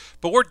kit.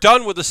 But we're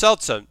done with the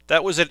Seltsam.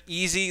 That was a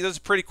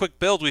pretty quick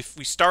build. We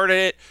started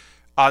it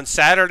on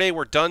Saturday.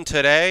 We're done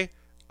today.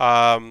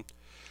 But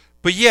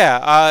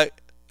yeah,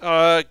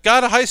 God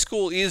of High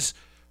School is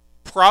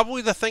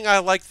probably the thing I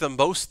like the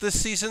most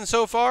this season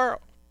so far.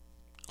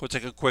 We'll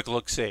take a quick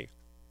look-see.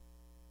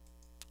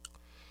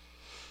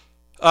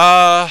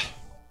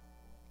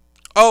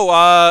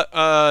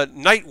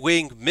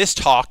 Nightwing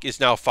Misthawk is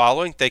now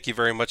following. Thank you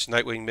very much,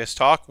 Nightwing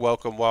Misthawk.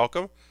 Welcome,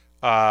 welcome.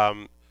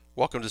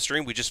 Welcome to the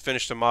stream. We just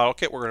finished a model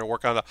kit. We're going to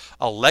work on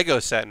a Lego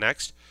set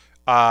next.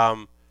 So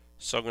I'm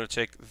going to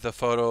take the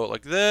photo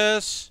like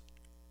this,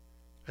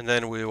 and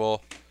then we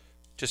will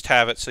just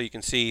have it so you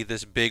can see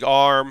this big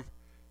arm,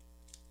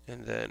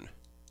 and then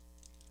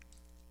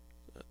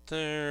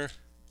there.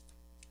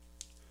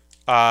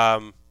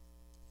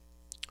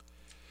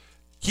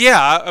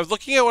 Yeah, I'm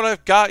looking at what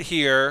I've got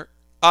here.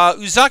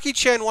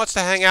 Uzaki-chan Wants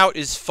to Hang Out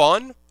is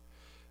fun,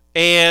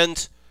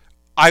 and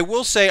I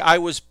will say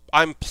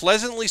I'm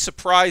pleasantly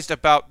surprised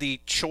about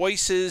the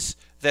choices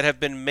that have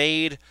been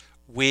made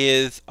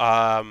with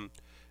in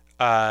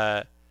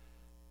the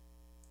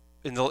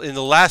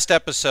last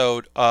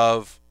episode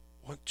of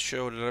what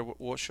show?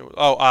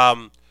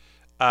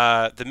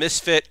 the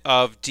misfit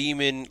of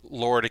Demon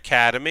Lord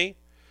Academy,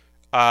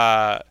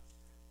 Demon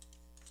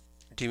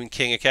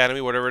King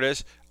Academy, whatever it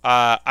is.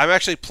 I'm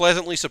actually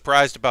pleasantly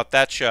surprised about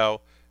that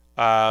show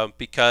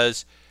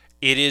because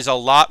it is a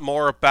lot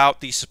more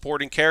about the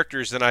supporting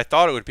characters than I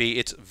thought it would be.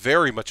 It's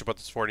very much about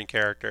the supporting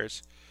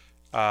characters,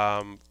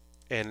 and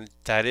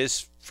that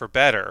is for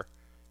better.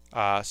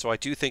 So I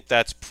do think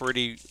that's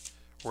pretty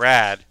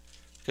rad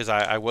because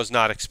I was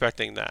not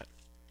expecting that.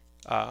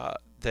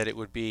 That it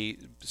would be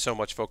so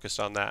much focused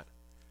on that.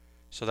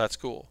 So that's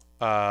cool.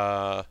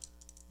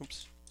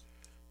 Oops.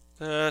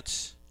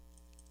 That's...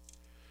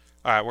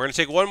 Alright, we're going to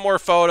take one more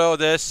photo of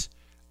this.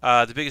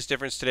 The biggest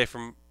difference today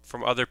from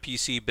other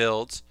PC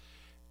builds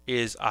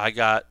is I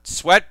got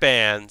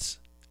sweatbands.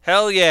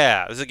 Hell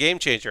yeah. This is a game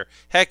changer.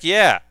 Heck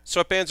yeah.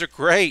 Sweatbands are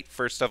great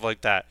for stuff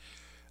like that.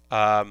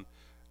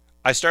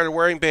 I started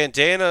wearing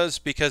bandanas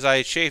because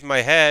I shaved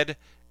my head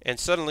and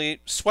suddenly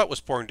sweat was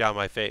pouring down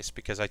my face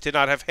because I did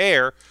not have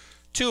hair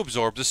to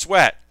absorb the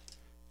sweat.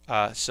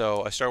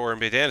 So I started wearing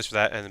bandanas for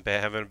that, and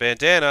having a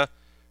bandana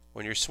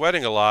when you're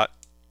sweating a lot,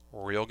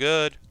 real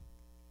good.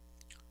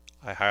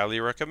 I highly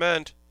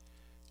recommend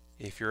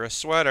if you're a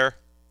sweater,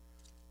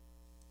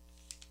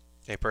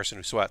 a person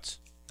who sweats,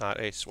 not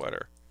a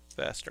sweater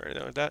vest or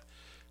anything like that.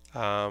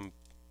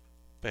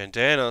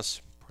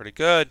 Bandanas, pretty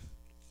good.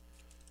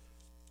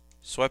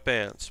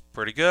 Sweatbands,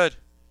 pretty good.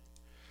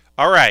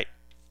 All right,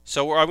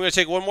 so I'm going to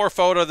take one more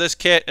photo of this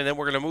kit, and then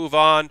we're going to move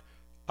on.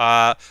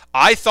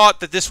 I thought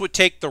that this would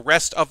take the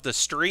rest of the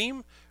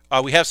stream.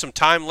 We have some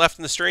time left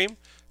in the stream,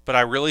 but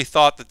I really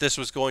thought that this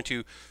was going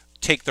to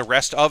take the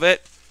rest of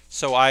it.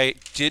 So I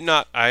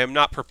am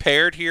not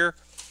prepared here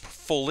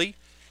fully.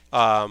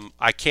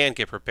 I can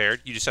get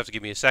prepared. You just have to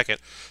give me a second.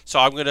 So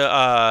I'm going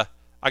to,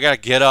 I got to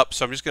get up,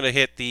 so I'm just going to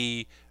hit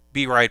the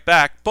be right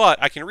back, but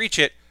I can reach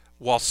it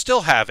while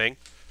still having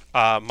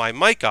my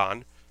mic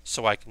on,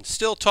 so I can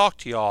still talk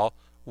to y'all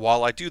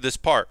while I do this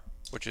part,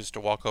 which is to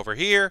walk over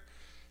here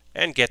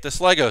and get this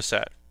Lego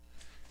set.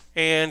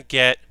 And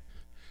get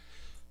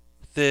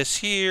this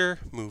here,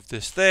 move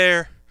this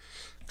there,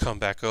 come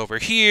back over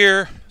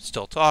here,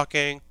 still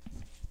talking.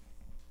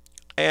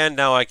 And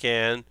now I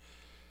can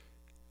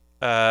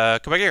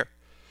come back here.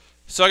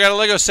 So I got a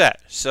Lego set.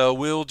 So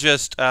we'll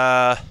just,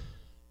 let's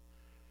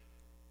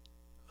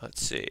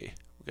see.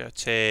 We got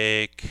to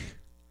take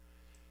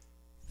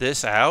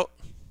this out.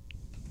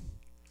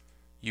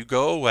 You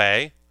go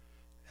away.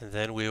 And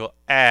then we will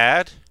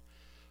add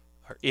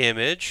our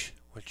image,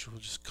 which we'll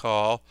just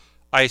call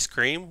ice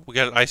cream. We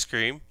got an ice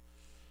cream.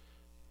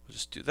 We'll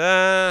just do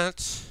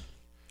that.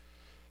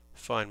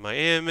 Find my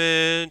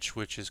image,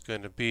 which is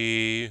going to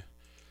be...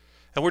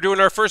 And we're doing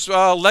our first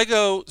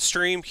Lego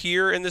stream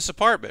here in this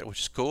apartment,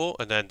 which is cool.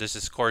 And then this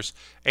is, of course,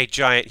 a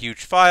giant,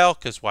 huge file,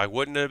 because why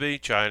wouldn't it be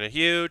giant and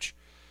huge?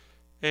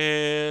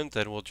 And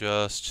then we'll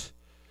just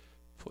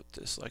put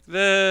this like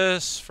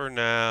this for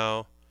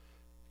now.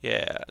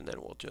 Yeah, and then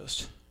we'll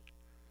just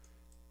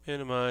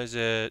minimize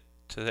it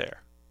to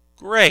there.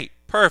 Great.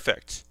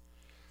 Perfect.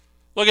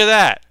 Look at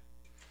that.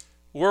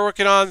 We're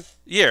working on...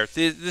 Here,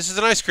 this is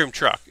an ice cream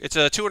truck. It's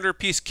a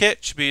 200-piece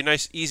kit. Should be a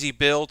nice, easy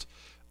build.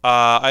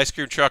 Ice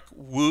cream truck,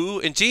 woo,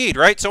 indeed,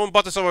 right? Someone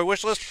bought this on my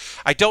wish list.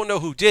 I don't know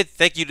who did.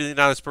 Thank you to the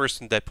anonymous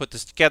person that put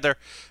this together,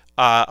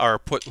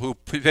 who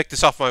picked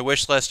this off my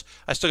wish list.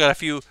 I still got a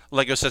few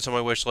Lego sets on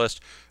my wish list.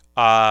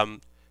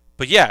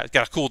 But yeah, it's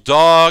got a cool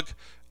dog.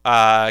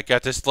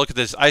 Got this. Look at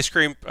this ice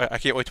cream. I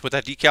can't wait to put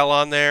that decal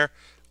on there.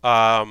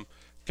 Got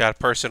a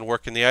person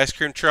working the ice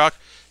cream truck.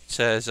 It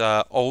says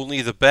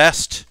only the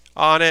best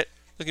on it.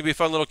 It's gonna be a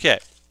fun little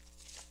kit.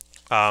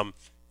 I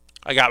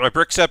got my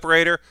brick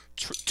separator,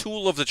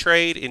 tool of the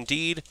trade,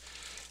 indeed.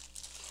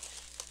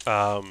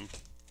 But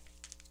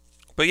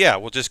yeah,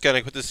 we'll just kind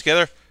of put this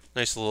together.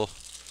 Nice little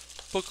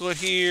booklet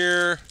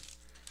here.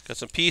 Got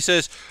some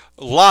pieces.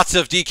 Lots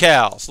of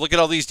decals. Look at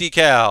all these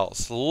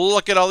decals.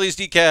 Look at all these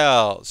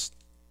decals.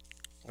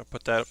 I'm going to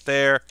put that up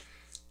there.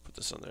 Put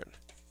this on there.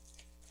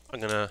 I'm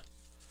going to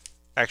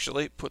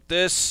actually put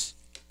this.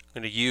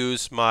 I'm going to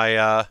use my,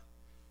 to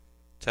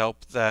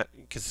help that,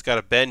 because it's got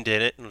a bend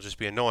in it, and it'll just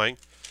be annoying.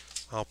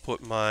 I'll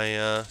put my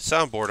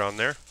soundboard on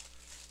there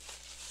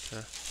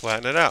to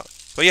flatten it out.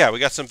 But yeah, we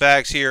got some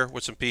bags here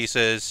with some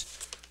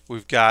pieces.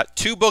 We've got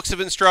 2 books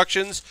of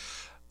instructions.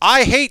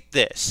 I hate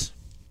this.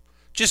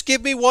 Just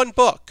give me 1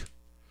 book.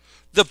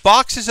 The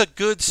box is a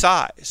good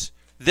size.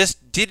 This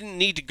didn't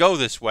need to go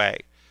this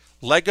way.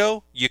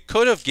 Lego, you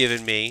could have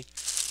given me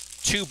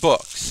 2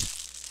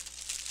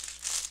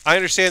 books. I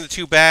understand the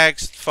 2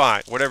 bags,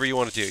 fine. Whatever you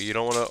want to do. You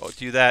don't want to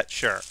do that,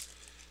 sure.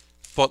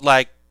 But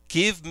like,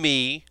 give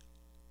me...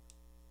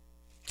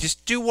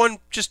 Just do one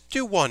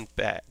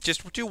bag.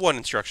 Just do 1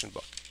 instruction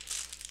book.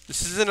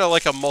 This isn't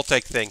like a multi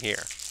thing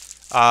here.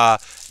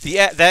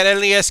 That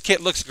NES kit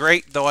looks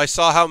great, though I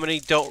saw how many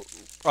don't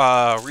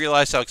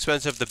realize how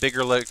expensive the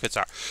bigger Lego kits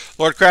are.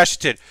 Lord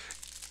Crashington.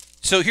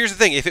 So here's the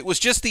thing. If it was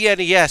just the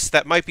NES,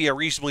 that might be a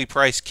reasonably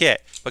priced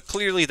kit. But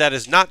clearly that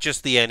is not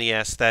just the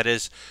NES. That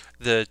is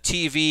the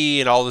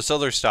TV and all this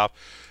other stuff.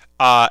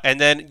 And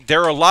then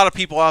there are a lot of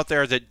people out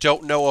there that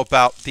don't know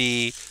about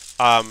the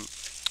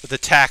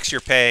tax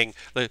you're paying,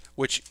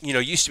 which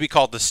used to be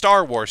called the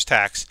Star Wars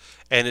tax,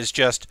 and is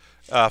just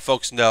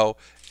folks know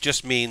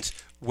just means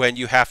when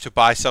you have to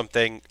buy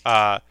something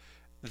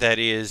that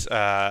is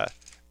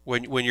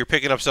when you're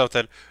picking up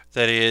something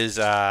that is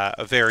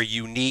a very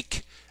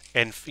unique,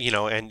 and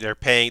and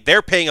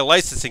they're paying a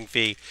licensing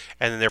fee,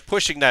 and then they're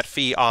pushing that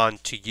fee on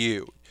to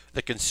you,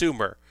 the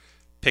consumer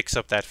picks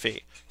up that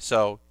fee.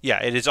 So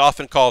yeah, it is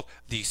often called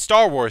the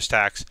Star Wars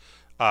tax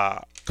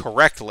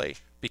correctly,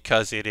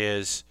 because it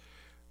is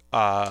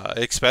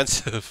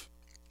expensive.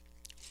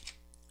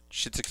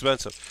 Shit's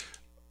expensive.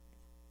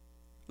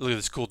 Look at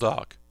this cool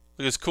dog.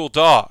 Look at this cool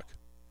dog.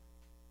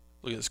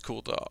 Look at this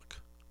cool dog.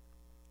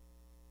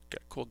 Got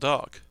a cool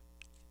dog.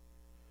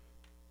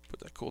 Put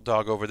that cool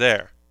dog over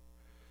there.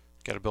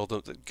 Got to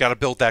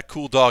build that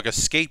cool dog a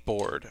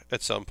skateboard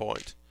at some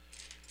point.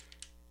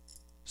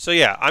 So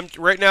yeah, I'm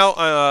right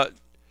now.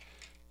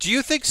 Do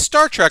you think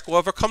Star Trek will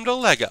ever come to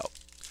Lego?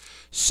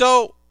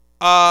 So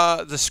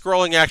the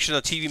scrolling action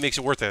on TV makes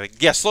it worth it.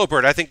 Yes, Slow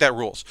Bird, I think that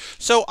rules.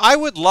 So I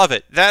would love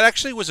it. That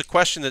actually was a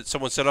question that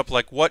someone set up,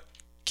 like what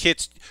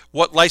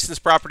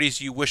licensed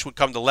properties you wish would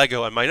come to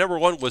Lego, and my number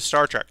one was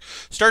Star Trek.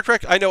 Star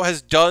Trek, I know,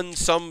 has done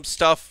some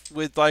stuff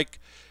with, like,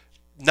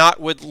 not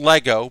with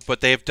Lego,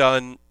 but they've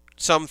done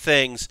some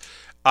things.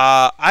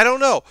 I don't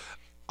know.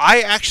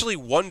 I actually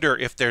wonder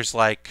if there's,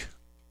 like,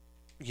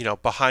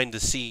 behind the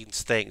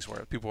scenes things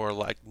where people are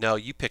like, no,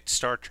 you picked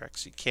Star Trek,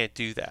 so you can't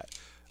do that.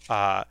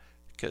 But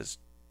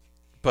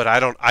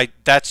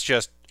that's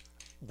just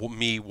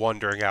me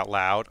wondering out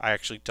loud. I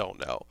actually don't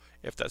know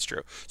if that's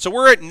true. So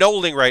we're at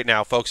Knolling right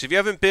now, folks. If you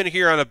haven't been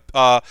here on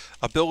a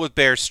Build with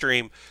Baer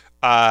stream,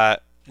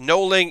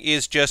 Knolling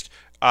is just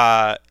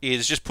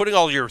putting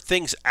all your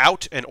things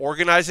out and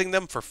organizing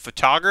them for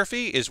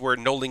photography is where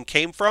Knolling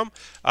came from.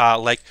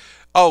 Like,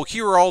 oh,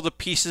 here are all the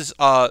pieces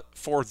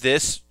for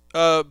this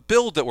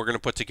build that we're going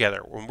to put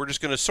together, and we're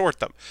just going to sort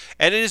them.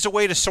 And it is a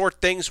way to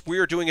sort things.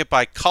 We're doing it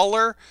by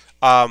color.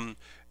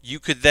 You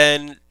could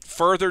then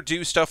further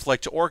do stuff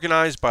like to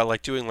organize by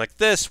like doing like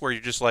this, where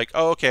you're just like,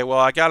 oh, okay, well,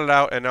 I got it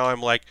out, and now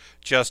I'm like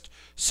just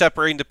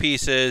separating the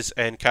pieces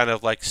and kind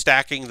of like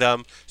stacking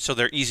them so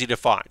they're easy to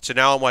find. So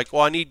now I'm like,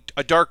 well, I need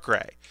a dark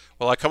gray.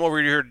 Well, I come over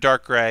here to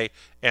dark gray,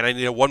 and I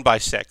need a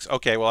 1x6.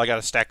 Okay, well, I got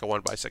a stack of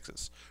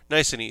 1x6s.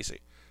 Nice and easy.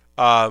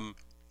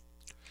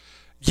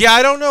 Yeah,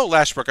 I don't know,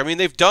 Lashbrook. I mean,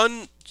 they've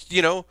done,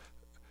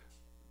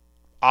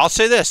 I'll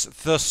say this: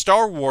 the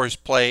Star Wars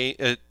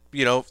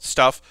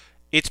stuff.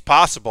 It's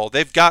possible.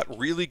 They've got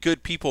really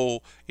good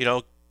people,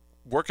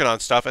 working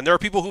on stuff, and there are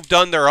people who've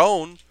done their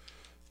own.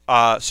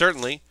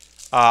 Certainly,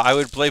 I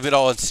would blame it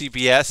all on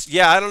CBS.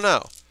 Yeah, I don't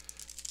know.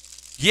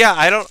 Yeah,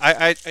 I don't.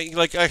 I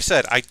like I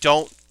said, I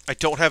don't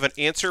have an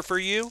answer for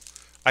you.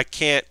 I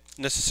can't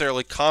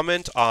necessarily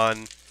comment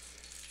on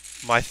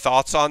my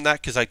thoughts on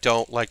that because I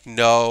don't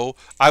know.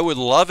 I would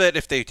love it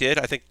if they did.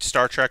 I think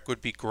Star Trek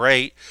would be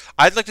great.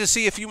 I'd like to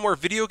see a few more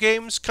video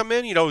games come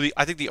in.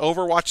 I think the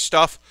Overwatch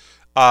stuff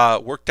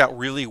worked out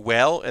really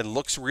well and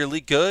looks really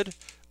good.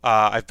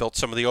 I've built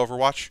some of the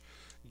Overwatch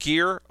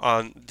gear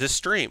on this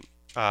stream,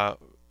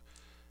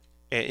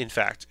 in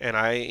fact, and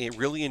I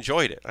really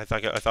enjoyed it. I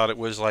thought it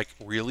was like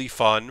really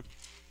fun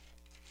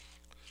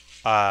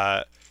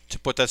to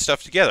put that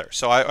stuff together.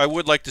 So I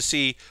would like to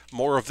see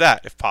more of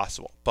that if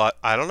possible, but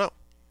I don't know.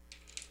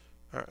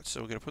 All right,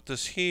 so we're going to put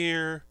this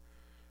here.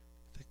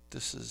 I think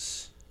this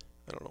is,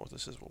 I don't know what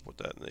this is. We'll put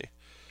that in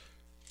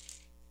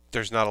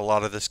there's not a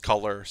lot of this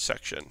color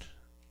section.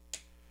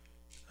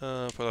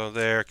 Put it on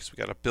there because we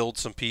got to build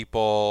some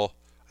people.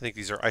 I think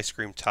these are ice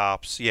cream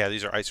tops. Yeah,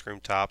 these are ice cream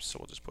tops, so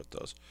we'll just put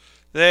those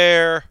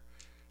there.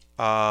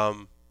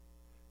 Lego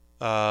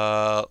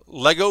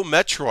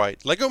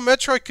Metroid. Lego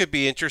Metroid could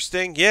be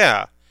interesting.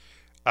 Yeah.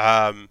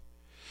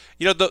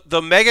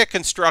 The Mega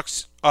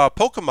Constructs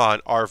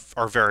Pokemon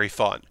are very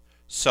fun.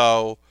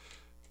 So,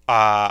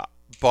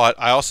 but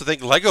I also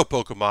think Lego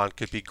Pokemon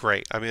could be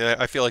great. I mean,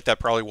 I feel like that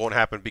probably won't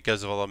happen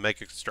because of all the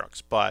Mega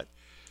Constructs, but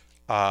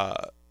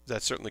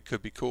that certainly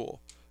could be cool.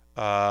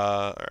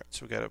 All right,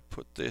 so we got to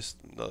put this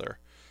another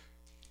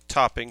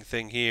topping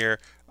thing here.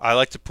 I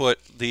like to put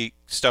the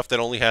stuff that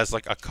only has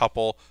like a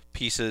couple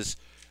pieces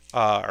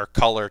or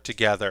color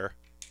together,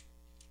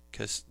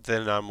 because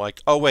then I'm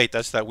like, oh wait,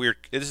 that's that weird.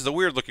 This is a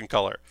weird looking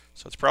color,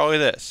 so it's probably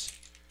this.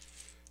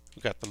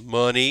 We got the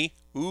money.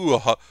 Ooh,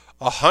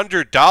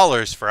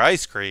 $100 for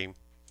ice cream.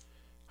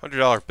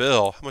 $100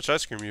 bill. How much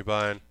ice cream are you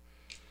buying?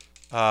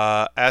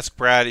 Ask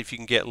Brad if you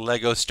can get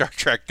Lego Star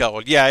Trek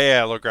Gold.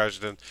 Yeah, Lord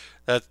Grashton.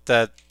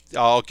 That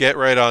I'll get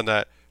right on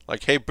that.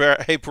 Like, hey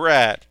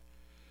Brad.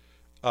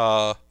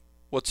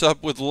 What's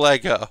up with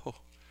Lego?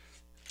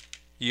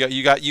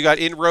 You got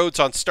inroads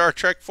on Star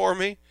Trek for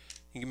me?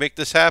 You can make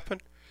this happen?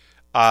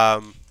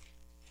 But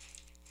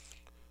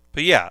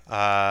yeah,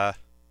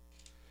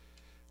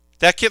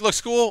 that kit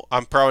looks cool.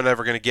 I'm probably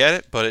never going to get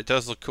it, but it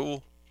does look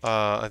cool.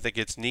 I think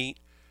it's neat.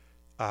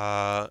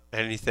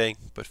 Anything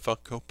but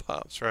Funko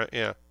Pops, right?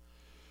 Yeah.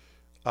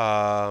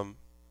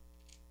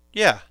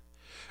 Yeah.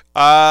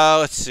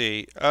 Let's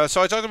see.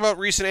 So I talked about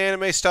recent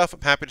anime stuff.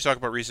 I'm happy to talk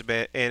about recent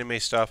anime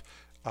stuff.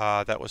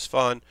 That was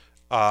fun.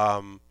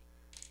 Um,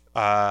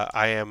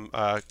 I am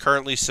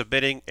currently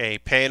submitting a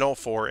panel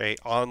for a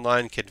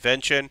online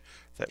convention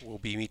that will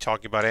be me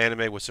talking about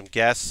anime with some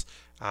guests.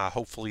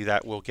 Hopefully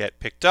that will get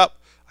picked up.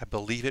 I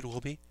believe it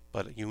will be,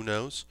 but who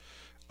knows?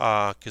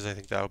 Because I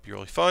think that would be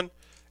really fun.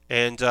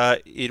 And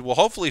it will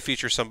hopefully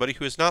feature somebody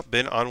who has not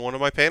been on one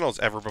of my panels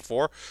ever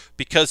before.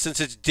 Because since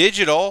it's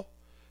digital,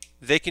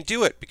 they can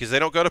do it because they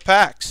don't go to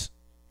PAX.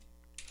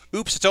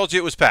 Oops, I told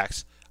you it was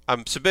PAX.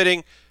 I'm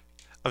submitting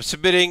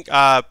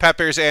Pat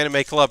Baer's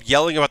Anime Club,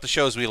 yelling about the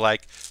shows we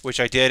like, which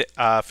I did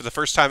for the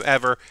first time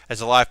ever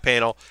as a live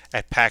panel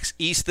at PAX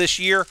East this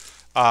year.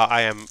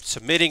 I am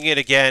submitting it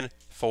again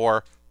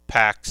for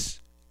PAX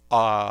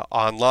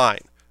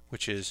Online,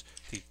 which is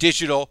the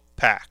digital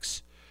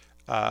PAX.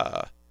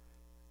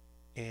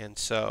 And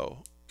so,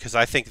 because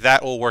I think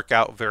that will work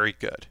out very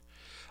good.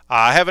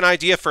 I have an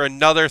idea for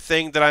another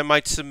thing that I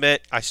might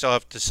submit. I still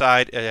have to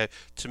decide.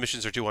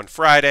 Submissions are due on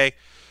Friday.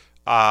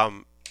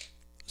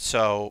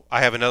 So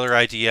I have another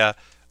idea.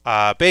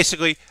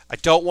 Basically, I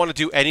don't want to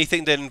do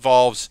anything that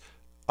involves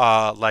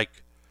like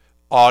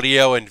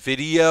audio and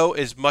video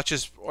as much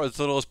as or as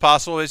little as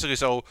possible. Basically,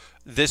 so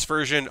this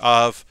version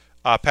of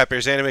Pat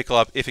Baer's Anime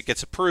Club, if it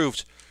gets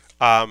approved,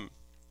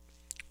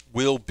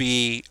 will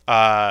be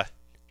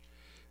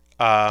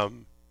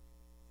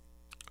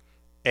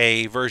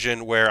a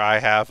version where I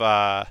have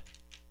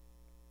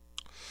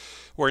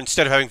where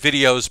instead of having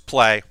videos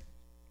play,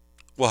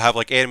 we'll have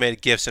like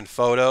animated GIFs and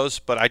photos,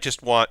 but I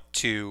just want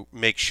to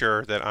make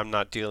sure that I'm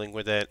not dealing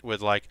with it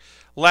with like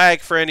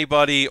lag for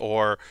anybody,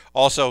 or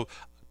also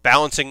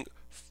balancing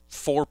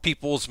four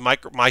people's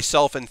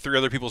myself and three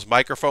other people's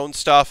microphone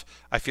stuff.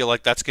 I feel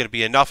like that's going to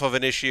be enough of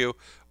an issue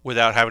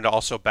without having to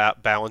also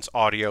balance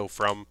audio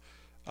from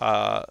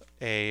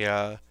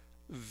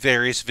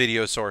various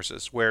video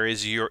sources.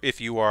 Whereas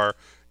if you are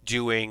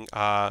doing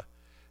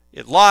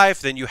it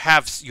live, then you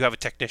have a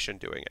technician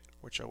doing it,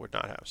 which I would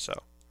not have. So.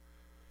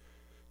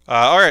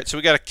 All right, so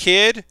we got a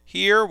kid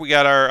here. We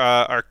got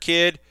our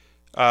kid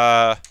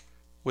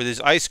with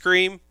his ice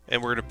cream,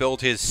 and we're going to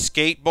build his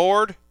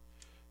skateboard.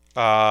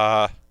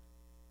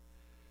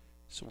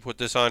 So we'll put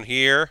this on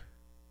here.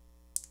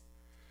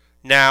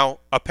 Now,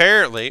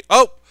 apparently,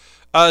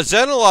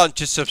 Zenalon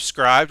just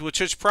subscribed, which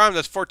is Prime.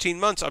 That's 14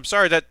 months. I'm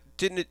sorry, it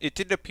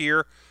didn't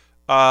appear.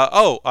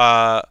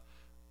 I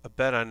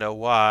bet I know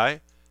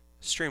why.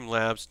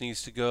 Streamlabs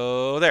needs to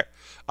go there.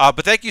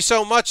 But thank you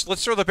so much.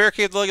 Let's throw the Bear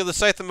Cave logo of the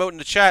Scythe emote in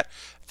the chat.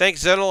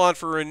 Thanks, Zenalon,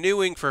 for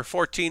renewing for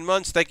 14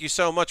 months. Thank you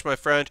so much, my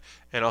friend.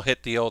 And I'll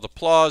hit the old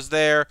applause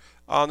there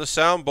on the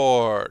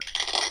soundboard.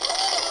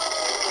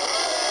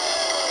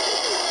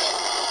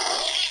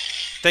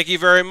 Thank you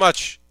very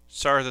much.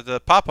 Sorry that the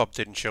pop-up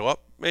didn't show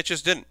up. It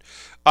just didn't.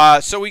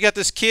 So we got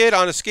this kid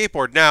on a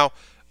skateboard. Now,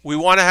 we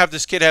want to have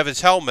this kid have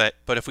his helmet,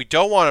 but if we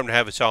don't want him to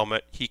have his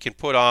helmet, he can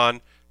put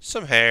on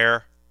some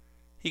hair.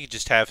 He could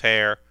just have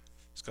hair.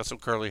 He's got some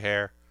curly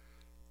hair.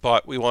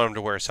 But we want him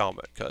to wear his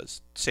helmet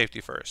because safety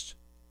first.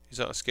 He's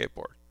on a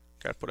skateboard.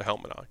 Got to put a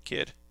helmet on,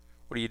 kid.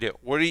 What do you do?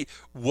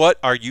 What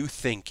are you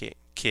thinking,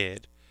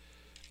 kid?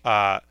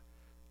 And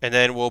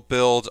then we'll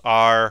build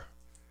our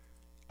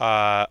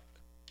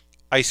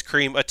ice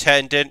cream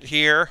attendant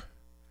here.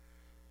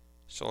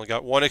 She's only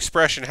got one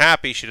expression,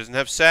 happy. She doesn't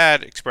have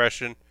sad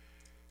expression.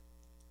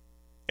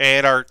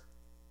 And our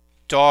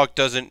dog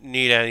doesn't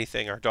need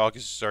anything. Our dog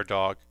is our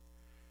dog.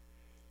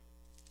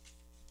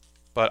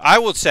 But I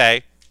would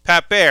say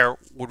Pat Baer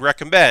would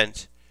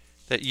recommend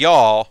that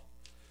y'all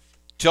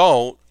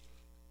don't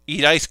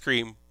eat ice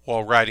cream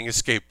while riding a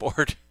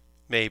skateboard.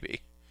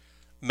 Maybe.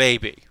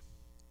 Maybe.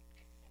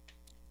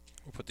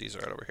 We'll put these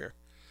right over here.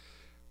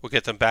 We'll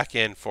get them back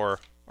in for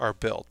our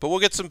build. But we'll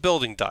get some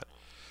building done.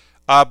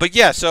 But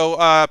yeah, so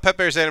Pat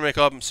Baer's Anime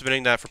Club, I'm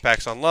submitting that for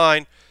PAX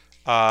Online.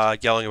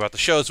 Yelling about the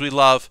shows we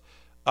love.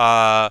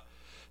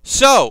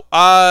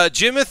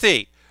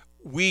 Jimothy,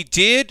 we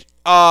did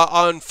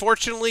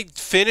unfortunately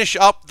finish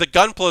up the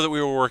gunpla that we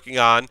were working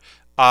on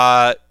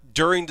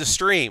during the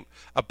stream.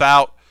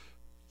 About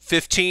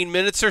 15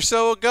 minutes or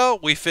so ago,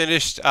 we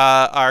finished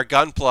our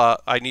gunpla.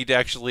 I need to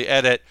actually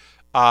edit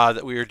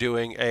that we are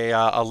doing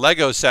a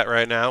Lego set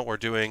right now. We're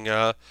doing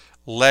a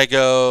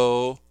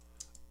Lego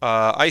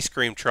ice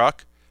cream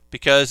truck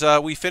because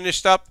we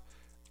finished up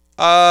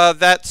the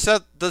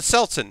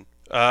Seltsam.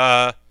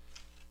 I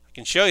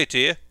can show it to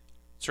you.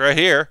 It's right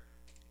here.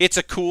 It's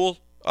a cool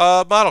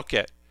model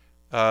kit.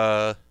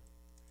 But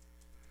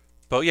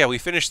yeah, we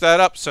finished that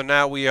up, so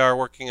now we are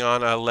working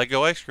on a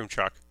Lego ice cream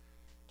truck.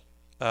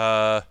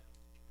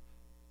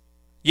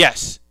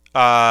 Yes.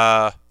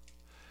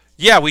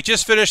 Yeah, we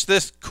just finished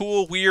this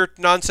cool, weird,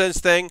 nonsense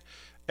thing,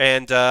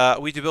 and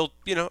we built,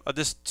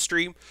 this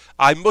stream.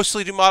 I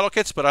mostly do model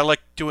kits, but I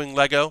like doing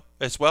Lego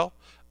as well.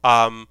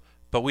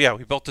 But yeah,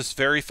 we built this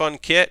very fun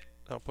kit.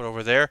 I'll put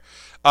over there.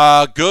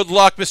 Good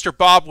luck, Mr.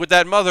 Bob, with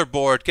that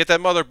motherboard. Get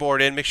that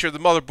motherboard in. Make sure the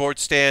motherboard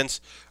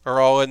stands are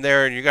all in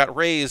there and you got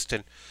raised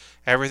and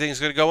everything's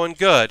going to go in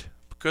good.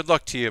 Good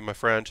luck to you, my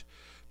friend.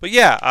 But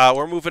yeah,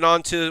 we're moving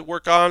on to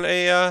work on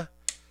an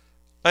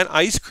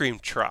ice cream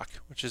truck,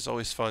 which is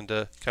always fun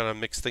to kind of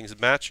mix things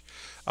and match.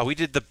 We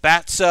did the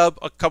bat sub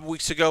a couple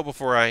weeks ago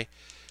before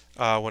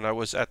when I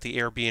was at the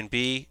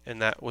Airbnb,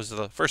 and that was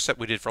the first set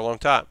we did for a long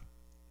time.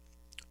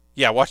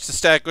 Yeah, watch the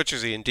static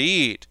glitches,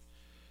 indeed.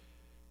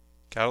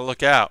 Gotta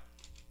look out.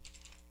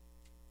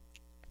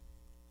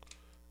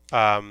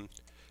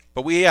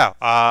 But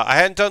I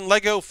hadn't done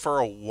Lego for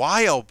a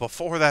while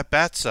before that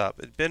bat sub.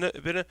 It'd been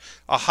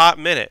a hot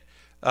minute.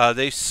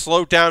 They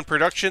slowed down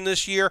production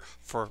this year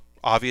for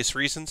obvious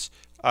reasons.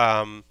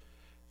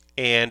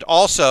 And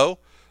also,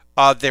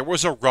 there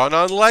was a run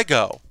on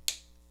Lego,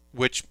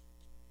 which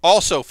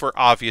also for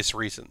obvious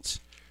reasons.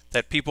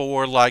 That people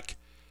were like,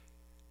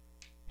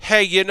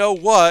 hey, you know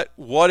what?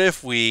 What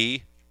if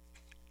we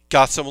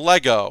got some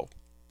Lego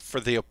for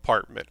the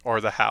apartment or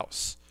the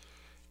house?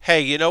 Hey,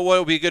 you know what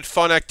would be a good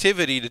fun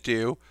activity to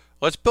do?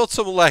 Let's build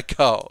some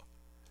Lego.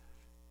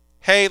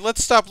 Hey,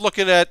 let's stop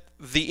looking at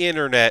the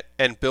internet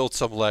and build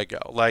some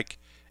Lego. Like,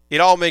 it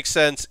all makes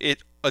sense.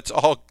 It's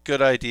all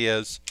good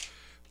ideas.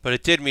 But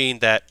it did mean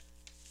that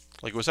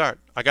Lego was hard.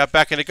 I got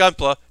back into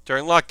Gunpla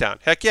during lockdown.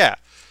 Heck yeah.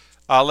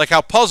 Like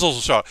how puzzles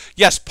were shown.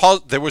 Yes,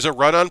 there was a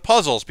run on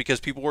puzzles because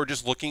people were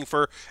just looking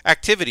for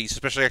activities,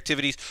 especially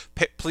activities,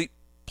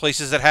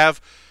 places that have,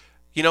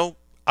 you know,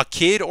 a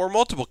kid or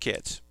multiple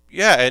kids.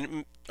 Yeah,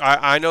 and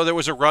I know there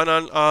was a run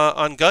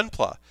on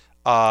Gunpla.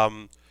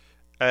 And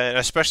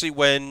especially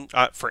when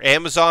for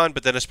Amazon,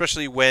 but then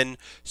especially when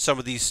some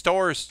of these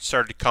stores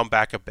started to come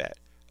back a bit.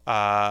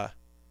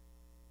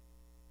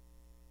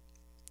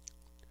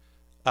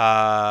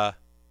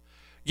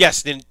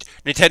 Yes,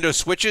 Nintendo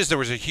Switches, there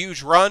was a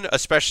huge run,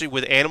 especially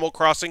with Animal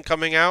Crossing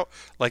coming out.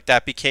 Like,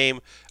 that became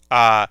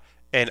an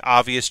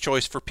obvious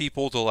choice for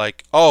people to,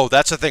 like, oh,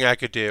 that's a thing I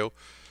could do.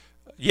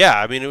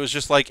 Yeah, I mean, it was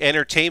just like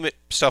entertainment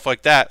stuff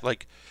like that.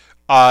 Like,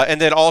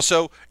 and then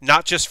also,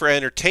 not just for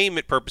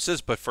entertainment purposes,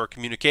 but for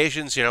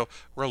communications, you know,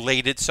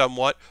 related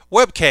somewhat,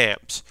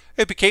 webcams.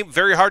 It became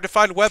very hard to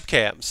find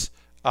webcams.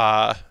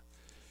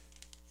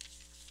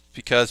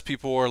 Because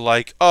people were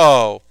like,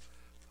 oh,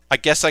 I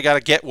guess I got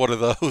to get one of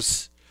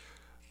those.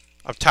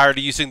 I'm tired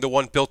of using the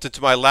one built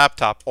into my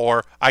laptop,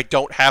 or I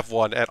don't have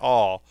one at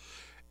all.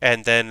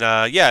 And then,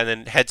 and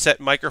then headset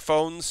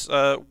microphones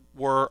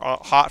were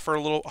hot for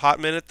a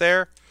hot minute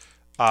there.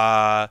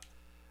 I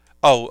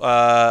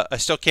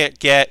still can't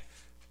get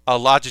a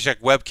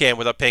Logitech webcam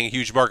without paying a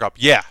huge markup.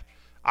 Yeah,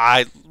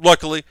 I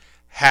luckily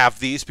have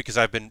these because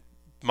I've been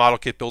model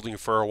kit building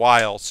for a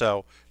while,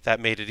 so that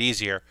made it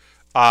easier.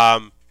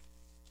 Mr.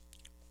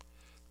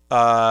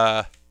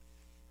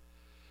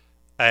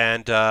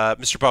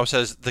 Bob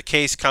says the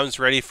case comes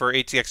ready for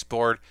ATX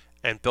board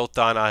and built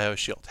on IO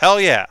Shield.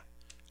 Hell yeah!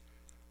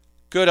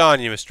 Good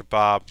on you, Mr.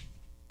 Bob.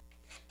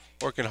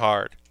 Working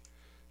hard.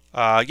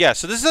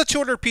 So this is a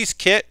 200-piece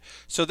kit,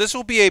 so this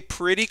will be a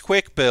pretty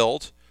quick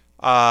build.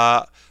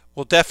 I'm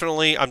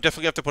definitely have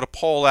to put a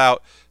poll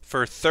out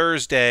for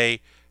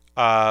Thursday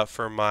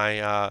for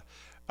my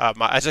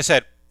as I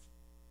said,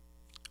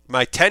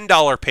 my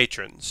 $10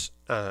 patrons,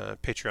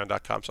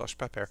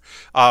 patreon.com/PetBear,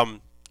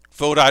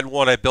 vote on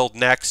what I build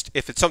next.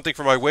 If it's something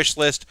for my wish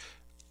list,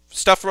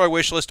 stuff for my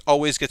wish list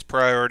always gets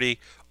priority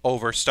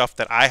over stuff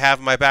that I have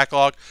in my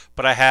backlog,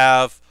 but I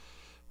have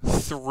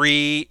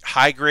 3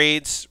 high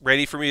grades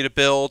ready for me to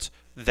build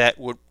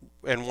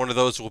and one of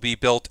those will be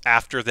built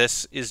after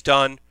this is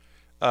done.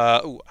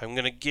 I'm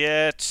gonna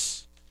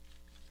get.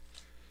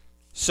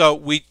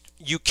 So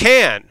you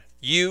can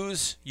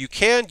use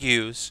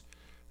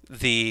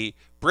the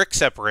brick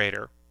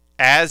separator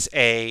as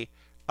a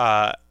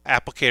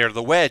applicator of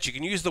the wedge. You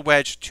can use the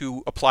wedge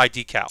to apply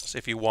decals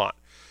if you want,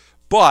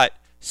 but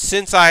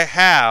since I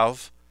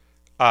have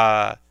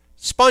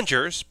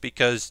spongers,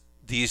 because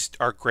these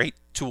are great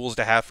tools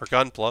to have for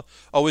Gunpla,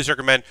 always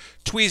recommend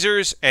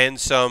tweezers and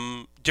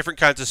some different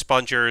kinds of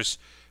spongers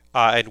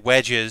and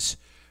wedges,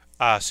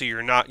 so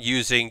you're not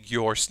using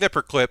your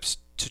snipper clips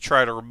to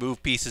try to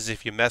remove pieces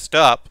if you messed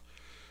up.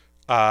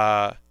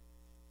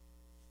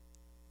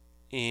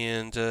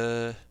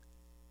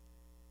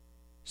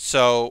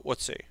 So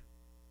let's see.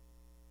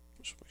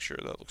 Just make sure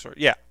that looks right.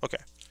 Yeah, okay.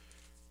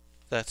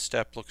 That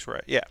step looks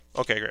right. Yeah,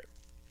 okay, great.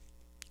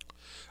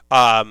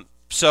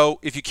 So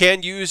if you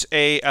can use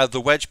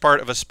the wedge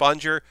part of a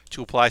sponger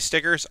to apply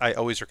stickers, I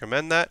always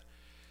recommend that.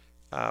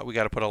 We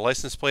got to put a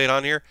license plate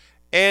on here.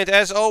 And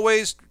as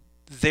always,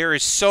 there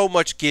is so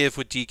much give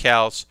with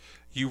decals.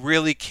 You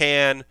really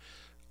can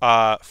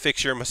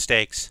fix your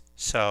mistakes.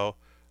 So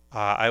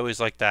I always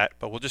like that.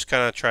 But we'll just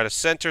kind of try to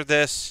center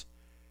this.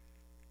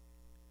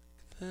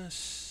 I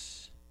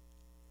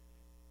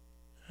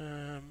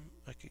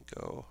can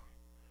go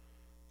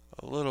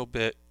a little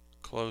bit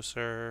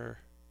closer.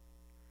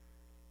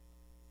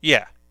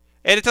 Yeah,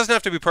 and it doesn't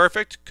have to be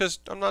perfect because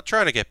I'm not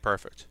trying to get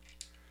perfect.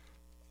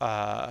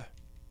 Go.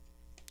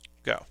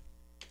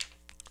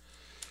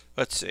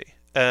 Let's see.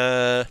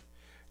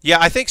 Yeah,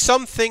 I think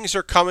some things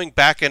are coming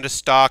back into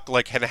stock,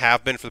 like and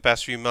have been for the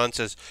past few months,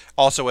 as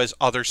also as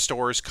other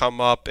stores come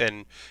up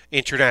and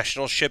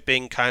international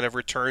shipping kind of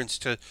returns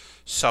to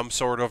some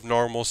sort of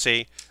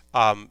normalcy.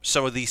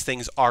 Some of these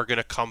things are going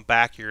to come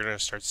back. You're going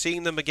to start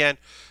seeing them again.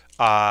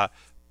 Uh,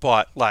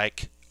 but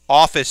like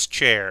office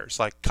chairs,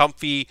 like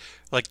comfy,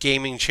 like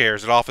gaming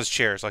chairs and office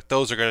chairs, like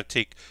those are going to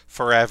take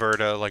forever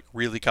to like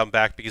really come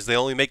back because they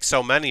only make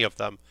so many of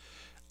them.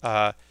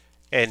 Uh,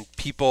 and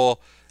people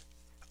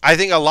I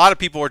think a lot of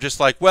people are just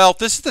like, well,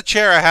 this is the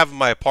chair I have in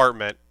my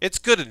apartment. It's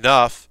good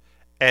enough.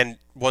 And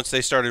once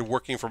they started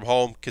working from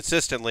home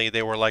consistently,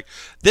 they were like,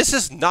 this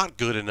is not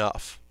good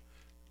enough.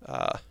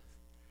 Uh,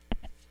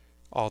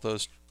 all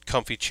those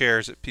comfy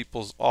chairs at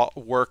people's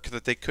work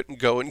that they couldn't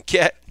go and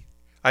get.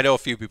 I know a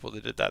few people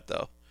that did that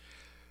though.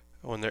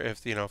 When they're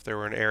if they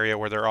were in an area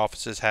where their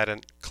offices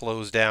hadn't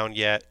closed down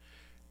yet,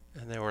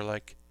 and they were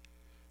like,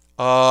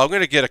 I'm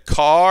gonna get a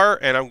car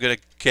and I'm gonna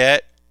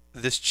get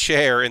this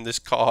chair in this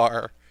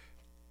car.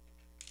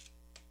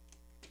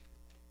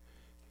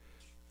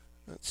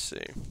 Let's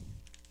see.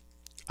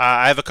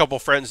 I have a couple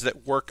friends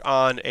that work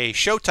on a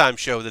Showtime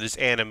show that is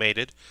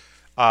animated.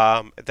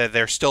 That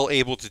they're still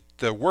able to,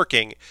 they're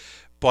working,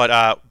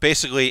 but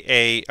basically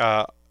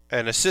an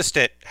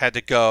assistant had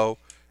to go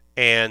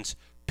and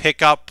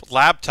pick up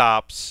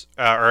laptops,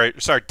 or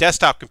sorry,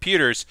 desktop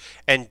computers,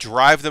 and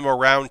drive them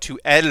around to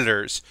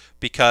editors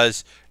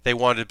because they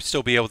wanted to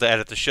still be able to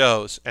edit the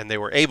shows, and they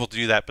were able to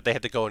do that, but they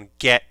had to go and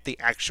get the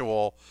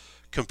actual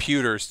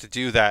computers to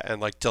do that and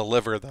like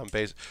deliver them,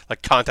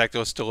 like contact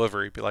those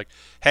delivery, be like,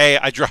 hey,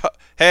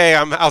 hey,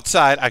 I'm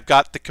outside, I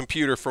got the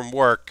computer from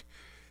work,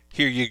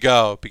 here you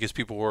go, because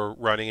people were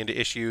running into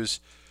issues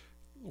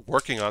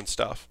working on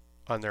stuff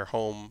on their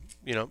home,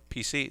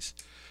 PCs.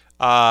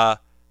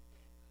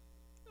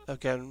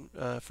 Again,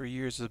 for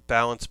years, the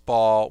balance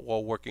ball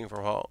while working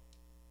from home.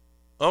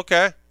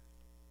 Okay.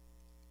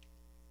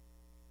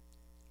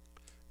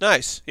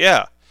 Nice.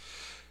 Yeah.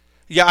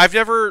 Yeah, I've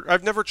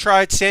never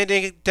tried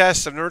sanding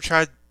desks. I've never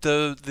tried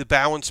the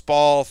balance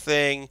ball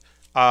thing.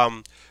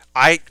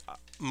 I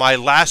my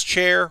last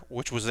chair,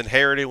 which was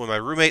inherited when my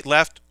roommate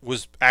left,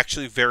 was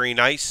actually very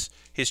nice.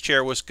 His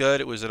chair was good.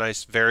 It was a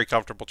nice, very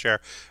comfortable chair.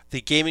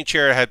 The gaming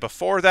chair I had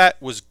before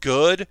that was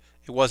good.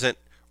 It wasn't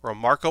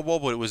remarkable,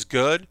 but it was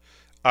good.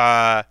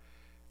 Uh,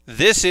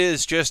 this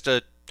is just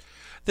a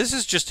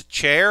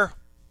chair.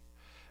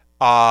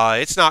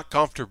 It's not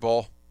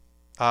comfortable.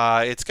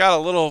 It's got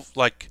a little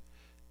like.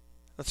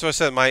 That's what I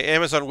said. My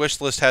Amazon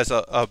wish list has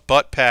a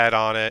butt pad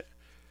on it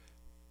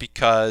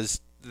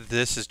because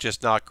this is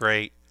just not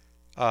great.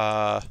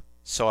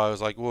 So I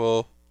was like,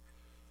 well,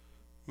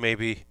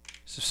 maybe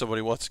if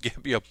somebody wants to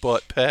give me a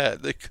butt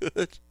pad, they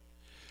could.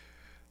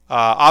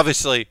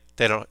 Obviously,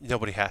 they don't.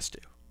 Nobody has to.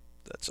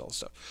 That's all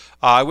stuff.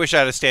 I wish I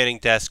had a standing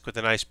desk with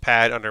a nice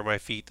pad under my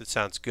feet. That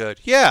sounds good.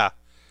 Yeah,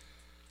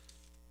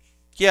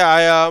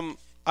 yeah.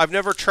 I've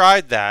never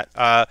tried that.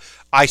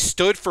 I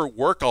stood for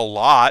work a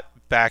lot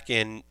back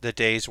in the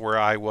days where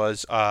I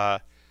was,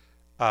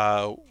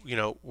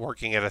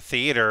 working at a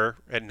theater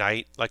at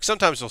night. Like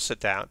sometimes we'll sit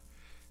down.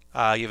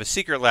 You have a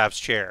Secret Labs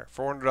chair,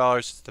 $400.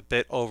 It's a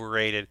bit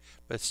overrated,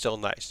 but it's still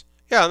nice.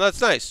 Yeah, that's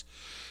nice.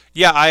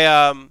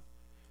 Yeah,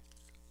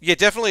 yeah,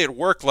 definitely at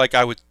work. Like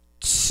I would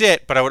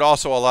sit, but I would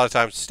also a lot of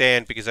times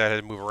stand because I had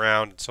to move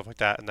around and stuff like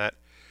that. And that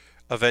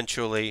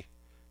eventually,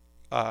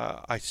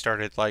 I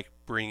started like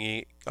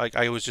bringing, like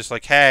I was just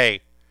like, hey,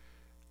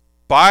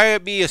 buy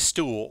me a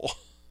stool.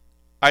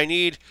 I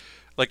need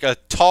like a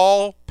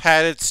tall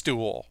padded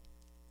stool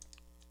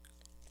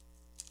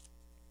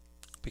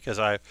because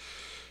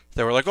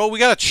they were like, oh, we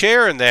got a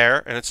chair in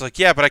there, and it's like,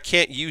 yeah, but I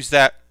can't use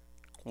that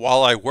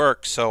while I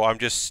work, so I'm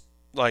just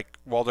like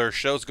while there are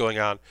shows going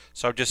on,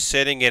 so I'm just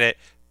sitting in it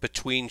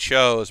between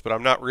shows, but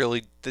I'm not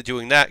really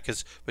doing that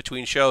because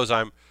between shows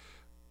I'm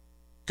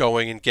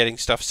going and getting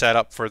stuff set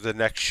up for the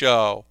next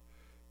show,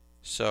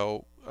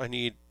 so I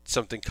need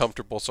something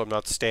comfortable so I'm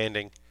not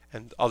standing.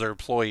 And other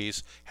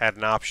employees had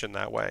an option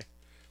that way,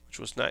 which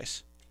was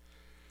nice.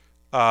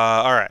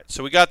 All right,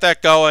 so we got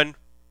that going.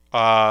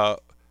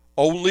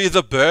 Only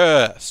the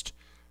best.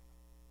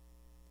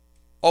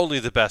 Only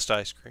the best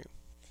ice cream.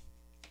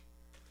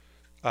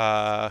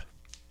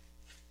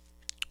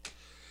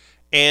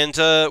 And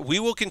we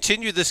will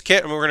continue this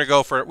kit, and we're going to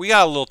go for it. We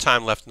got a little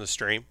time left in the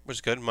stream, which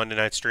is good. Monday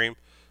night stream.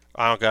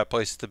 I don't got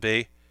places to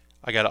be.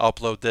 I got to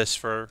upload this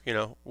for,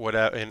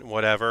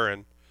 whatever,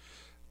 and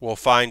we'll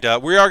find.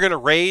 We are going to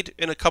raid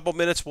in a couple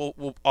minutes.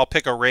 I'll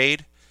pick a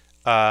raid,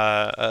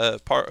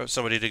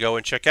 somebody to go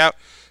and check out,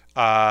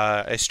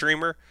 a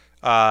streamer,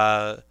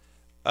 somebody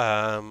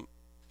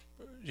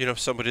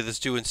that's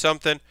doing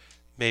something.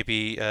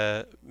 Maybe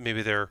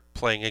they're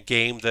playing a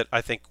game that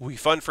I think would be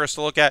fun for us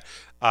to look at.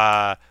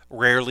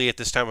 Rarely at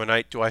this time of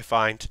night do I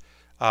find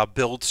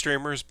build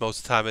streamers. Most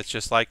of the time it's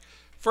just like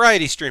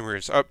variety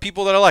streamers,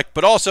 people that I like,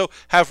 but also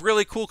have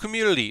really cool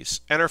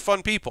communities and are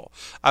fun people.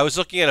 I was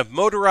looking at a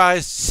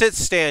motorized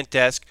sit-stand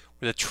desk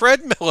with a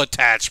treadmill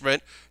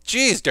attachment.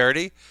 Geez,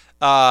 dirty.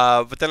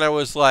 But then I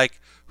was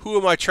like, who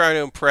am I trying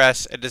to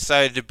impress, and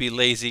decided to be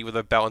lazy with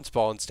a balance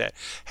ball instead.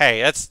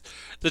 Hey, that's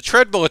the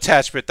treadmill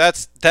attachment.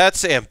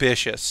 That's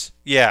ambitious.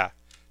 Yeah,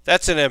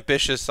 that's an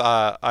ambitious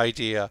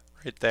idea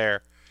right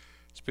there.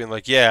 It's being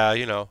like, yeah,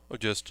 you know, I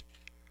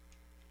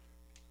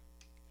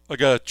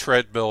got a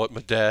treadmill at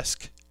my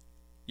desk.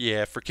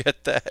 Yeah,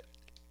 forget that.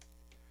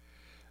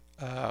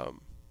 All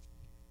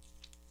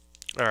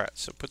right,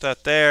 so put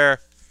that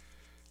there,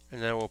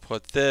 and then we'll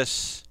put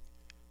this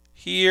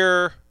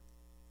here.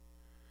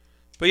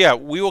 But yeah,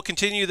 we will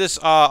continue this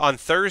on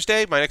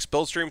Thursday. My next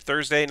build stream,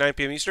 Thursday, 9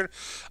 p.m. Eastern.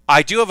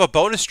 I do have a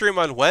bonus stream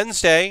on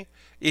Wednesday.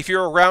 If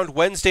you're around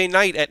Wednesday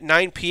night at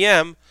 9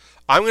 p.m.,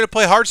 I'm going to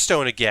play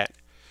Hearthstone again.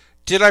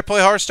 Did I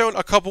play Hearthstone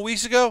a couple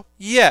weeks ago?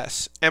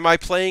 Yes. Am I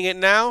playing it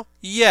now?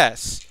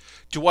 Yes.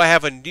 Do I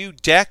have a new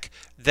deck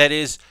that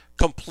is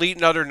complete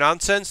and utter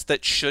nonsense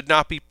that should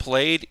not be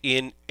played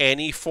in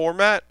any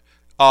format?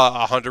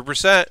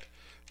 100%.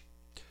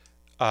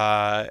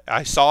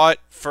 I saw it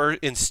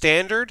in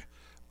Standard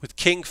with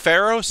King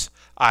Pharaohs.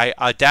 I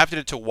adapted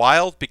it to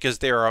Wild because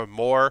there are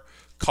more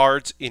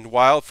cards in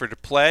Wild for to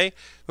play.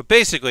 But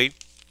basically,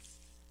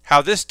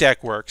 how this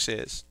deck works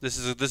is this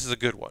is a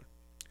good one.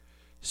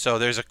 So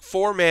there's a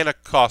 4 mana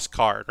cost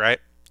card, right?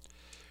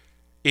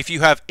 If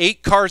you have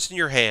 8 cards in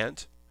your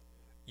hand,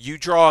 you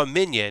draw a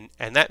minion,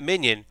 and that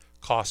minion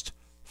costs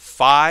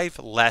 5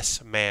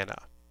 less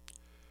mana.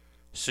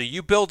 So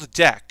you build a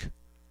deck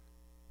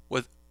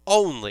with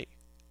only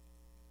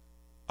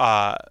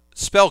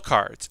spell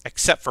cards,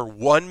 except for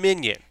 1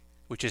 minion,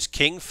 which is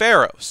King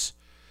Pharaohs.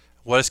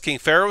 What does King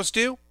Pharaohs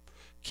do?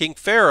 King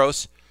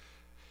Pharaohs,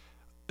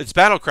 its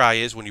battle cry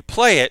is when you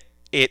play it,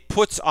 it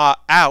puts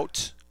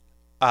out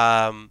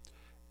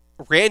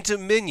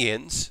random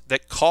minions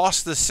that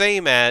cost the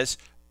same as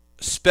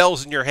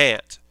spells in your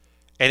hand.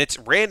 And it's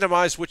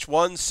randomized which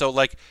ones, so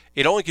like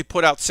it only could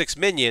put out 6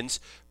 minions,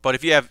 but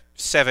if you have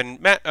 7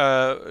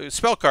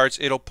 spell cards,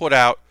 it'll put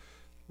out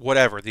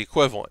whatever, the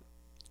equivalent.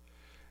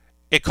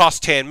 It costs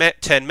 10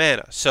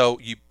 mana. So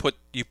you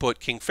put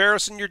King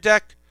Pharaohs in your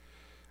deck.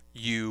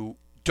 You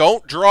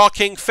don't draw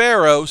King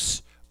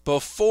Pharaohs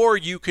before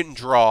you can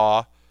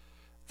draw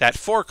that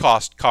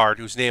 4-cost card,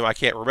 whose name I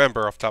can't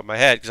remember off the top of my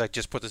head because I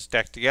just put this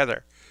deck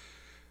together.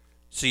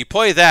 So you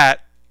play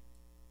that,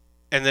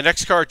 and the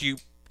next card you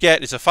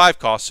get is a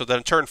 5-cost. So then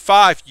on turn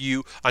 5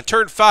 you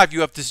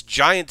have this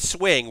giant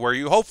swing where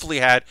you hopefully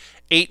had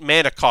 8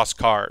 mana cost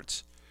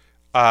cards.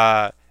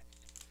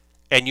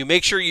 And you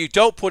make sure you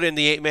don't put in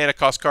the 8 mana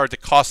cost card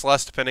that costs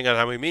less depending on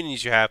how many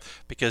minions you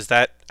have, because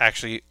that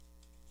actually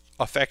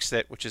affects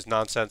it, which is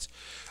nonsense.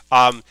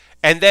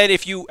 And then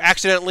if you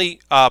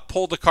accidentally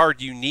pull the card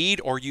you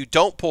need, or you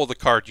don't pull the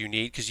card you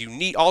need, because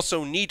you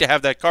also need to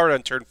have that card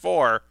on turn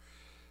 4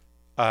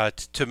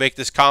 to make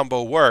this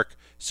combo work.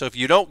 So if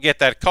you don't get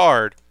that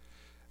card,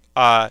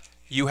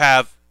 you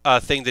have a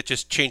thing that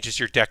just changes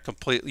your deck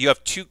completely. You have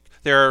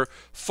there are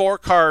 4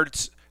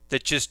 cards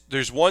that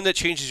there's one that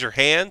changes your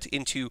hand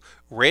into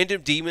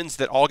random demons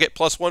that all get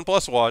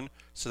 +1/+1.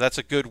 So that's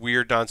a good,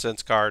 weird,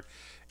 nonsense card.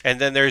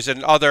 And then there's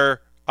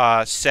another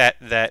set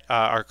that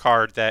our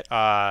card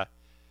that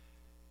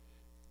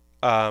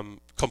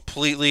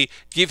completely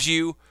gives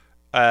you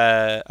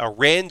a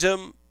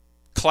random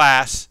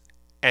class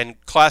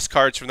and class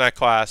cards from that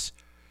class,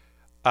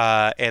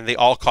 and they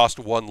all cost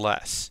 1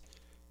 less.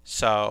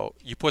 So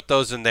you put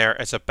those in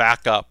there as a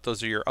backup.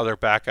 Those are your other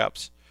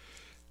backups.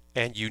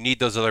 And you need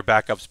those other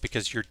backups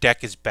because your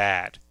deck is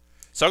bad.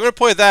 So I'm going to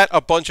play that a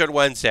bunch on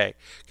Wednesday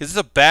because it's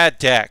a bad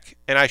deck,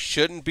 and I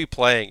shouldn't be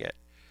playing it.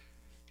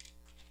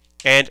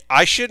 And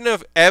I shouldn't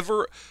have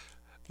ever...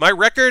 My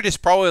record is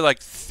probably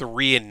like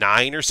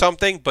 3-9 or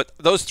something, but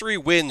those 3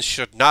 wins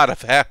should not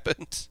have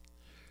happened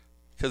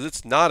because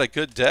it's not a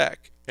good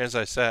deck, as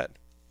I said.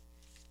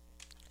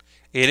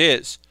 It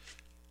is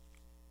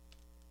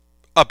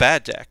a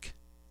bad deck,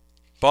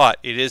 but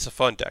it is a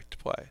fun deck to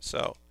play,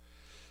 so...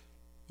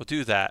 We'll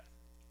do that.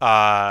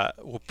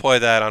 We'll play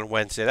that on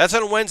Wednesday. That's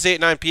on Wednesday at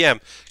 9 p.m.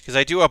 because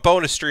I do a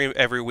bonus stream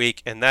every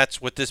week, and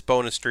that's what this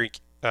bonus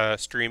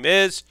stream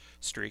is.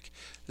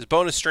 This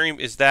bonus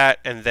stream is that,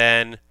 and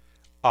then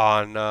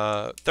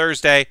on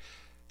Thursday,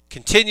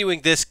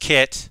 continuing this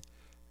kit,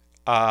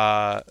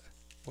 we'll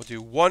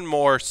do one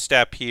more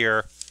step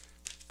here.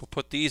 We'll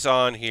put these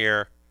on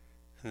here,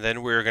 and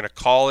then we're going to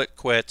call it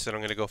quits, and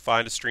I'm going to go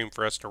find a stream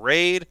for us to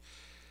raid.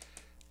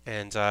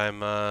 And I'm...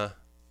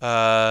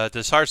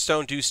 does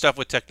Hearthstone do stuff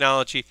with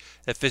technology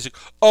that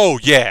physical? Oh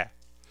yeah,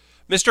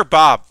 Mr.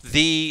 Bob.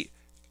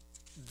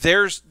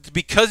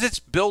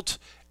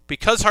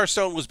 Because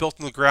Hearthstone was built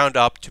from the ground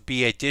up to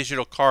be a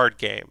digital card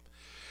game.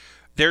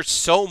 There's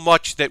so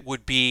much that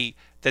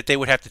they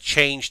would have to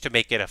change to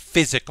make it a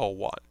physical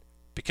one,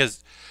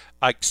 because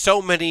like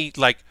so many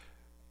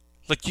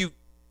you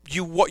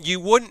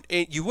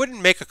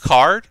wouldn't make a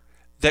card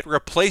that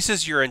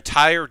replaces your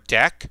entire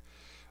deck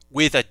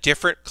with a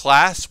different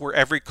class where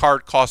every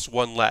card costs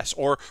 1 less,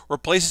 or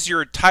replaces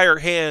your entire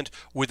hand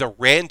with a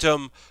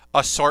random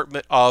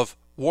assortment of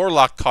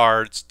Warlock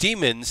cards,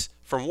 demons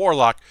from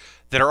Warlock,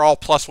 that are all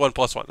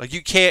 +1/+1. Like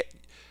you can't,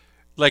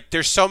 Like,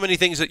 there's so many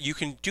things that you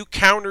can do,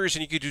 counters,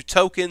 and you can do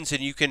tokens,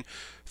 and you can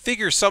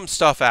figure some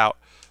stuff out.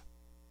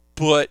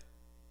 But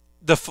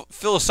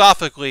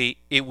philosophically,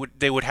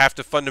 they would have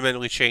to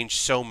fundamentally change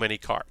so many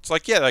cards.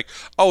 Like, yeah, like,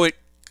 oh, it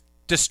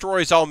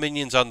destroys all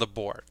minions on the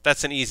board.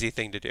 That's an easy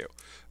thing to do.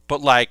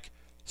 But like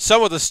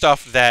some of the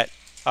stuff that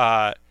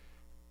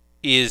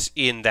is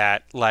in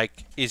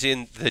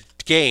the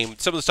game,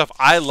 some of the stuff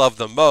I love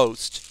the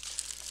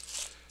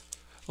most.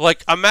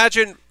 Like,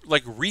 imagine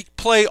like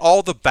replay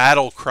all the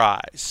battle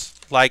cries.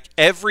 Like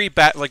there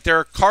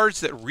are cards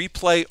that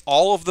replay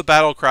all of the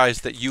battle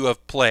cries that you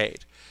have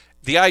played.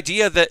 The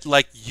idea that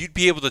like you'd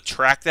be able to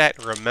track that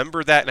and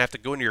remember that and have to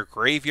go into your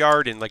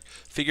graveyard and like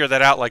figure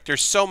that out. Like,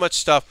 there's so much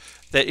stuff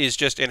that is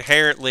just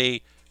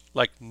inherently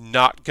like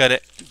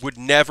would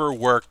never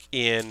work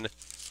in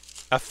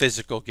a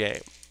physical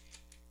game.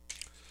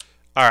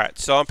 All right,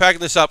 so I'm packing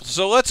this up.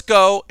 So let's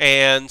go,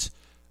 and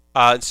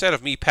instead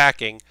of me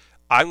packing,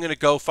 I'm gonna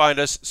go find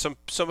us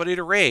somebody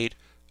to raid,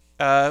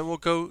 and we'll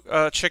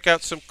go check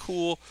out some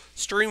cool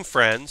stream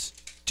friends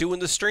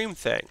doing the stream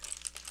thing.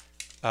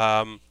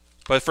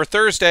 But for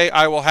Thursday,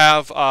 I will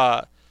have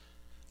all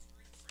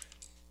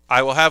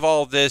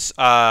this.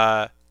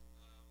 Oh,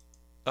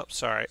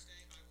 sorry.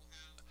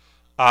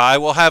 I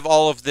will have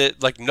all of the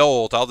like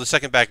Nold, all the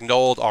second back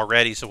Nold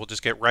already, so we'll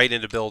just get right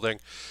into building.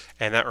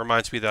 And that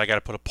reminds me that I got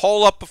to put a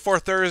poll up before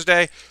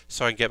Thursday,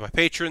 so I can get my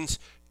patrons,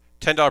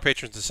 $10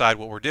 patrons, decide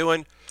what we're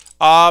doing.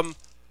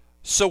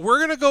 So we're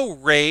gonna go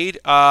raid.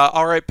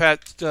 All right,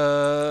 Pat.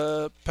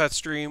 Pat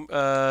stream.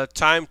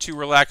 Time to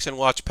relax and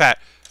watch Pat.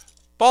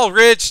 Ball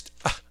Ridge.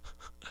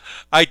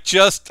 I'm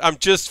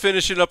just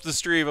finishing up the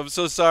stream. I'm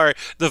so sorry.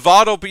 The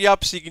VOD will be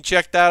up, so you can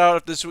check that out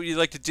if this is what you'd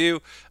like to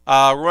do.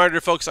 Reminder,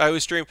 folks, I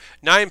always stream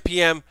 9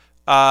 p.m.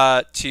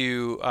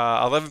 To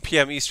 11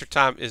 p.m. Eastern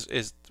time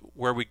is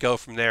where we go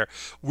from there.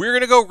 We're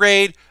gonna go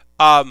raid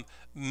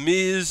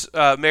Ms.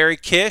 Mary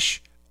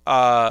Kish,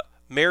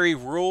 Mary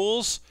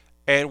Rules,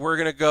 and we're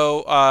gonna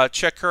go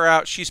check her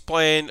out. She's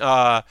playing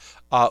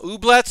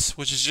Ooblets,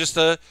 which is just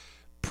a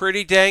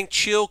pretty dang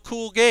chill,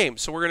 cool game.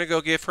 So we're gonna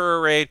go give her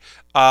a raid.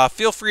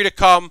 Feel free to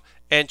come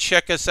and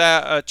check us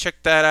out.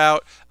 Check that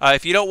out.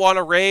 If you don't want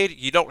to raid,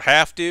 you don't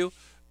have to.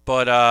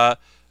 But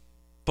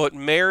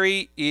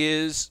Mary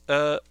is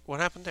what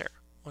happened there?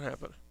 What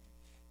happened?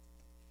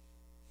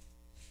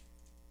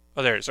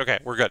 Oh, there it is. Okay,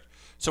 we're good.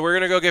 So we're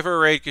gonna go give her a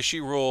raid because she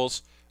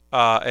rules,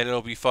 and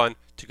it'll be fun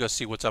to go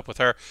see what's up with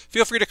her.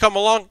 Feel free to come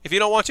along. If you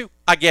don't want to,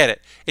 I get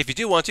it. If you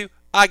do want to,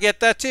 I get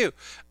that too.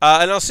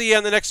 And I'll see you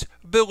on the next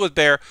Build with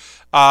Baer.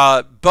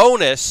 Our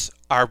bonus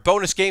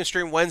game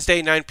stream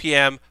Wednesday, 9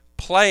 p.m.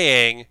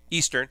 playing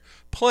Eastern,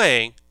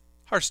 playing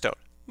Hearthstone.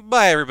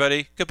 Bye,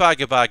 everybody. Goodbye,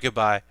 goodbye,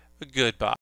 goodbye, goodbye.